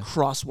 You're going to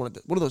cross one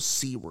of those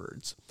C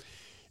words.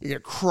 You're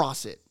going to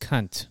cross it.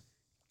 Cunt.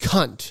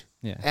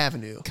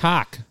 Avenue.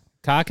 Cock.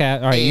 All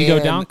right, you go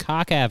down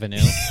Cock Avenue.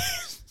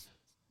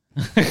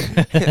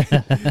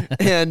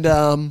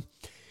 And,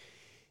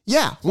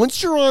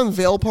 once you're on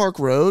Vale Park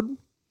Road,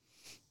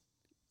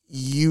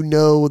 you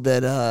know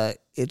that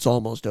it's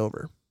almost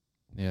over.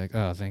 You're like,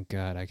 oh, thank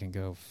God I can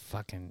go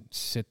fucking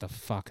sit the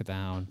fuck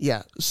down.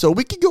 Yeah, so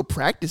we could go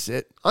practice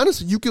it.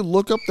 Honestly, you could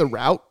look up the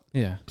route.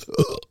 Yeah.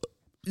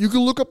 You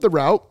can look up the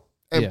route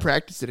and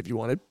practice it if you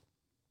wanted.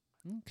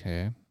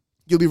 Okay.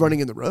 You'll be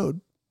running in the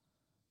road.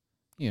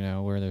 You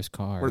know, where there's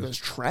cars. Where there's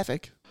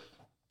traffic.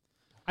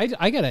 I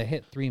got to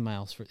hit 3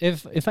 miles.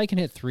 If I can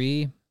hit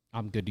 3,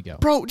 I'm good to go.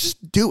 Bro,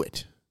 just do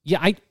it. Yeah,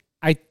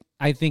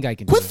 I think I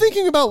can Quit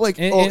thinking about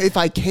if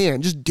I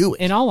can. Just do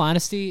it. In all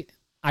honesty,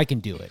 I can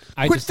do it.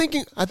 Quit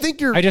thinking.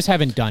 I just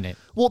haven't done it.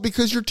 Well,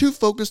 because you're too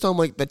focused on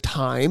the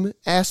time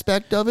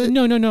aspect of it.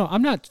 No.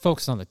 I'm not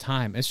focused on the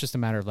time. It's just a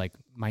matter of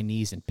my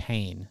knees in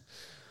pain.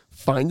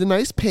 Find a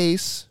nice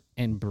pace.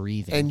 And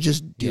breathing. And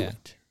just do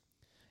it.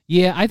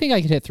 Yeah, I think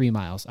I could hit 3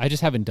 miles. I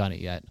just haven't done it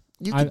yet.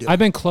 I've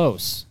been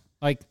close.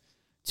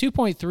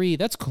 2.3,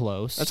 that's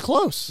close. That's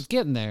close. It's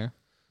getting there.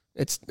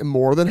 It's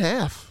more than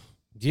half.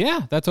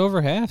 Yeah, that's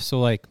over half.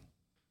 So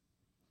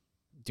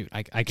dude,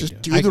 I can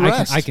just do it. The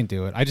rest. I can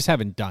do it. I just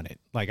haven't done it.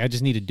 I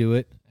just need to do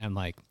it and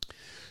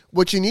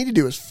What you need to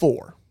do is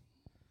 4.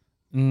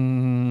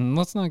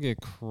 Let's not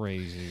get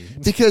crazy.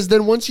 Because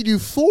then once you do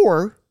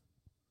 4,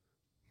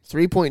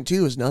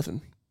 3.2 is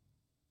nothing.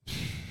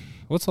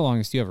 What's the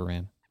longest you ever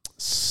ran?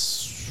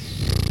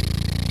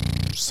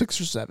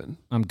 6 or 7.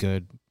 I'm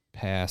good.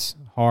 Pass.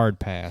 Hard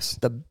pass.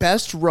 The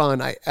best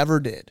run I ever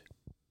did,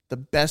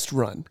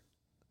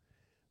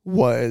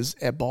 was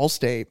at Ball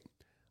State.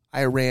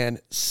 I ran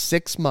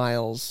 6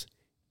 miles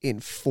in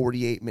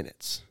 48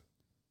 minutes.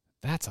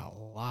 That's a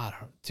lot,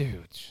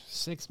 dude.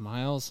 6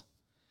 miles.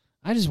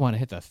 I just want to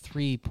hit the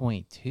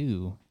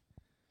 3.2.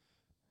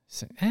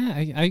 So,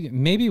 I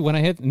maybe when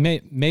I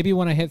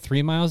hit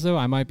 3 miles though,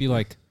 I might be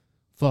like,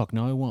 fuck,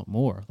 no, I want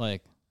more.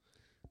 Like,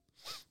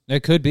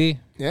 it could be.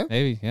 Yeah.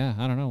 Maybe. Yeah.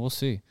 I don't know. We'll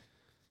see.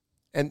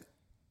 And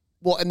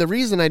the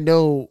reason I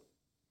know,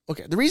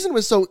 the reason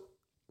was so,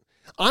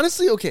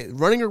 honestly,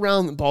 running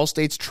around Ball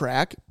State's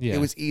track, it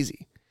was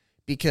easy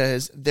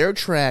because their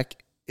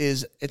track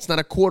it's not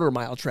a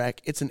quarter-mile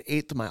track, it's an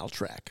 1/8 mile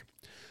track.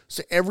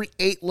 So every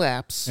 8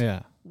 laps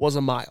was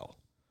a mile.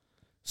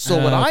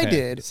 So what I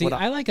did... See,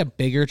 I like a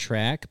bigger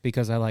track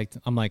because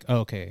I'm like,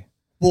 okay.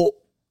 Well,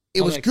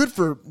 it was good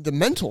for the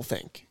mental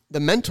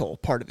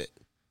part of it.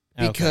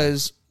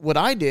 Because what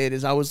I did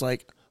is I was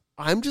like,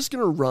 I'm just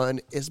going to run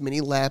as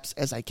many laps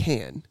as I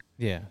can.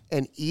 Yeah.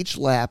 And each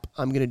lap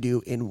I'm going to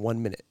do in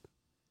 1 minute.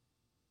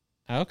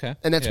 Okay.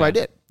 And that's what I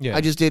did. Yeah.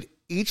 I just did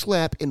each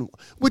lap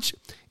which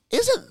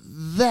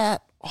isn't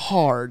that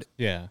hard.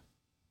 Yeah.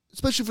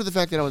 Especially for the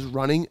fact that I was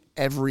running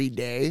every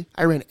day.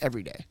 I ran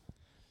every day.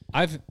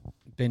 I've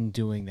been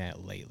doing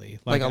that lately.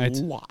 Like a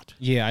lot.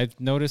 Yeah, I've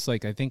noticed,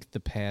 like, I think the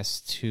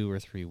past 2 or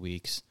 3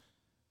 weeks,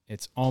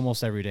 it's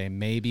almost every day,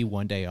 maybe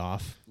one day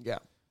off. Yeah.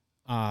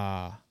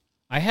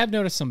 I have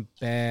noticed some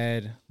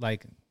bad,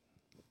 like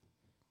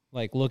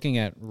looking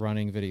at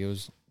running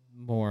videos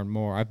more and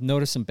more. I've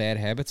noticed some bad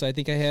habits I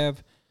think I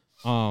have.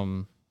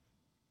 I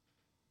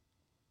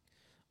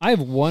have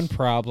one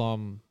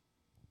problem.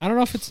 I don't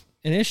know if it's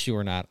an issue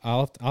or not.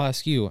 I'll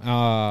ask you.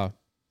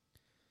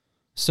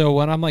 So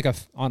when I'm like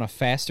on a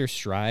faster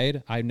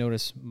stride, I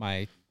notice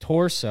my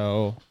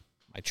torso,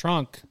 my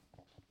trunk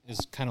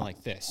is kind of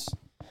like this.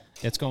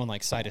 It's going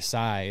like side to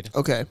side.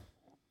 Okay.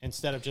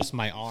 Instead of just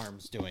my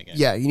arms doing it.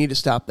 Yeah, you need to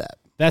stop that.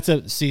 That's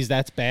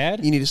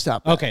bad? You need to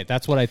stop that. Okay,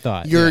 that's what I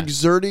thought. You are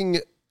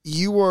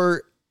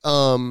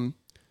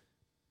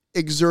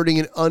exerting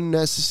an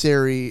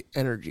unnecessary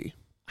energy.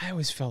 I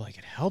always felt like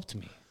it helped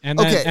me. And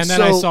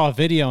then I saw a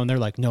video and they're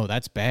like, no,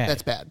 that's bad.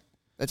 That's bad.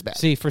 That's bad.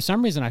 See, for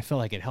some reason I feel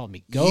like it helped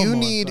me go You more,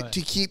 need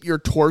to keep your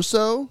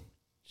torso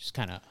just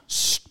kind of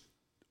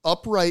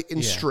upright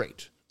and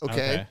straight.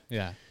 Okay?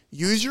 Yeah.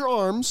 Use your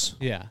arms.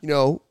 Yeah.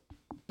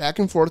 Back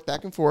and forth,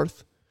 back and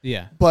forth.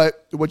 Yeah.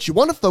 But what you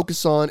want to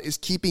focus on is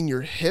keeping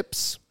your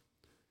hips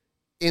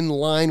in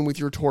line with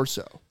your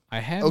torso. I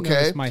have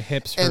noticed my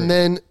hips hurt. And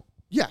then,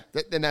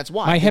 then that's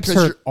why. My hips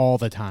hurt all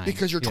the time.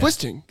 Because you're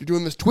twisting. You're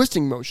doing this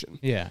twisting motion.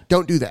 Yeah.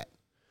 Don't do that.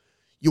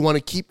 You want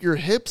to keep your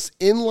hips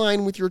in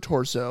line with your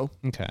torso.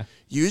 Okay.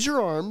 Use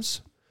your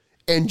arms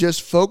and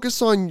just focus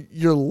on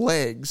your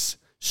legs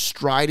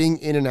striding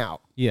in and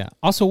out. Yeah.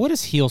 Also, what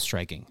is heel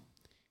striking?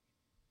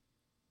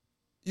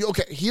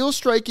 Heel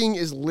striking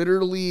is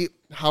literally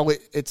how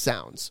it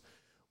sounds,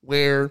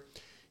 where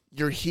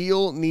your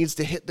heel needs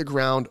to hit the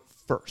ground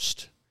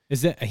first.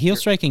 Is that heel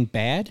striking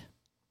bad?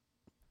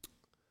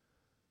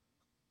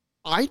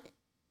 I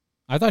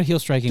thought heel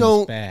striking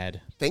was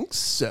bad. Think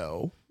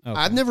so. Okay.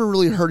 I've never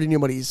really heard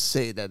anybody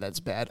say that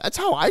that's bad. That's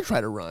how I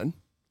try to run.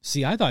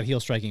 See, I thought heel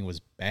striking was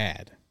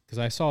bad because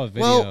I saw a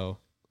video. Well,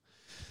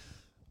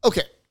 all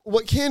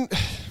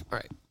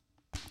right.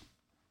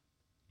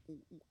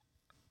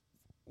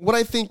 What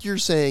I think you're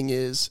saying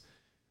is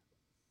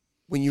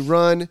when you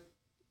run,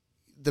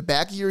 the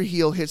back of your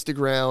heel hits the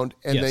ground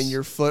and then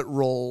your foot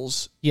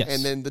rolls. Yes.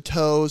 And then the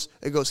toes,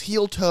 it goes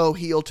heel, toe,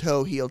 heel,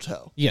 toe, heel,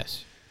 toe.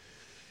 Yes.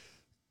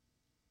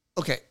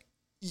 Okay.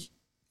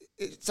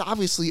 It's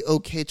obviously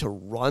okay to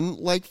run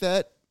like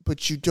that,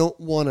 but you don't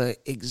want to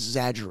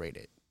exaggerate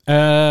it.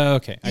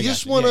 Okay. You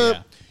just want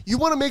to you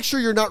want to make sure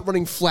you're not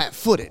running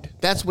flat-footed.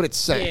 That's what it's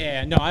saying.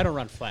 Yeah, no, I don't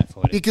run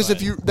flat-footed. Because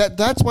if you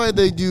that's why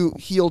they do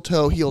heel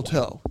toe.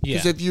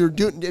 Because if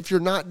you're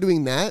not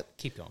doing that,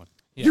 keep going.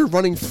 Yeah. You're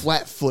running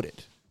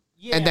flat-footed.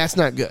 Yeah. And that's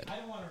not good. I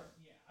don't want to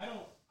I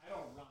don't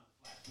run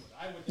flat-footed.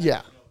 I would Yeah.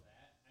 know that.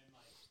 I'm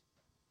like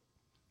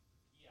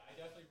I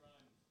definitely run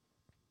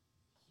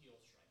heel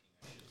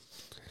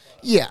striking.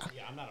 Yeah.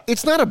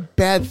 It's not a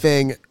bad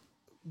thing,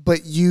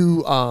 but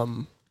you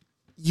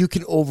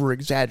can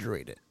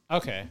over-exaggerate it.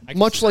 Okay.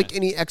 Much like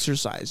any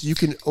exercise, you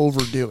can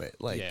overdo it.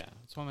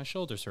 That's why my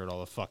shoulders hurt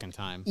all the fucking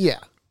time. Yeah.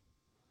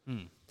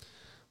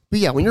 But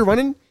yeah, when you're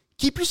running,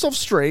 keep yourself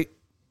straight.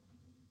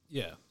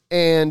 Yeah.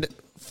 And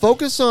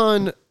focus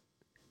on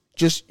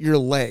just your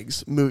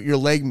legs, your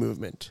leg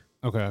movement.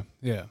 Okay.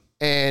 Yeah.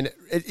 And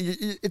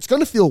it's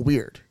going to feel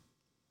weird.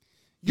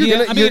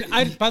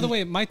 By the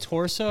way, my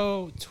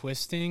torso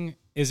twisting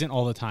isn't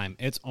all the time.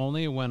 It's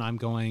only when I'm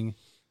going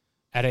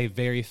at a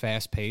very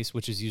fast pace,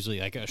 which is usually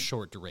like a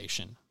short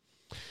duration.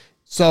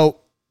 So,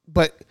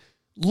 but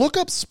look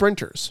up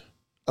sprinters,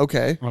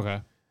 okay?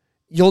 Okay.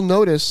 You'll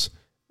notice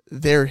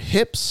their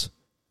hips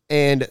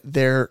and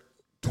their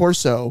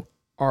torso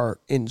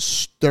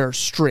they're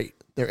straight.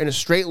 They're in a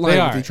straight line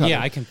with each other.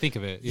 Yeah, I can think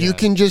of it. Yeah. You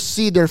can just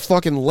see their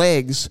fucking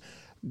legs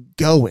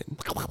going.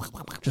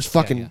 Just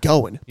fucking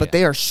going. But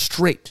they are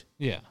straight.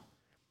 Yeah.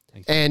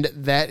 And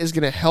that is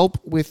going to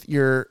help with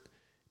your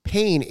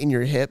pain in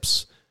your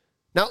hips.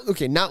 Not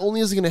only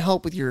is it going to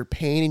help with your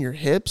pain in your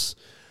hips,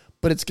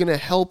 but it's going to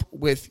help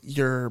with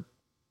your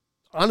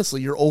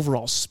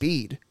overall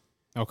speed.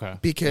 Okay.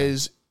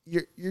 Because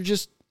you're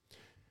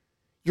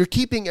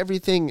keeping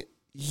everything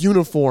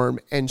uniform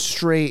and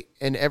straight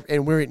and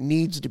where it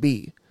needs to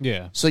be.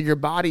 Yeah. So your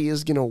body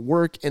is going to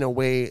work in a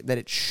way that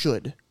it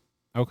should.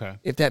 Okay.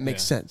 If that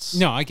makes sense.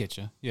 No, I get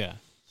you. Yeah.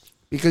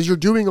 Because you're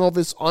doing all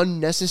this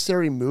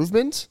unnecessary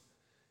movement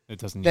it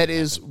doesn't that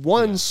is,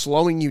 one,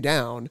 slowing you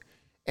down,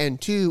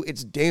 and two,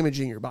 it's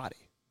damaging your body.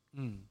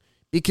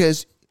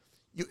 Because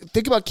you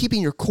think about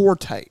keeping your core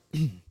tight.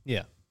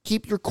 Yeah.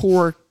 Keep your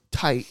core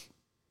tight.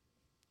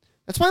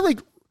 That's why,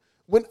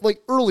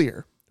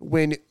 earlier,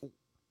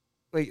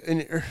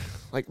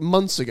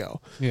 months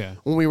ago,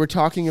 when we were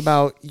talking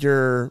about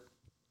your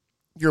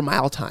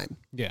mile time,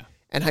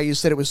 and how you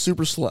said it was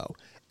super slow,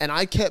 and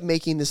I kept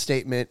making the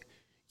statement,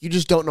 you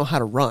just don't know how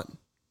to run.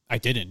 I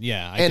didn't.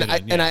 Yeah,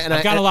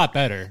 I've got a lot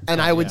better. And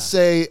I would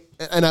say,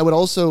 and I would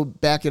also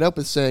back it up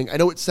with saying, I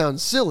know it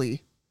sounds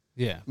silly.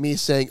 Yeah. Me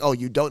saying, oh,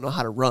 you don't know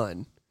how to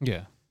run.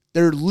 Yeah.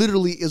 There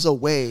literally is a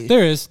way.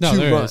 There is. No,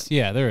 there run. is.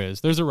 Yeah, there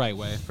is. There's a right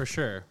way for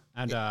sure.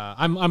 And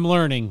I'm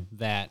learning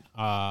that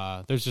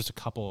there's just a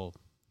couple.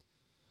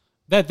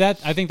 That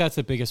I think that's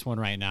the biggest one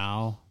right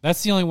now.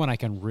 That's the only one I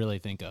can really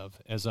think of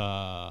as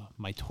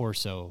my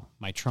torso,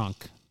 my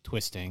trunk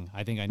twisting.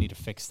 I think I need to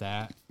fix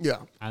that. Yeah.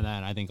 And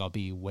then I think I'll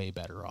be way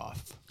better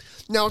off.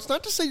 Now, it's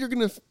not to say you're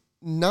going to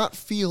not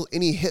feel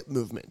any hip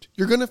movement.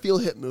 You're going to feel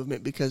hip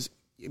movement because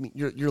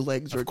your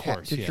legs are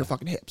attached to your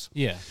fucking hips.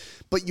 Yeah.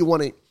 But you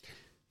want to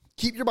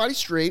keep your body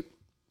straight,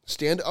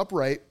 stand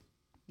upright,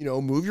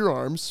 move your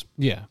arms.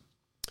 Yeah.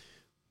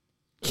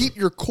 Keep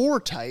your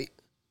core tight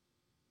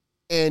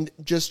and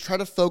just try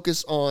to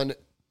focus on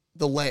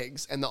the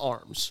legs and the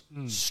arms.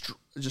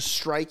 Just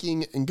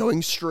striking and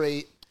going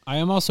straight. I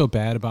am also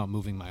bad about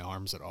moving my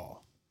arms at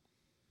all.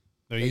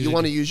 You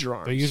want to use your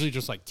arms. They're usually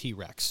just like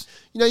T-Rex.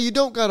 You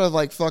don't got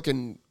to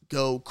fucking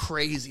go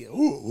crazy.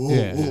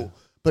 Ooh.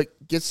 But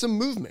get some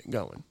movement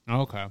going.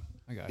 Okay.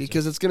 I got you.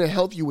 Because it's going to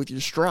help you with your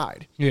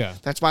stride. Yeah.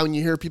 That's why when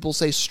you hear people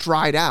say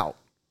stride out.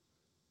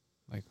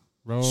 Like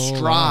roll.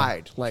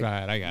 Stride. Out.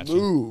 Stride. I got you.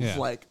 Move.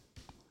 Yeah.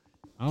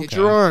 Get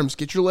your arms,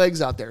 get your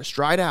legs out there.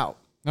 Stride out.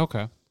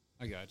 Okay.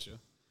 I got you.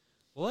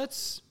 Well,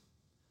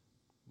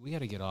 we got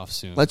to get off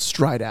soon. Let's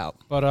stride out.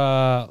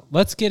 But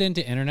let's get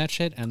into internet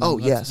shit. And then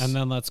yes. And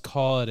then let's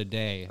call it a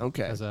day.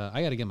 Okay. Because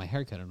I got to get my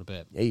hair cut in a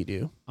bit. Yeah, you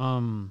do.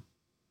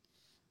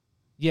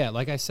 Yeah,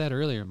 like I said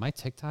earlier, my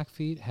TikTok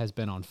feed has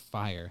been on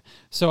fire.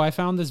 So I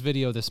found this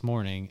video this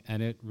morning,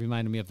 and it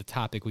reminded me of the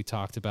topic we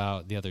talked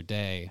about the other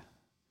day.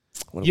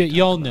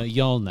 You'll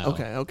know.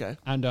 Okay.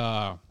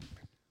 And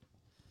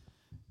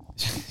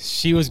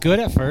she was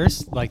good at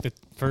first, like the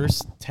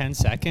first 10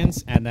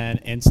 seconds, and then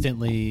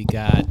instantly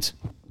got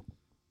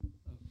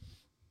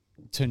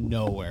to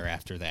nowhere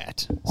after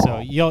that. So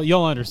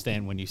you'll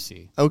understand when you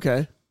see. Okay.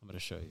 I'm going to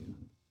show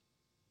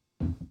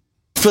you.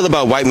 Feel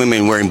about white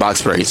women wearing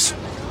box braids?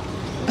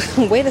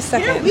 Wait a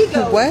second. Here we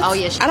go. What? Oh,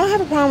 yes. I don't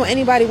have a problem with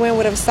anybody wearing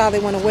whatever style they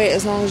want to wear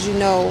as long as you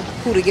know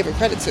who to give it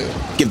credit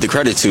to. Give the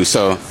credit to,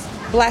 so...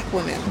 Black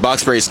women.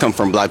 Box braids come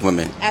from black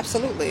women?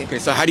 Absolutely. Okay,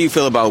 so how do you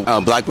feel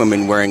about black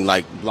women wearing,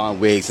 blonde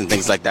wigs and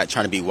things like that,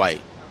 trying to be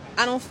white?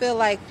 I don't feel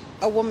like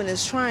a woman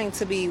is trying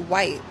to be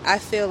white. I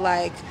feel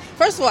like...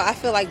 First of all, I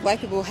feel like black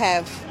people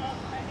have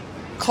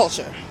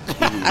culture.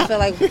 I feel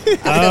like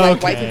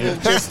white people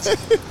just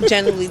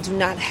generally do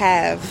not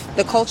have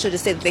the culture to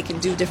say that they can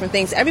do different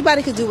things.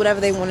 Everybody can do whatever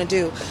they want to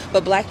do,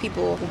 but black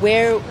people,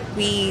 where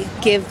we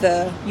give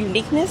the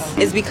uniqueness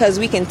is because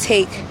we can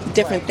take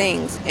different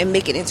things and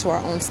make it into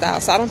our own style.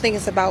 So I don't think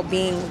it's about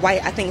being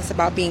white. I think it's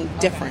about being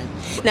different.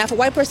 Now, if a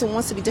white person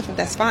wants to be different,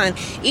 that's fine.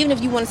 Even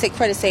if you want to take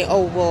credit, say,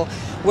 oh, well,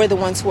 we're the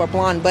ones who are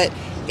blonde. But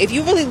if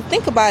you really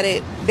think about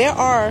it, there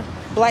are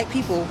black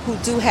people who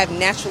do have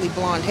naturally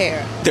blonde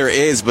hair. There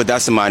is, but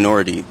that's a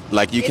minority.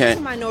 You can't... It's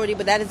a minority,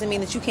 but that doesn't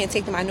mean that you can't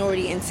take the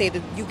minority and say that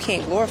you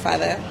can't glorify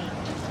that.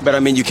 But,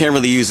 you can't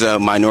really use a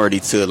minority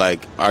to,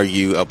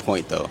 argue a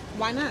point, though.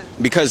 Why not?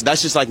 Because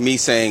that's just like me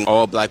saying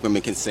all black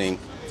women can sing,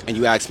 and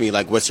you ask me,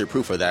 what's your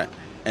proof of that?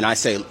 And I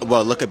say,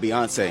 well, look at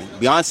Beyonce.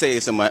 Beyonce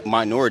is a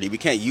minority. We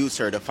can't use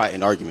her to fight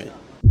an argument.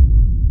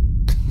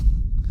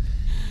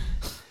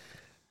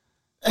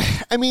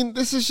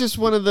 This is just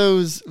one of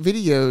those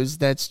videos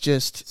that's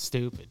just...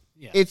 stupid.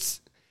 Yeah.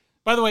 It's...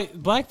 By the way,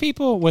 black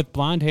people with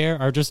blonde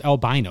hair are just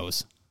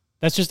albinos.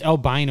 That's just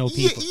albino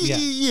people.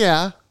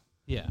 Yeah.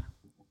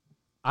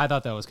 I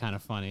thought that was kind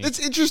of funny. It's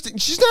interesting.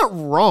 She's not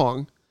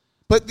wrong.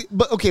 But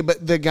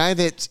the guy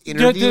that's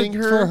interviewing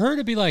her... For her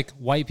to be like,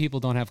 white people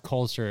don't have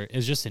culture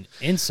is just an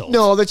insult.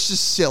 No, that's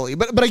just silly.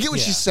 But I get what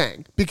she's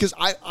saying. Because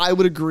I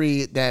would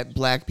agree that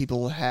black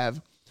people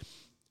have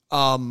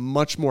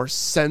much more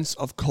sense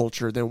of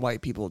culture than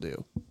white people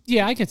do.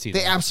 Yeah, I can see that.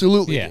 They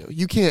absolutely do.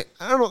 You can't.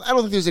 I don't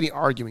think there's any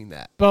arguing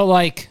that. But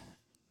like,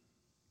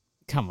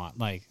 come on,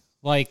 like.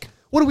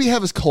 What do we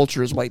have as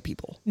culture as white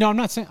people? No, I'm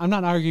not saying. I'm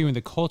not arguing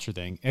the culture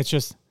thing. It's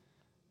just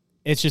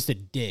a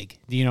dig.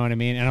 Do you know what I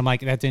mean? And I'm like,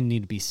 that didn't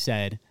need to be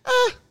said.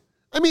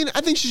 I mean,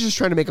 I think she's just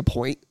trying to make a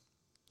point.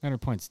 And her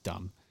point's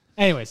dumb.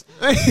 Anyways,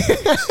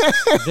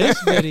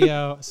 this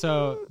video.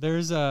 So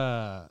this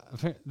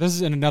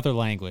is in another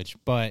language,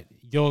 but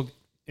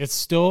it's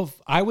still.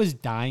 I was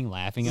dying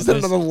laughing at this.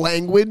 Is that another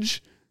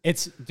language?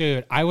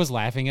 Dude, I was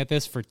laughing at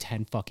this for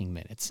 10 fucking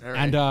minutes.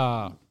 Right.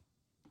 And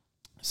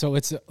so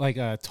it's like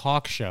a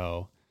talk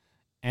show,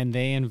 and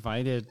they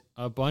invited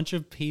a bunch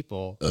of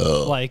people,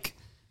 like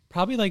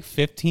probably like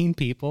 15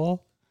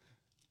 people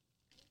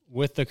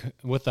with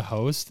the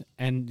host,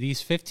 and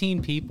these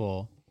 15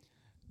 people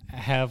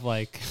have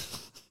like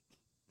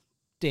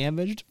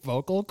damaged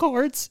vocal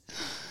cords,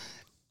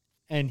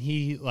 and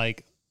he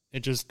like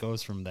it just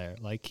goes from there.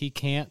 Like he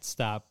can't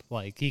stop,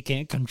 like he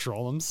can't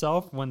control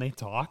himself when they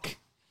talk.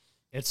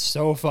 It's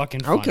so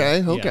fucking funny.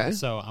 Okay. Yeah,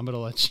 so I'm gonna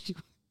let you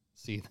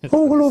see this.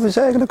 Ongeloof is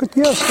eigenlijk het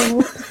juiste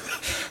woord.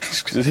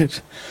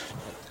 Excuseer.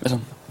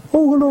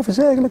 Ongeloof is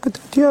eigenlijk het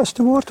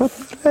juiste woord wat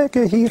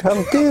Rijke hier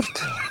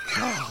hanteert.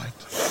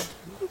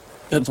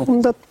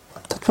 Omdat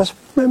dat was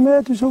bij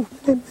mij dus ook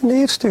mijn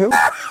eerste hulp.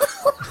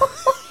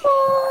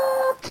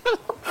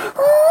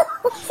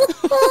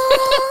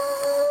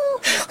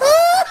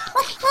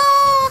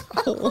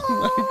 Oh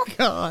my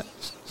god.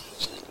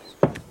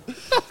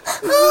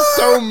 This is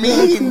so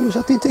mean. Dus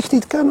dat dit echt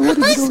niet kan hoor.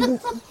 Ik bedoel,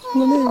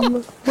 nee,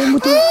 maar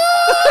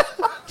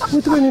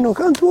moeten we nu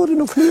nog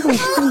antwoorden of niet?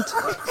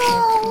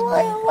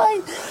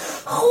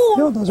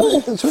 Ja,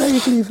 dan zwijg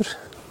ik liever.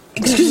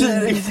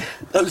 Excuseer,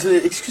 dames en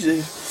heren,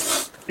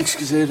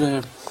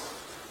 excuseer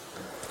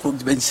voor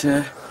de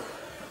mensen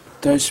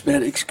thuis.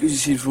 Mijn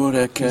excuses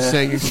hiervoor.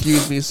 Saying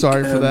excuse me,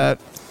 sorry for that.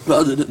 We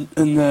hadden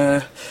een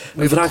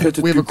vraag uit het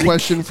publiek. We have a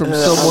question from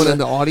someone in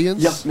the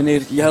audience. Ja,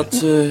 meneer, je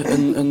had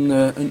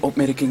een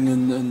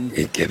opmerking.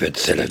 Ik heb het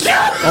zelf.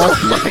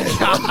 Oh my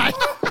god.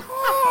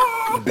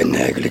 Ik ben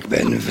eigenlijk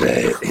bij een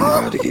vrij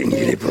eenvoudige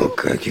ingreep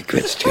ook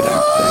gekwetst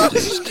geraakt bij de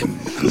stem.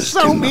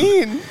 So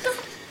mean.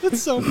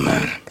 That's so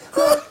funny.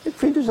 Ik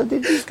vind dus dat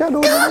dit niet kan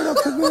horen wat dat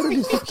gebeuren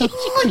is.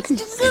 Ik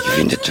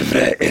vind het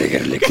vrij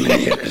ergerlijk,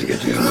 meneer.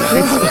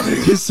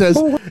 He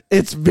says,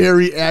 it's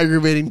very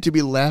aggravating to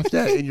be laughed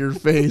at in your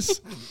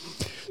face.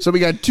 So we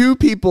got 2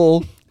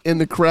 people in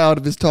the crowd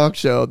of his talk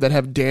show that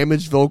have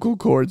damaged vocal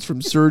cords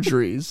from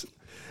surgeries.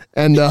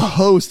 And the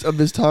host of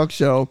this talk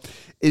show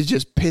is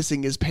just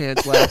pissing his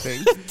pants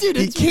laughing. Dude,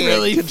 he it's can't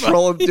really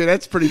control funny. him. Dude,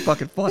 that's pretty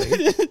fucking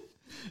funny.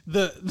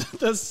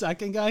 The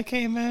second guy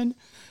came in,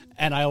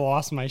 and I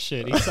lost my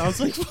shit. He sounds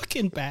like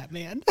fucking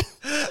Batman.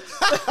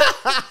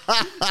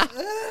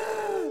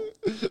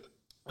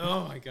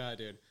 Oh my god,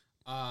 dude.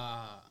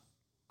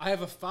 I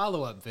have a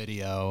follow-up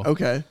video.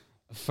 Okay.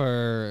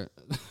 For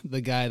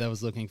the guy that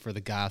was looking for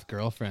the goth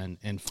girlfriend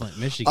in Flint,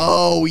 Michigan.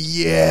 Oh,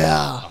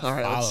 yeah. All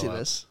right, let's see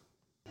this.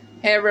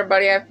 Hey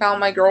everybody, I found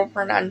my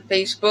girlfriend on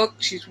Facebook.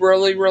 She's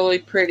really, really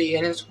pretty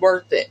and it's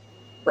worth it.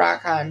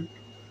 Rock on.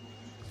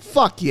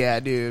 Fuck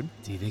yeah, dude.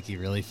 Do you think he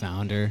really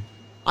found her?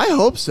 I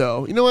hope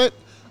so. You know what?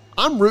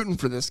 I'm rooting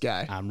for this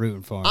guy. I'm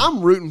rooting for him.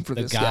 I'm rooting for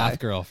this guy. The goth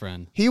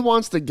girlfriend. He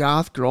wants the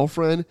goth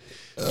girlfriend.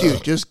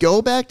 Dude, just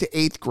go back to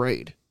 8th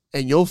grade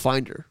and you'll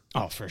find her.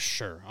 Oh, for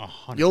sure.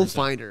 100%. You'll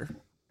find her.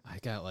 I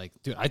got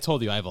dude, I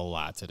told you I have a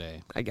lot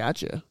today. I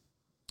got you.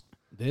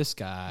 This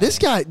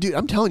guy, dude,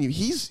 I'm telling you,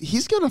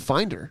 he's going to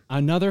find her.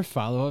 Another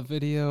follow-up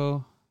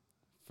video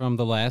from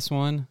the last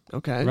one.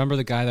 Okay. Remember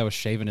the guy that was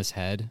shaving his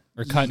head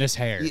or cutting his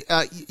hair?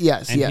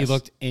 Yes, and he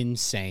looked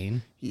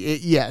insane.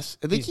 Yes.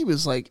 I think he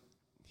was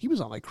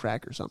on like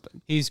crack or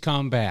something. He's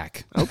come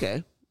back.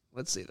 Okay.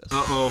 Let's see this.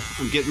 Uh-oh,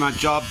 I'm getting my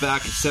job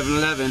back at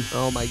 7-Eleven.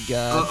 Oh, my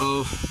God.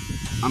 Uh-oh,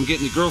 I'm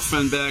getting the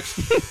girlfriend back.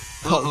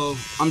 Uh-oh,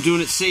 I'm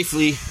doing it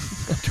safely.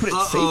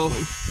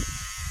 Safely.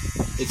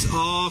 It's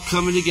all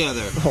coming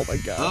together. Oh, my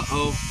God.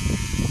 Uh-oh,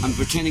 I'm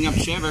pretending I'm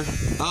Trevor.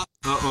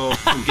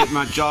 Uh-oh, I'm getting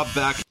my job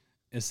back.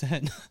 Is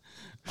that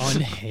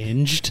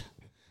unhinged?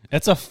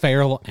 That's a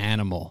feral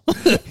animal.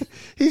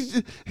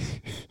 He's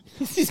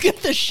got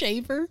the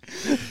shaver.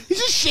 He's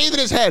just shaving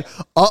his head.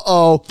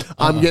 Uh-oh,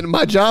 I'm getting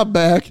my job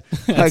back.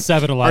 At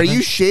 7-Eleven. Are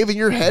you shaving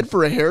your head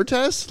for a hair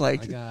test?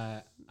 Like,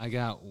 I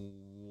got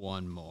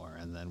one more,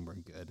 and then we're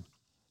good.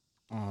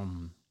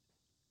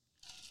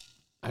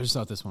 I just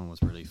thought this one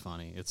was really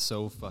funny. It's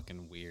so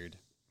fucking weird.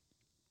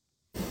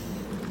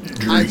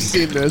 I've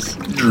seen this.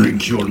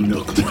 Drink your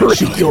milk.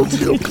 Drink your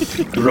milk.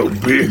 Grow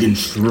big and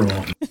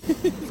strong.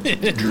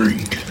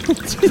 Drink.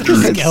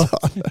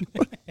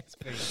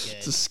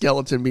 It's a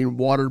skeleton being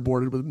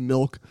waterboarded with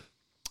milk.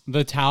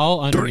 The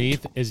towel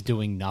underneath is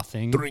doing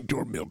nothing. Drink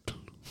your milk.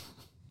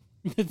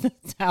 The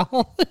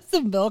towel,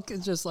 the milk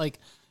is just like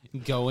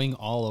going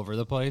all over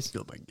the place.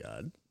 Oh my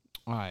God.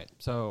 All right,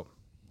 so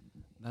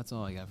that's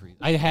all I got for you.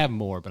 I have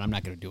more, but I'm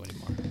not going to do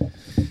anymore.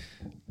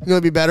 You know,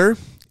 it'd be better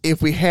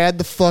if we had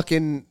the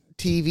fucking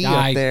TV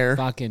up there.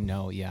 Fucking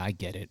know. Yeah, I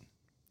get it.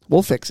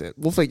 We'll fix it.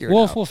 We'll figure it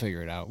out. We'll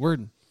figure it out. We're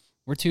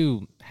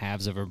two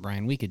halves of a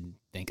brain. We could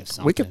think of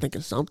something. We could think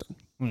of something.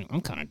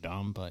 I'm kind of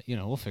dumb, but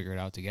we'll figure it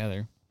out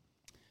together.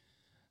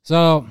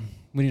 So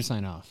we need to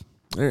sign off.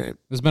 All right.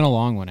 It's been a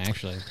long one,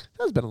 actually.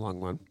 That's been a long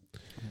one.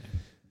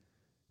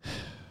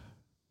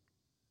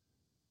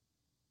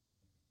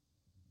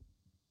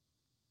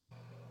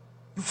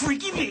 You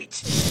freaky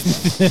bitch.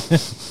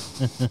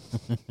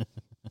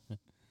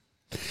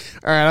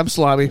 All right, I'm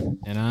Slobby.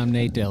 And I'm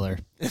Nate Diller.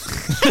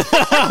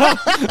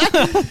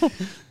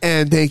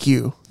 And thank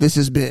you. This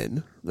has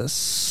been the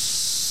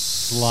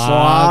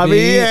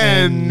Slobby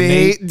and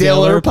Nate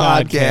Diller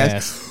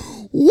podcast.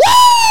 Woo!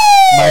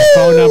 My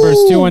phone number is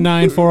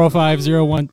 219-405-01.